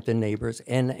Northampton Neighbors,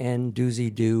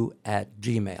 NNDoozyDoo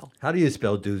 @gmail. How do you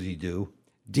spell Doozy Doo?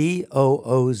 DOOZYDO.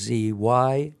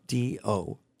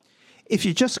 If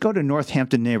you just go to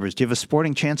Northampton Neighbors, do you have a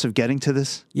sporting chance of getting to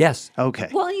this? Yes. Okay.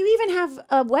 Well, you even have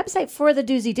a website for the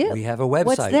Doozy Doo. We have a What's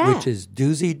website, that? which is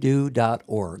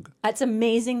doozydoo.org. That's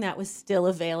amazing that was still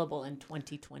available in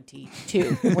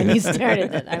 2022 when you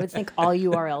started it. I would think all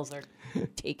URLs are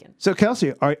taken. So,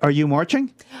 Kelsey, are you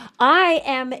marching? I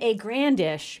am a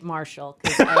grandish marshal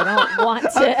because I don't want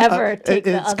to ever take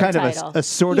the It's other kind title. of a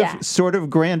sort of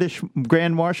grandish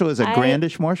grand marshal is a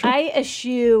grandish marshal. I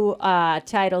eschew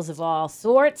titles of all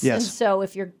sorts, Yes. and so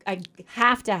if I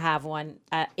have to have one.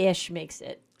 Ish makes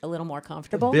it a little more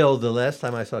comfortable. Bill, the last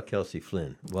time I saw Kelsey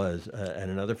Flynn was at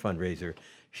another fundraiser.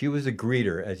 She was a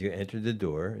greeter as you entered the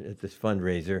door at this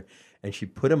fundraiser, and she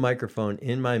put a microphone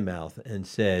in my mouth and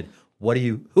said, who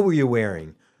are you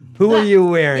wearing? Who are you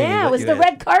wearing? Yeah, it was the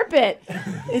red carpet.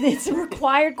 It's a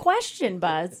required question,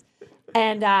 Buzz.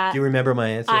 And Do you remember my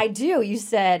answer? I do. You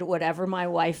said whatever my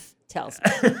wife tells me.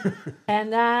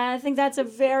 And I think that's a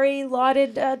very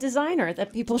lauded designer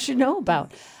that people should know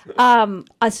about.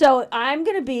 So I'm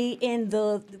going to be in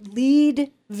the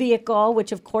lead vehicle,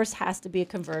 which of course has to be a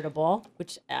convertible,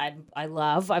 which I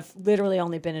love. I've literally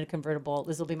only been in a convertible.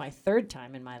 This will be my third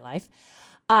time in my life.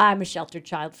 I'm a sheltered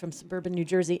child from suburban New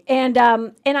Jersey. And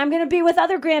I'm going to be with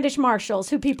other grandish marshals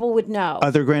who people would know.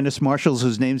 Other grandish marshals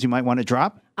whose names you might want to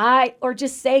drop? Or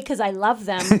just say because I love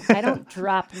them. I don't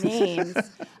drop names.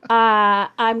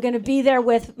 I'm going to be there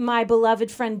with my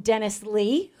beloved friend Dennis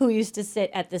Lee, who used to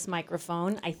sit at this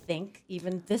microphone, I think,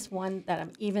 even this one that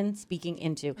I'm even speaking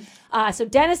into. So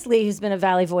Dennis Lee, who's been a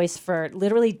Valley voice for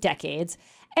literally decades.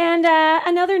 And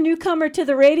another newcomer to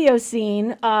the radio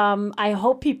scene. I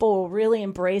hope people will really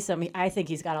embrace him. I think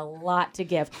he's got a lot to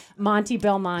give. Monty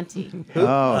Belmonte.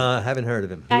 Haven't heard of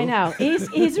him. I know.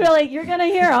 He's really, you're going to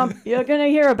hear him. You're going to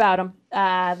hear about him.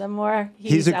 The more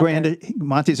Monty's a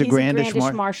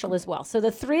grandish marshal as well. So the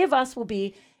three of us will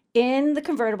be in the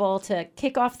convertible to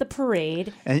kick off the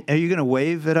parade. And are you going to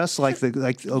wave at us like the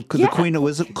Queen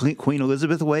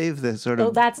Elizabeth wave? The sort of.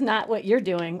 Well, that's not what you're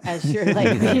doing. As you're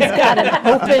like, he's got an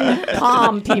open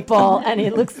palm, people, and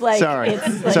it looks like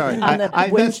it's like on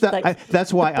the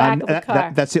that's why back of a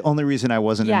car. that's the only reason I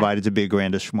wasn't Yeah. invited to be a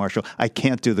grandish marshal. I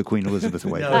can't do the Queen Elizabeth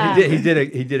wave. No, he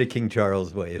did a King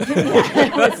Charles wave.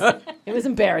 It was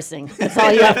embarrassing. That's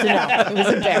all you have to know. It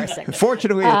was embarrassing.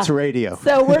 Fortunately, it's radio.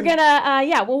 So we're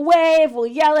gonna, we'll wave, we'll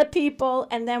yell at people,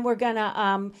 and then we're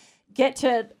gonna get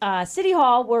to City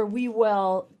Hall, where we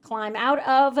will climb out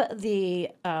of the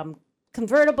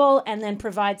convertible and then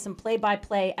provide some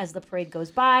play-by-play as the parade goes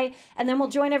by, and then we'll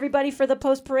join everybody for the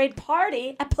post-parade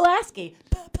party at Pulaski.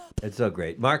 It's so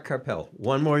great. Mark Karpel,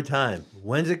 one more time.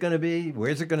 When's it going to be?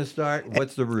 Where's it going to start?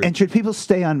 What's the route? And should people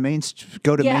stay on Main Street?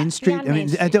 Go to Main Street? I mean,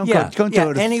 don't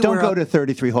go to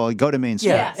 33 Hall. Go to Main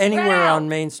Street. Yeah, anywhere on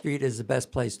Main Street is the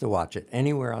best place to watch it.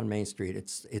 Anywhere on Main Street.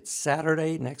 It's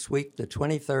Saturday next week, the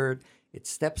 23rd. It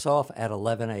steps off at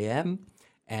 11 a.m.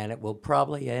 and it will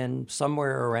probably end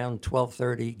somewhere around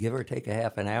 12:30, give or take a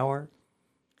half an hour.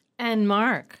 And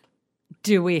Mark,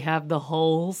 do we have the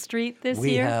whole street this year?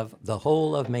 We have the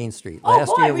whole of Main Street. Oh,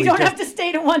 boy, we don't have to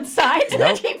stay to one side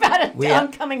to keep out of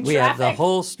oncoming We traffic. have the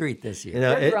whole street this year.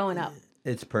 We're growing up.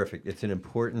 It's perfect. It's an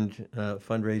important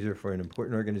fundraiser for an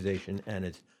important organization, and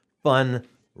it's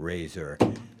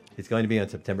fundraiser. It's going to be on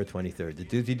September 23rd, the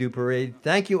Doozy Doo Parade.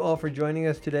 Thank you all for joining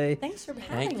us today. Thanks for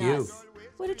having you. us.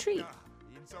 What a treat.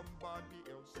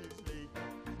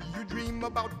 You dream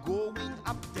about going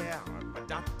up there, but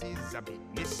that is a big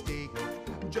mistake.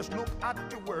 Just look at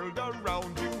the world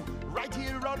around you, right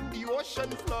here on the ocean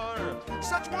floor.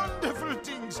 Such wonderful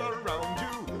things around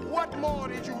you. What more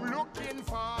are you looking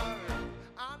for?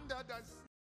 Under the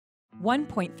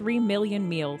 1.3 million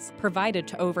meals provided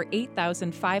to over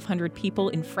 8,500 people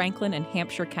in Franklin and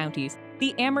Hampshire counties.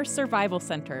 The Amherst Survival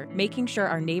Center, making sure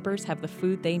our neighbors have the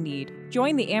food they need.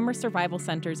 Join the Amherst Survival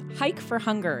Center's Hike for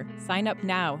Hunger. Sign up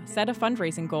now, set a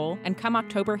fundraising goal, and come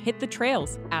October, hit the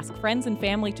trails. Ask friends and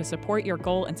family to support your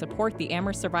goal and support the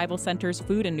Amherst Survival Center's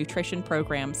food and nutrition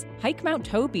programs. Hike Mount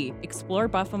Toby, explore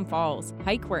Buffum Falls,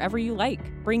 hike wherever you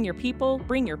like. Bring your people,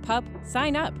 bring your pup.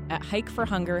 Sign up at Hike for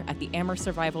Hunger at the Amherst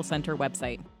Survival Center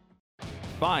website.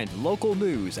 Find local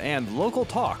news and local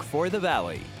talk for the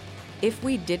Valley. If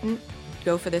we didn't,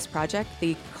 go for this project,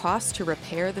 the cost to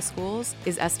repair the schools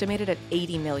is estimated at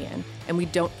 $80 million, and we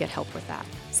don't get help with that.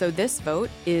 So this vote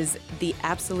is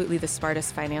absolutely the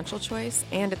smartest financial choice,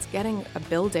 and it's getting a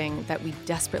building that we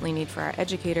desperately need for our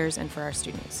educators and for our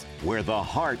students. Where the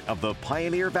heart of the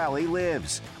Pioneer Valley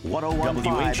lives.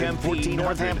 101.5 and 14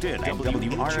 Northampton and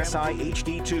WRSI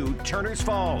HD2 Turners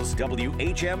Falls.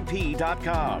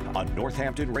 WHMP.com, a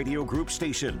Northampton Radio Group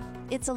station. It's a